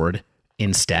draw a sword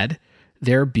instead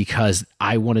there because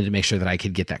I wanted to make sure that I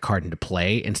could get that card into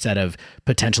play instead of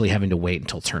potentially having to wait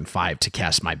until turn 5 to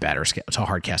cast my to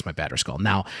hard cast my Batterskull.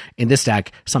 Now, in this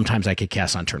deck, sometimes I could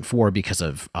cast on turn 4 because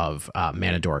of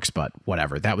mana dorks, but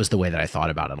whatever. That was the way that I thought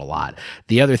about it a lot.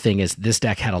 The other thing is this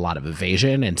deck had a lot of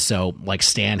evasion, and so like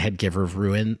Stan had Giver of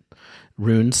Runes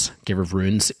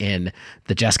in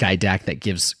the Jeskai deck that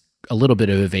gives a little bit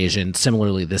of evasion.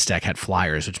 Similarly, this deck had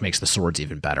flyers, which makes the swords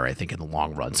even better, I think, in the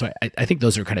long run. So I think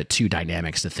those are kind of two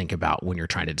dynamics to think about when you're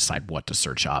trying to decide what to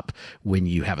search up when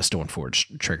you have a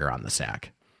Stoneforge trigger on the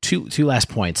stack. Two last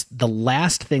points. The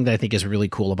last thing that I think is really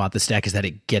cool about this deck is that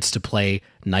it gets to play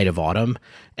Knight of Autumn.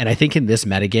 And I think in this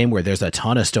metagame where there's a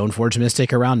ton of Stoneforge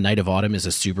Mystic around, Knight of Autumn is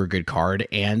a super good card,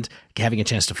 and having a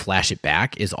chance to flash it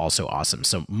back is also awesome.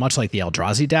 So much like the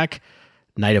Eldrazi deck,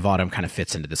 Knight of Autumn kind of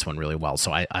fits into this one really well,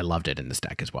 so I loved it in this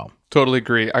deck as well. Totally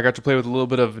agree. I got to play with a little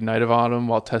bit of Knight of Autumn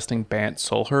while testing Bant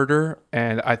Soul Herder,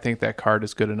 and I think that card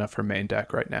is good enough for main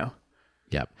deck right now.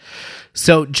 Yep.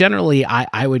 So generally,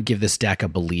 I would give this deck a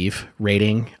believe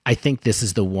rating. I think this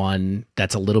is the one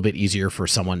that's a little bit easier for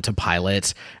someone to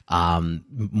pilot,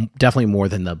 definitely more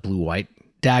than the blue-white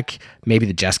deck. Maybe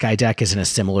the Jeskai deck is in a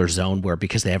similar zone where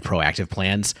because they have proactive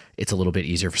plans, it's a little bit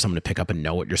easier for someone to pick up and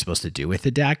know what you're supposed to do with the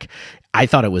deck. I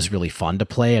thought it was really fun to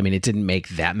play. I mean, it didn't make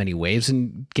that many waves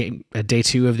in day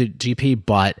 2 of the GP,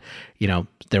 but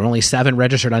there were only 7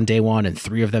 registered on day 1 and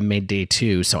 3 of them made day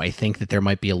 2. So I think that there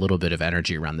might be a little bit of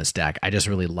energy around this deck. I just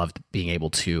really loved being able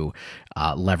to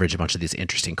leverage a bunch of these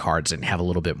interesting cards and have a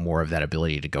little bit more of that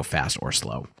ability to go fast or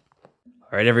slow.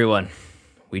 All right, everyone.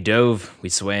 We dove, we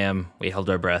swam, we held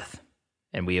our breath,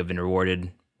 and we have been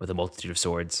rewarded with a multitude of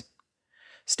swords.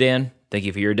 Stan, thank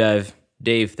you for your dive.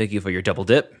 Dave, thank you for your double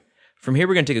dip. From here,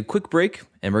 we're going to take a quick break,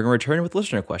 and we're going to return with a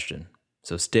listener question.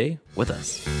 So stay with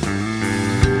us.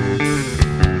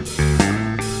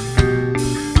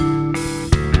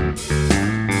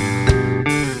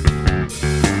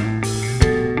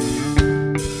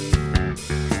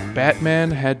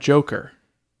 Batman had Joker.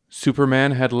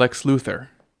 Superman had Lex Luthor.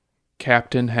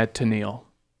 Captain had Tennille.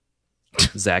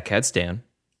 Zach had Stan.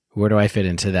 Where do I fit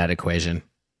into that equation?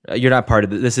 You're not part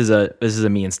of it. This is a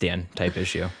me and Stan type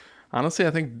issue. Honestly, I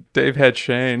think Dave had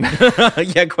Shane.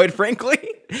 Yeah, quite frankly.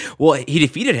 Well, he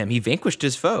defeated him. He vanquished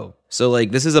his foe. So,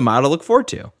 this is a model to look forward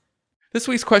to. This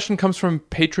week's question comes from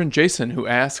patron Jason, who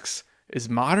asks, is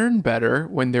Modern better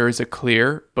when there is a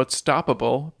clear but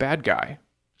stoppable bad guy?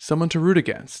 Someone to root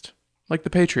against, like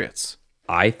the Patriots?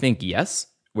 I think yes.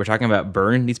 We're talking about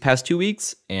Burn these past 2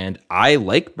 weeks, and I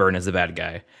like Burn as the bad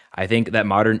guy. I think that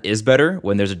Modern is better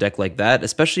when there's a deck like that,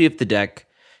 especially if the deck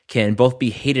can both be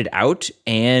hated out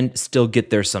and still get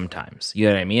there sometimes. You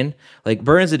know what I mean?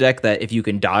 Burn is a deck that if you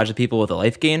can dodge the people with a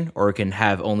life gain, or can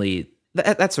have only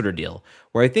that sort of deal,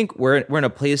 where I think we're in a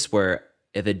place where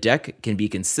if a deck can be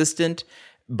consistent,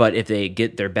 but if they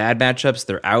get their bad matchups,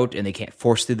 they're out and they can't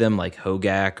force through them like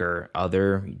Hogak or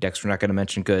other decks we're not going to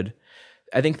mention good.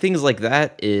 I think things like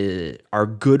that are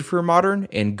good for Modern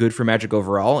and good for Magic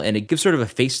overall, and it gives sort of a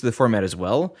face to the format as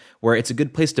well, where it's a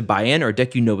good place to buy in or a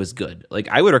deck is good.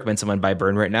 I would recommend someone buy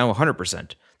Burn right now 100%. I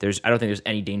don't think there's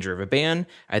any danger of a ban.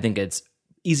 I think it's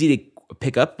easy to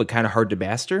pick up but kind of hard to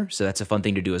master, so that's a fun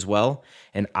thing to do as well.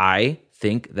 And I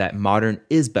think that Modern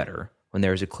is better when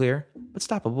there is a clear but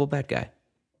stoppable bad guy.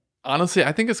 Honestly,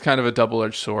 I think it's kind of a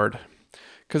double-edged sword.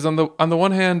 Because on the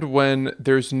one hand, when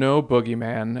there's no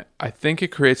boogeyman, I think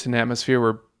it creates an atmosphere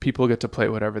where people get to play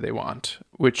whatever they want,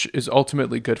 which is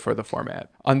ultimately good for the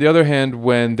format. On the other hand,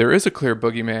 when there is a clear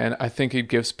boogeyman, I think it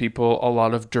gives people a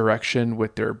lot of direction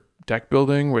with their deck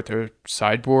building, with their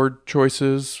sideboard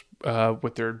choices,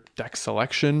 with their deck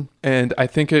selection. And I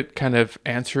think it kind of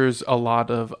answers a lot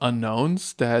of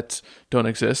unknowns that don't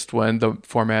exist when the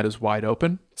format is wide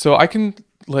open. So I can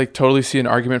totally see an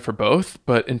argument for both,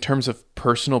 but in terms of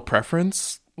personal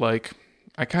preference,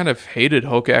 I kind of hated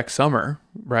Hogak Summer,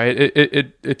 right?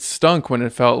 It stunk when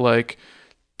it felt like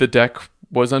the deck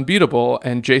was unbeatable.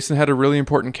 And Jason had a really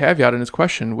important caveat in his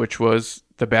question, which was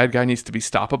the bad guy needs to be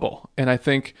stoppable. And I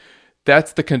think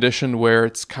that's the condition where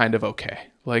it's kind of okay.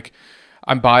 Like,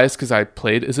 I'm biased because I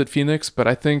played Is It Phoenix, but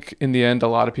I think in the end, a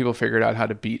lot of people figured out how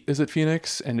to beat Is It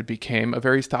Phoenix, and it became a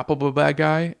very stoppable bad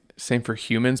guy. Same for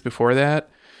Humans before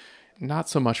that. Not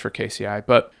so much for KCI,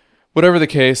 but whatever the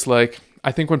case, like,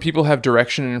 I think when people have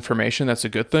direction and information, that's a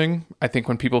good thing. I think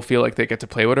when people feel like they get to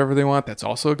play whatever they want, that's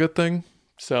also a good thing.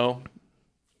 So,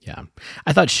 yeah.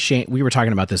 I thought Shane, we were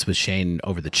talking about this with Shane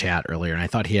over the chat earlier, and I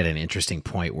thought he had an interesting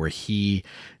point where he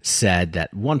said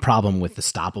that one problem with the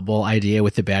stoppable idea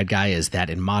with the bad guy is that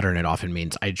in Modern, it often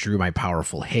means I drew my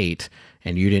powerful hate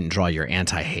and you didn't draw your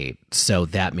anti-hate. So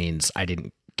that means I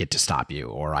didn't get to stop you,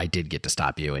 or I did get to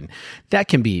stop you. And that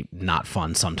can be not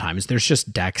fun sometimes. There's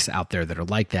just decks out there that are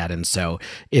like that. And so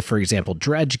if, for example,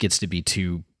 Dredge gets to be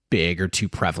too big or too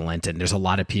prevalent, and there's a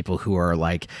lot of people who are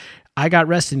like, I got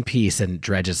Rest in Peace, and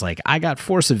Dredge is like, I got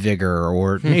Force of Vigor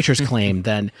or Nature's Claim,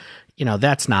 then,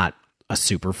 that's not a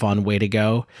super fun way to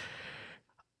go.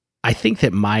 I think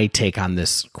that my take on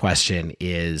this question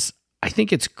is, I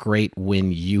think it's great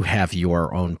when you have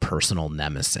your own personal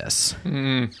nemesis.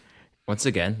 Once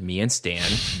again, me and Stan,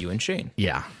 you and Shane.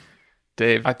 Yeah.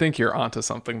 Dave, I think you're onto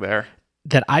something there.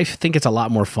 That I think it's a lot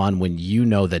more fun when you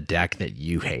know the deck that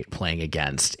you hate playing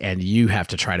against and you have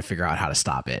to try to figure out how to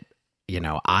stop it.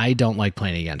 I don't like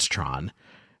playing against Tron.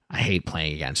 I hate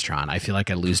playing against Tron. I feel like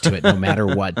I lose to it no matter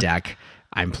what deck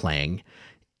I'm playing.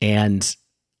 And,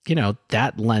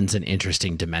 that lends an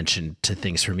interesting dimension to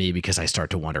things for me because I start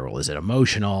to wonder, well, is it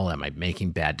emotional? Am I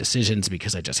making bad decisions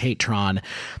because I just hate Tron?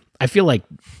 I feel like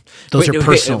those are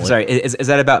personal. Wait, sorry, is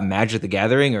that about Magic the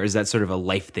Gathering, or is that sort of a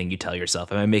life thing you tell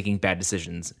yourself? Am I making bad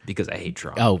decisions because I hate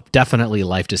Tron? Oh, definitely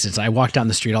life decisions. I walk down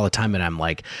the street all the time and I'm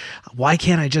like, why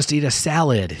can't I just eat a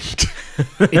salad?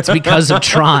 It's because of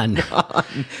Tron.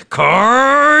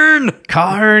 Karn!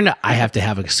 I have to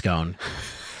have a scone.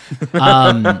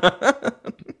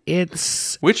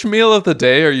 It's Which meal of the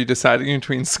day are you deciding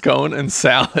between scone and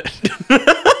salad?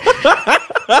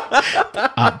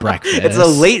 breakfast. It's a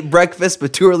late breakfast,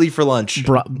 but too early for lunch.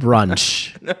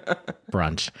 Brunch.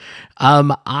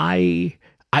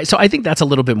 So I think that's a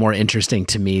little bit more interesting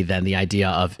to me than the idea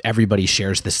of everybody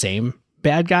shares the same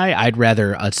bad guy. I'd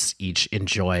rather us each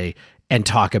enjoy and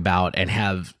talk about and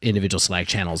have individual Slack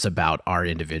channels about our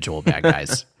individual bad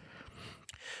guys.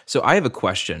 So I have a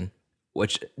question,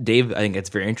 which, Dave, I think it's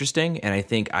very interesting, and I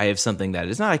think I have something that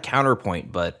is not a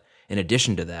counterpoint, but in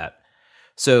addition to that.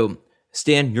 So,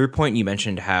 Stan, your point, you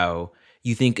mentioned how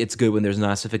you think it's good when there's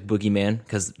not a specific boogeyman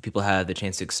because people have the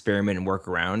chance to experiment and work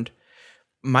around.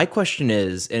 My question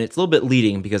is, and it's a little bit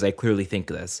leading because I clearly think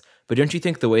this, but don't you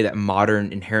think the way that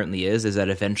Modern inherently is that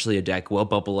eventually a deck will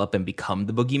bubble up and become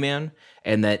the boogeyman,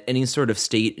 and that any sort of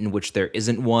state in which there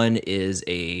isn't one is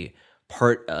a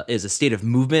state of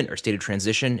movement or state of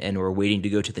transition, and we're waiting to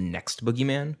go to the next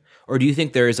boogeyman? Or do you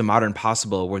think there is a Modern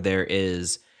possible where there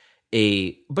is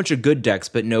a bunch of good decks,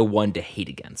 but no one to hate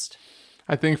against?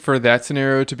 I think for that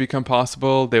scenario to become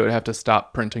possible, they would have to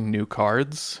stop printing new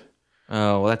cards.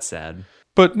 Oh, well, that's sad.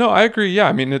 But no, I agree. Yeah,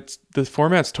 I mean, the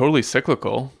format's totally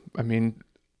cyclical. I mean,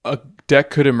 a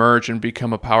deck could emerge and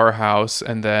become a powerhouse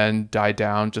and then die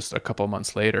down just a couple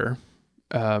months later.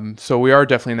 So we are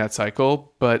definitely in that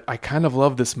cycle, but I kind of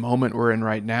love this moment we're in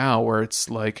right now where it's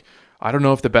like, I don't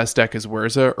know if the best deck is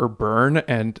Wurza or Burn,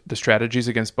 and the strategies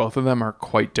against both of them are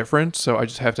quite different. So I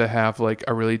just have to have like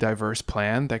a really diverse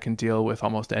plan that can deal with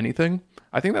almost anything.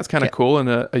 I think that's kind of cool and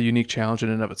a unique challenge in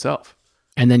and of itself.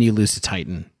 And then you lose to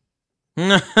Titan,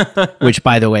 which,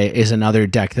 by the way, is another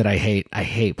deck that I hate. I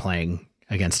hate playing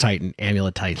against Titan,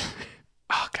 Amulet Titan.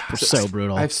 Oh, God. So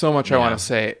brutal. I have so much I want to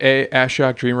say.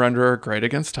 Ashiok Dream Renderer, great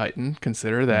against Titan.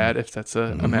 Consider that if that's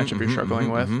a matchup you're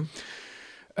struggling with.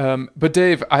 But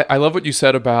Dave, I love what you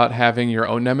said about having your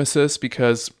own nemesis,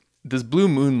 because this Blue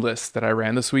Moon list that I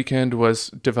ran this weekend was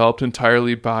developed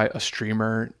entirely by a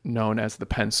streamer known as the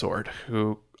Pen Sword,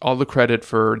 who all the credit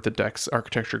for the deck's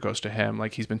architecture goes to him.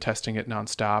 Like, he's been testing it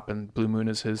nonstop, and Blue Moon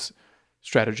is his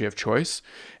strategy of choice.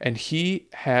 And he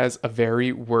has a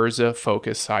very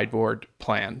Wurza-focused sideboard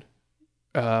plan,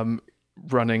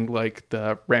 running like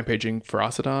the Rampaging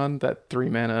Ferocidon, that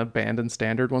 3-mana banned and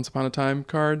standard Once Upon a Time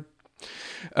card.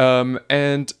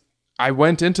 And I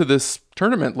went into this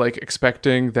tournament like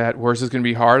expecting that Wurza is going to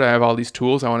be hard. I have all these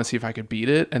tools. I want to see if I could beat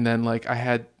it. And then like I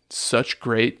had such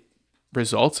great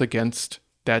results against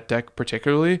that deck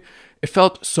particularly. It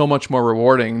felt so much more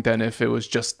rewarding than if it was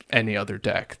just any other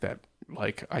deck that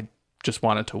like I just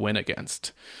wanted to win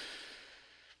against.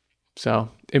 So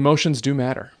emotions do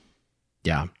matter.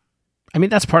 Yeah. I mean,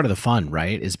 that's part of the fun,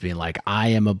 right? Is being like, I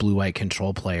am a blue-white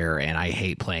control player and I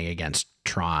hate playing against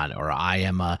Tron, or I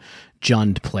am a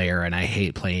Jund player and I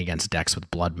hate playing against decks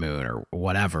with Blood Moon or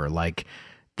whatever. Like,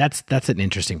 that's an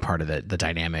interesting part of the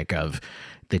dynamic of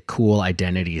the cool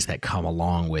identities that come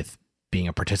along with being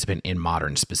a participant in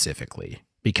Modern specifically.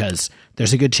 Because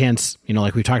there's a good chance,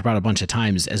 like we've talked about a bunch of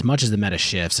times, as much as the meta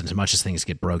shifts and as much as things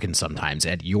get broken sometimes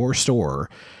at your store,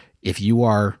 if you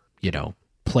are,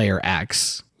 player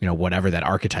X, whatever that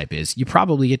archetype is, you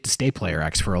probably get to stay player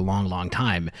X for a long, long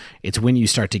time. It's when you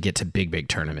start to get to big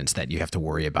tournaments that you have to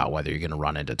worry about whether you're going to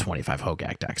run into 25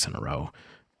 Hogak decks in a row.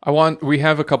 We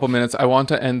have a couple minutes. I want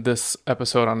to end this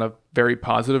episode on a very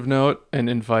positive note and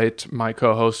invite my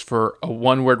co-host for a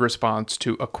one-word response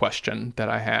to a question that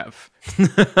I have.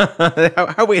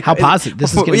 How positive? This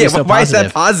is going to be so why positive.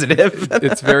 Is that positive?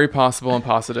 It's very possible and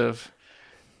positive.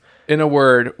 In a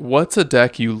word, what's a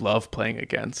deck you love playing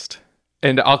against?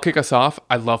 And I'll kick us off.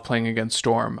 I love playing against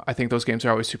Storm. I think those games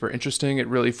are always super interesting. It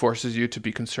really forces you to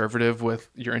be conservative with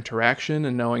your interaction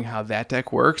and knowing how that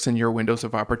deck works and your windows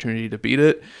of opportunity to beat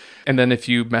it. And then if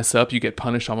you mess up, you get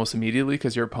punished almost immediately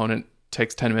because your opponent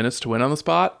takes 10 minutes to win on the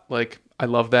spot. Like, I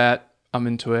love that. I'm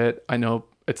into it. I know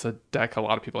it's a deck a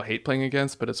lot of people hate playing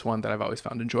against, but it's one that I've always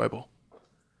found enjoyable.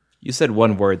 You said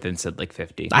one word, then said like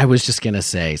 50. I was just going to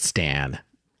say Stan.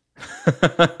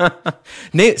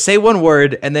 Nate, say one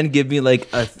word and then give me like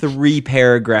a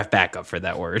 3-paragraph backup for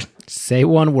that word. Say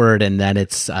one word and then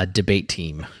it's a debate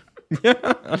team.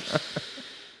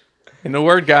 In a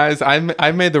word, guys,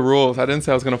 I made the rules. I didn't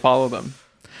say I was going to follow them.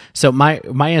 So my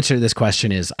answer to this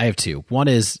question is I have two. One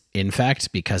is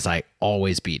Infect, because I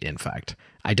always beat Infect.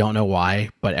 I don't know why,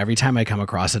 but every time I come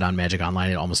across it on Magic Online,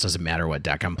 it almost doesn't matter what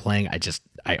deck I'm playing.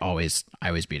 I always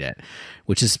beat it,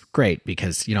 which is great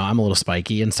because, I'm a little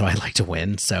spiky and so I like to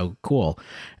win. So cool.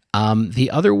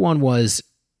 The other one was,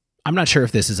 I'm not sure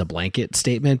if this is a blanket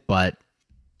statement, but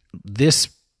this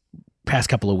past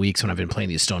couple of weeks when I've been playing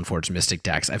these Stoneforge Mystic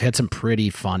decks, I've had some pretty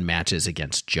fun matches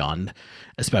against Jund,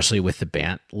 especially with the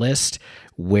Bant list,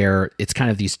 where it's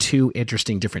kind of these two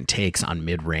interesting different takes on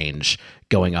mid-range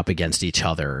going up against each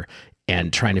other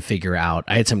and trying to figure out.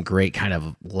 I had some great kind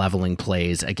of leveling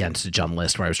plays against a Jund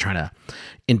list where I was trying to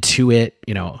intuit,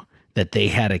 that they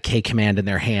had a K command in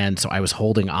their hand, so I was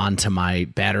holding on to my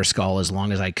batter skull as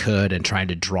long as I could and trying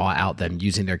to draw out them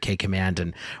using their K command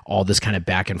and all this kind of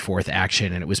back and forth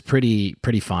action, and it was pretty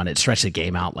fun. It stretched the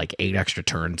game out like 8 extra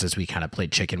turns as we kind of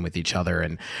played chicken with each other,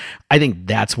 and I think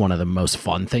that's one of the most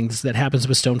fun things that happens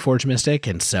with Stoneforge Mystic,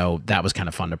 and so that was kind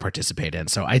of fun to participate in.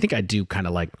 So I think I do kind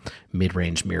of like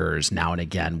mid-range mirrors now and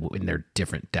again in their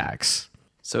different decks.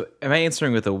 So am I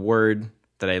answering with a word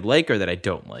that I like or that I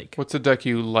don't like? What's a deck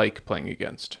you like playing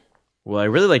against? Well, I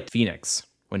really liked Phoenix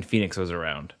when Phoenix was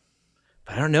around,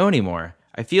 but I don't know anymore.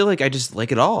 I feel like I just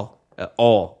like it all.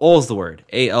 All is the word.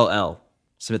 ALL.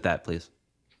 Submit that, please.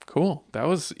 Cool. That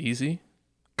was easy.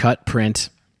 Cut, print,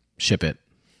 ship it.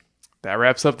 That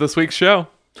wraps up this week's show.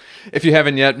 If you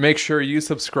haven't yet, make sure you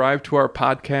subscribe to our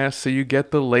podcast so you get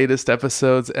the latest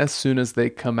episodes as soon as they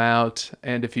come out.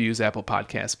 And if you use Apple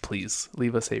Podcasts, please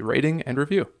leave us a rating and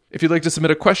review. If you'd like to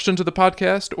submit a question to the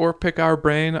podcast or pick our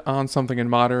brain on something in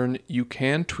Modern, you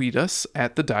can tweet us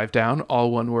at The Dive Down,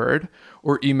 all one word,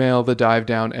 or email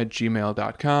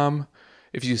thedivedown@gmail.com.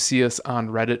 If you see us on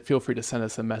Reddit, feel free to send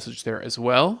us a message there as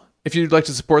well. If you'd like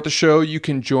to support the show, you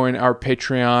can join our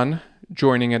Patreon.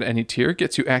 Joining at any tier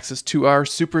gets you access to our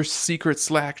super secret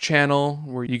Slack channel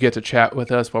where you get to chat with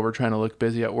us while we're trying to look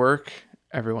busy at work.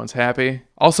 Everyone's happy.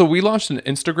 Also, we launched an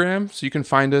Instagram, so you can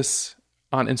find us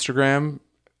on Instagram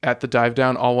at The Dive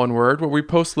Down, all one word, where we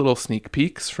post little sneak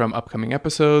peeks from upcoming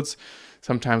episodes.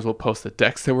 Sometimes we'll post the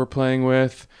decks that we're playing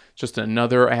with, just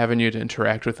another avenue to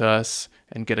interact with us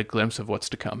and get a glimpse of what's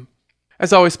to come.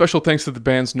 As always, special thanks to the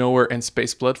bands Nowhere and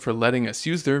Spaceblood for letting us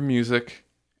use their music.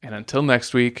 And until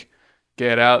next week,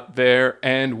 get out there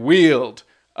and wield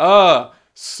a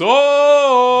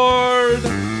sword!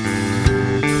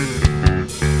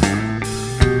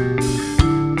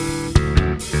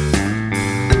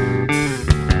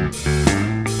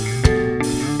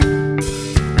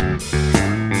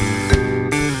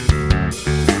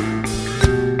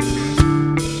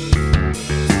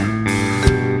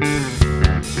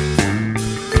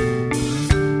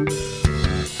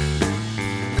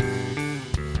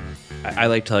 I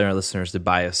like telling our listeners to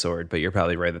buy a sword, but you're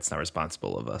probably right. That's not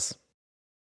responsible of us.